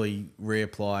then probably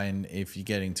reapply, and if you're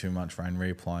getting too much rain,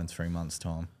 reapply in 3 months'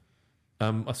 time.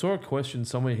 I saw a question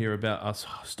somewhere here about us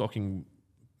stocking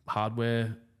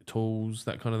hardware, tools,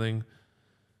 that kind of thing.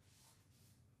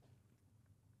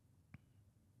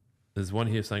 There's one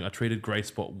here saying, I treated grey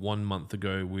spot 1 month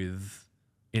ago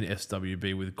in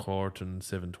SWB with Chlorotin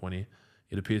 720.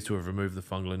 It appears to have removed the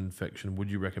fungal infection. Would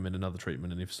you recommend another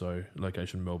treatment? And if so,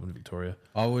 location Melbourne, Victoria.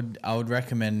 I would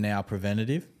recommend now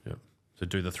preventative. Yeah. So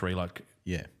do the 3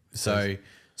 Yeah. So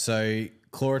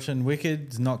Chlorotin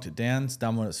Wicked's knocked it down. It's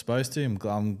done what it's supposed to.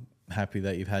 I'm happy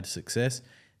that you've had success.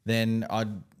 Then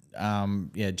I'd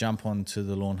jump onto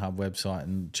the Lawnhub website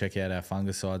and check out our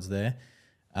fungicides there.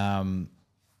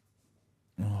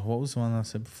 What was the one I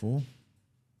said before?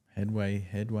 Headway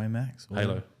Max?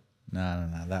 Halo. No.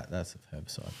 That's a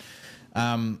herbicide.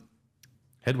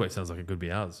 Headway sounds like it could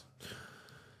be ours.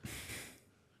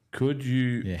 Could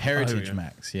you... Yeah, Heritage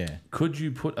Max, yeah. Could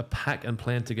you put a pack and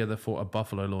plan together for a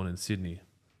buffalo lawn in Sydney?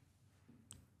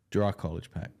 Dry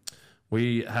college pack.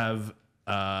 We have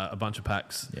a bunch of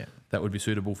packs that would be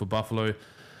suitable for buffalo.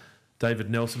 David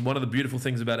Nelson, one of the beautiful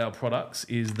things about our products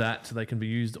is that they can be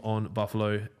used on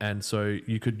buffalo, and so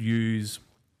you could use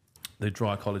the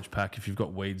dry college pack if you've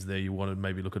got weeds there. You want to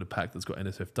maybe look at a pack that's got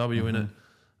NSFW in it.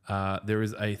 There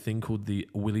is a thing called the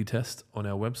Willy test on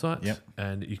our website,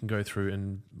 and you can go through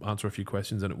and answer a few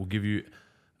questions, and it will give you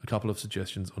a couple of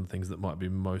suggestions on things that might be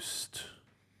most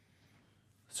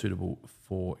suitable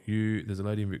for you. There's a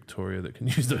lady in Victoria that can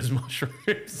use those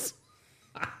mushrooms.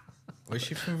 Was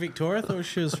she from Victoria? I thought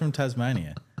she was from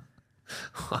Tasmania.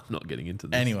 I'm not getting into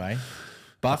this. Anyway,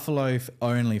 buffalo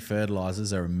only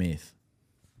fertilizers are a myth.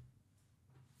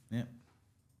 Yep.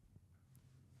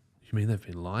 You mean they've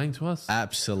been lying to us?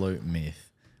 Absolute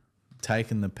myth.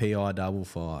 Taking the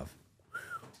PI55.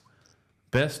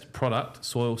 Best product,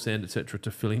 soil, sand, etc., to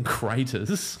fill in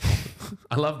craters.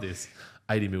 I love this.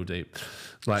 80 mil deep.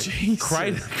 Like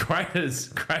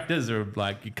craters are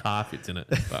like your car fits in it.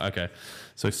 But okay.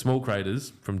 So small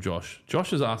craters from Josh.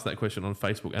 Josh has asked that question on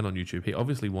Facebook and on YouTube. He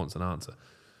obviously wants an answer.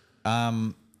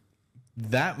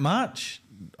 That much,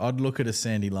 I'd look at a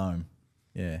sandy loam.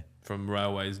 Yeah. From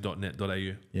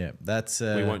railways.net.au. Yeah. That's.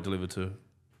 We won't deliver to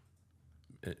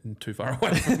too far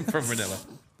away from Ranella.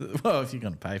 Well, if you're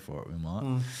going to pay for it, we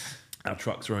might. Our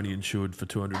trucks are only insured for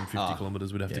 250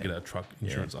 kilometres. We'd have to get our truck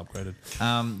insurance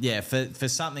upgraded. For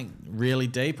something really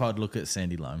deep, I'd look at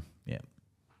sandy loam. Yeah.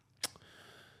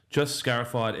 Just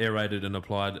scarified, aerated, and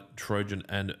applied Trojan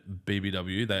and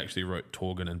BBW. They actually wrote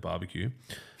Torgan and barbecue.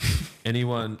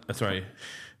 Anything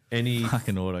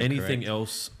autocorrect.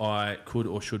 else I could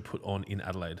or should put on in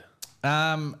Adelaide?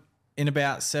 In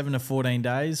about 7 to 14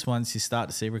 days, once you start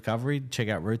to see recovery, check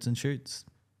out Roots and Shoots.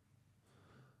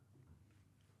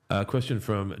 Question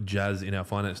from Jazz in our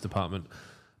finance department.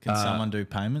 Can someone do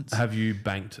payments? Have you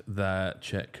banked that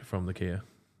check from the Kia?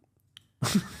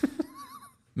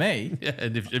 Me? Yeah,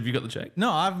 and have you got the check? No,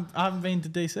 I haven't been to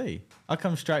DC. I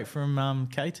come straight from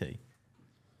KT.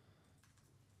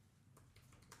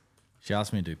 She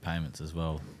asked me to do payments as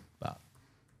well, but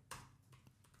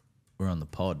we're on the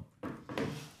pod.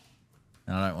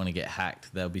 And I don't want to get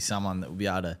hacked. There'll be someone that will be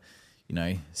able to,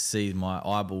 see my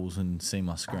eyeballs and see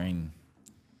my screen.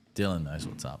 Dylan knows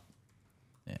what's up.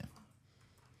 Yeah.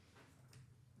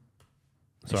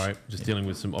 Sorry, just dealing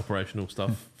with some operational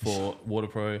stuff for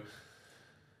WaterPro.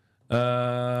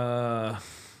 I'm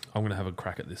going to have a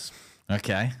crack at this.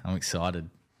 Okay, I'm excited.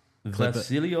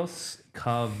 Vasilios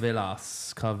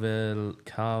Carvelas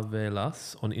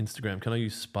on Instagram. Can I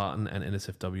use Spartan and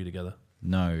NSFW together?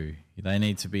 No, they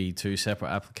need to be two separate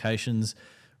applications.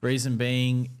 Reason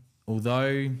being,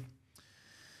 although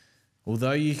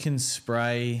you can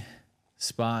spray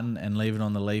Spartan and leave it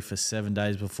on the leaf for 7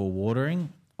 days before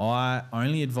watering, I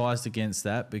only advised against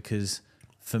that because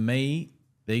for me,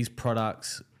 these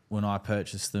products, when I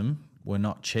purchased them, were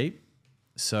not cheap.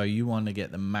 So you want to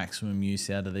get the maximum use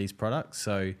out of these products.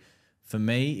 So for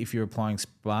me, if you're applying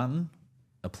Spartan,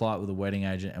 apply it with a wetting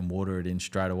agent and water it in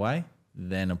straight away,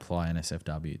 then apply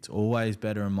NSFW. It's always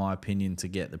better, in my opinion, to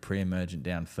get the pre-emergent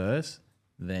down first,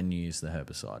 then use the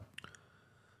herbicide.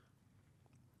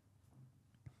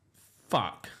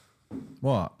 Fuck.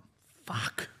 What?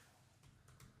 Fuck.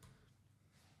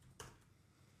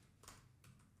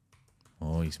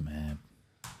 Oh, he's mad.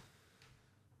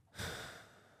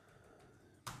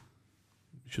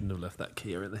 Shouldn't have left that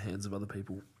Kia in the hands of other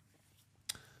people.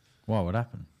 Why? What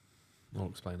happened? I'll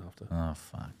explain after. Oh,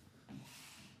 fuck.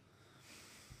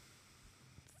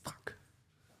 Fuck.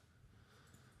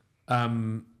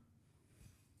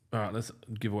 All right, let's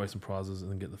give away some prizes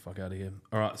and then get the fuck out of here.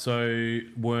 All right, so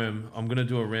Worm, I'm going to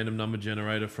do a random number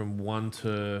generator from 1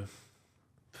 to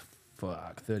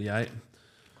 38. And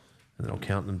then I'll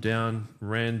count them down.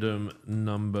 Random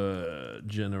number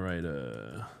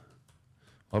generator.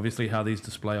 Obviously, how these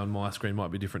display on my screen might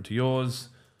be different to yours.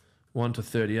 1 to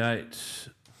 38.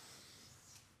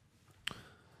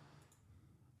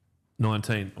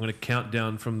 19. I'm going to count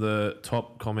down from the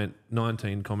top comment,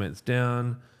 19 comments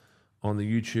down on the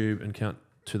YouTube and count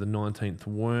to the 19th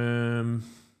worm.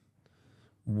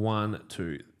 1,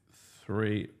 2,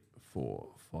 3, 4,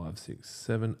 5, 6,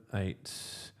 7,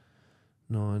 8,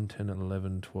 9, 10,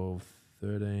 11, 12,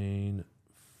 13,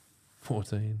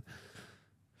 14,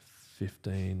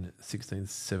 15, 16,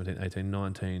 17, 18,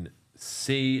 19.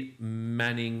 C.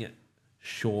 Manning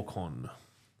Shawcon.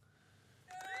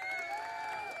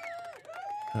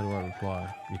 How do I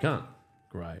reply? You can't?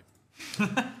 Great.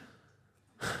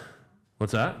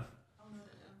 What's that?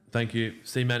 Thank you.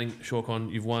 C. Manning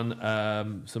Shawcon, you've won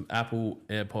some Apple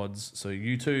AirPods, so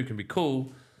you too can be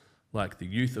cool like the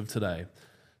youth of today.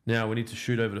 Now we need to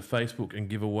shoot over to Facebook and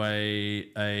give away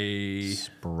a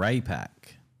spray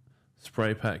pack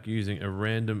using a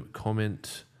random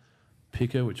comment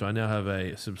picker, which I now have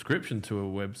a subscription to a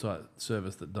website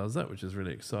service that does that, which is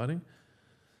really exciting.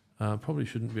 Probably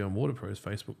shouldn't be on WaterPro's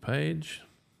Facebook page.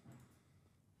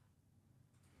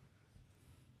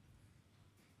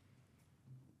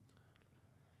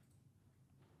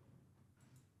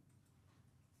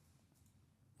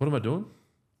 What am I doing?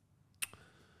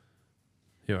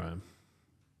 Here I am.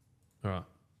 All right.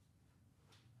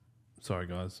 Sorry,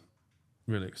 guys.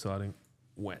 Really exciting.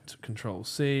 Wet. Control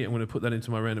C. I'm going to put that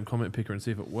into my random comment picker and see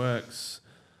if it works.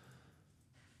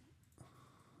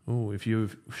 Oh, if you're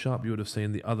sharp, you would have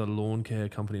seen the other lawn care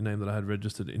company name that I had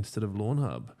registered instead of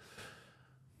Lawnhub.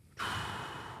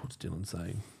 What's Dylan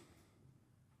saying?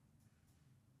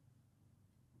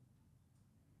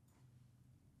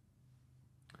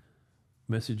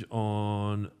 Message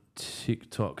on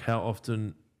TikTok. How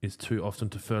often is too often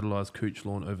to fertilise cooch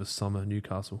lawn over summer,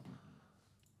 Newcastle?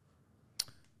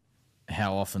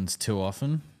 How often's too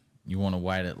often? you want to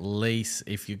wait at least,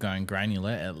 if you're going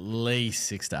granular, at least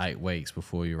 6 to 8 weeks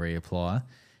before you reapply.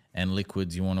 And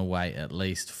liquids, you want to wait at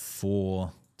least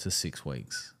 4 to 6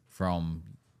 weeks from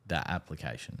that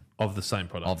application. Of the same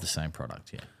product. Of the same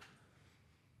product, yeah.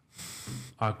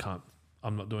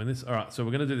 I'm not doing this. All right, so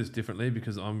we're going to do this differently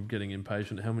because I'm getting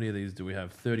impatient. How many of these do we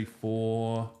have?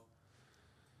 34.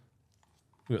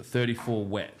 We've got 34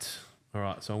 wet. All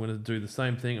right, so I'm going to do the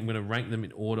same thing. I'm going to rank them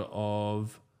in order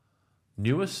of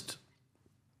newest,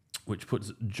 which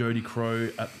puts Jody Crow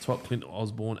at the top, Clint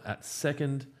Osborne at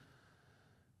second.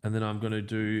 And then I'm going to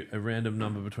do a random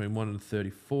number between 1 and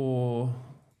 34.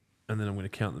 And then I'm going to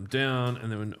count them down.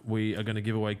 And then we are going to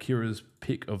give away Kira's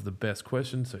pick of the best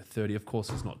question. So 30, of course,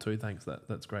 it's not 2. Thanks.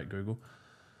 That's great, Google.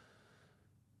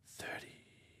 30.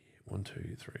 1,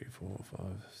 2, 3, 4,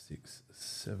 5, 6,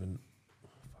 7.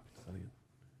 Fuck, start again.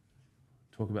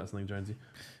 Talk about something, Jonesy.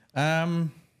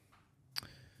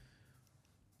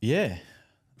 Yeah.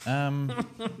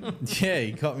 Yeah,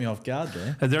 you caught me off guard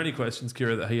there. Are there any questions,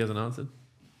 Kira, that he hasn't answered?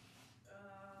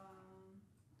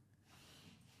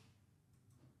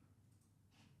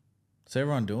 What's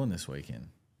everyone doing this weekend?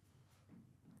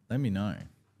 Let me know.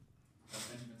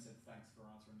 Benjamin said thanks for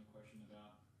answering the question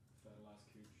about fertilised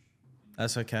cooch.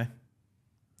 That's okay.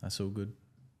 That's all good.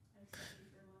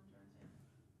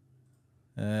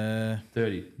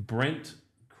 30. Brent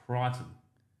Crichton.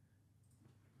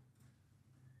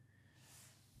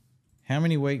 How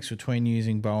many weeks between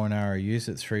using bow and arrow? Used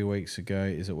it 3 weeks ago.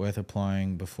 Is it worth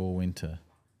applying before winter?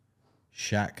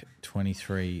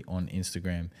 Shaq23 on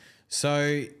Instagram.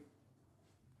 So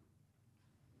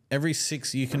every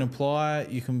 6 you can apply.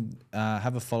 You can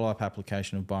have a follow-up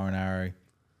application of bow and arrow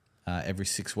every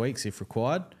 6 weeks if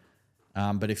required.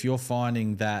 But if you're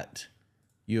finding that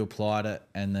you applied it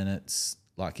and then it's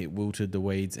like it wilted the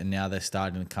weeds and now they're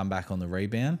starting to come back on the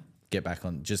rebound, get back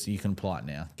on. Just you can apply it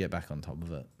now. Get back on top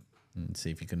of it and see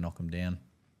if you can knock them doing.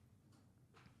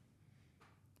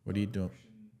 What are you doing?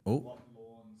 Oh, What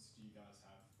lawns do you guys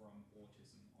have from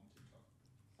autism on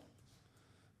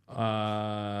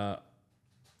TikTok?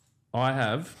 I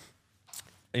have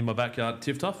in my backyard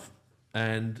Tiftoff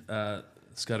and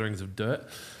scatterings of dirt.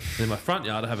 In my front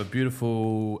yard, I have a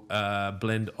beautiful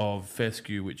blend of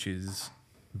fescue, which is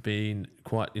been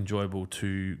quite enjoyable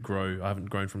to grow. I haven't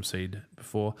grown from seed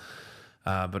before,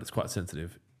 but it's quite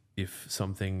sensitive. If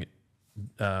something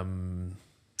harms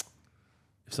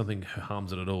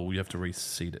it at all, you have to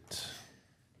reseed it.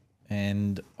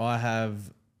 and I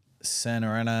have Santa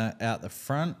Ana out the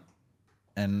front,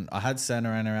 and I had Santa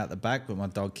Ana out the back, but my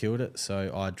dog killed it, so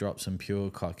I dropped some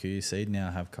pure kikuyu seed. Now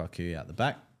I have kikuyu out the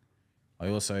back.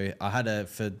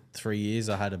 For 3 years,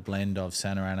 I had a blend of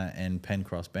Santa Ana and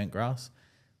Pencross bentgrass.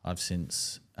 I've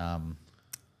since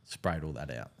sprayed all that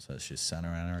out, so it's just Santa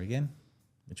Ana again,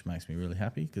 which makes me really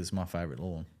happy because it's my favourite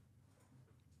lawn.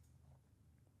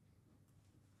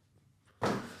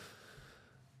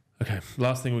 Okay,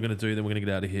 last thing we're going to do, then we're going to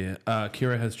get out of here.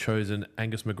 Kira has chosen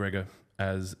Angus McGregor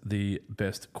as the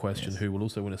best question, who will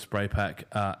also win a spray pack.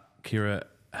 Kira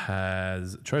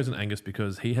has chosen Angus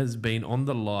because he has been on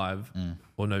the live,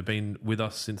 been with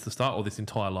us since the start, or this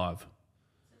entire live,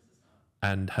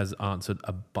 and has answered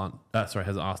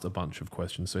has asked a bunch of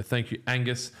questions. So thank you,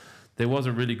 Angus. There was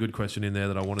a really good question in there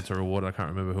that I wanted to reward. I can't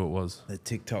remember who it was. The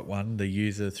TikTok one, the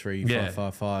user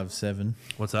 355557.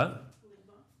 What's that?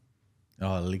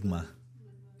 Oh, Ligma.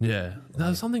 Yeah, no,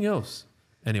 there's something else.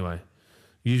 Anyway,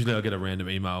 usually I get a random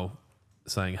email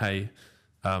saying, "Hey,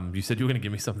 you said you were going to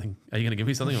give me something. Are you going to give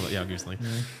me something?" I'm like, "Yeah, I'll give you something."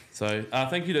 Yeah. So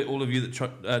thank you to all of you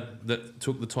that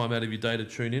took the time out of your day to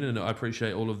tune in, and I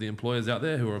appreciate all of the employers out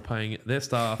there who are paying their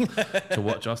staff to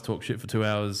watch us talk shit for 2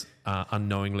 hours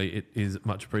unknowingly. It is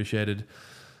much appreciated.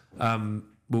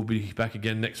 We'll be back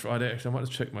again next Friday. Actually, I might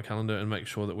just check my calendar and make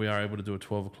sure that we are able to do a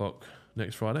 12 o'clock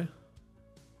next Friday.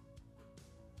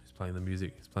 He's playing the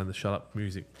music. He's playing the shut up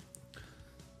music.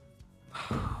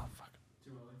 Fuck.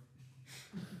 Too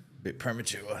early. Bit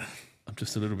premature. I'm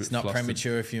just a little bit It's not flustered.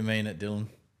 premature if you mean it, Dylan.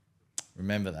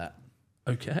 Remember that.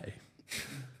 Okay.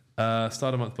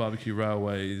 Start of month barbecue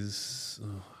railways.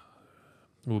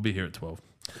 We'll be here at 12.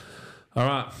 All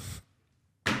right.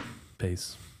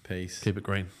 Peace. Peace. Keep it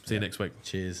green. See you next week.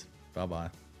 Cheers. Bye-bye.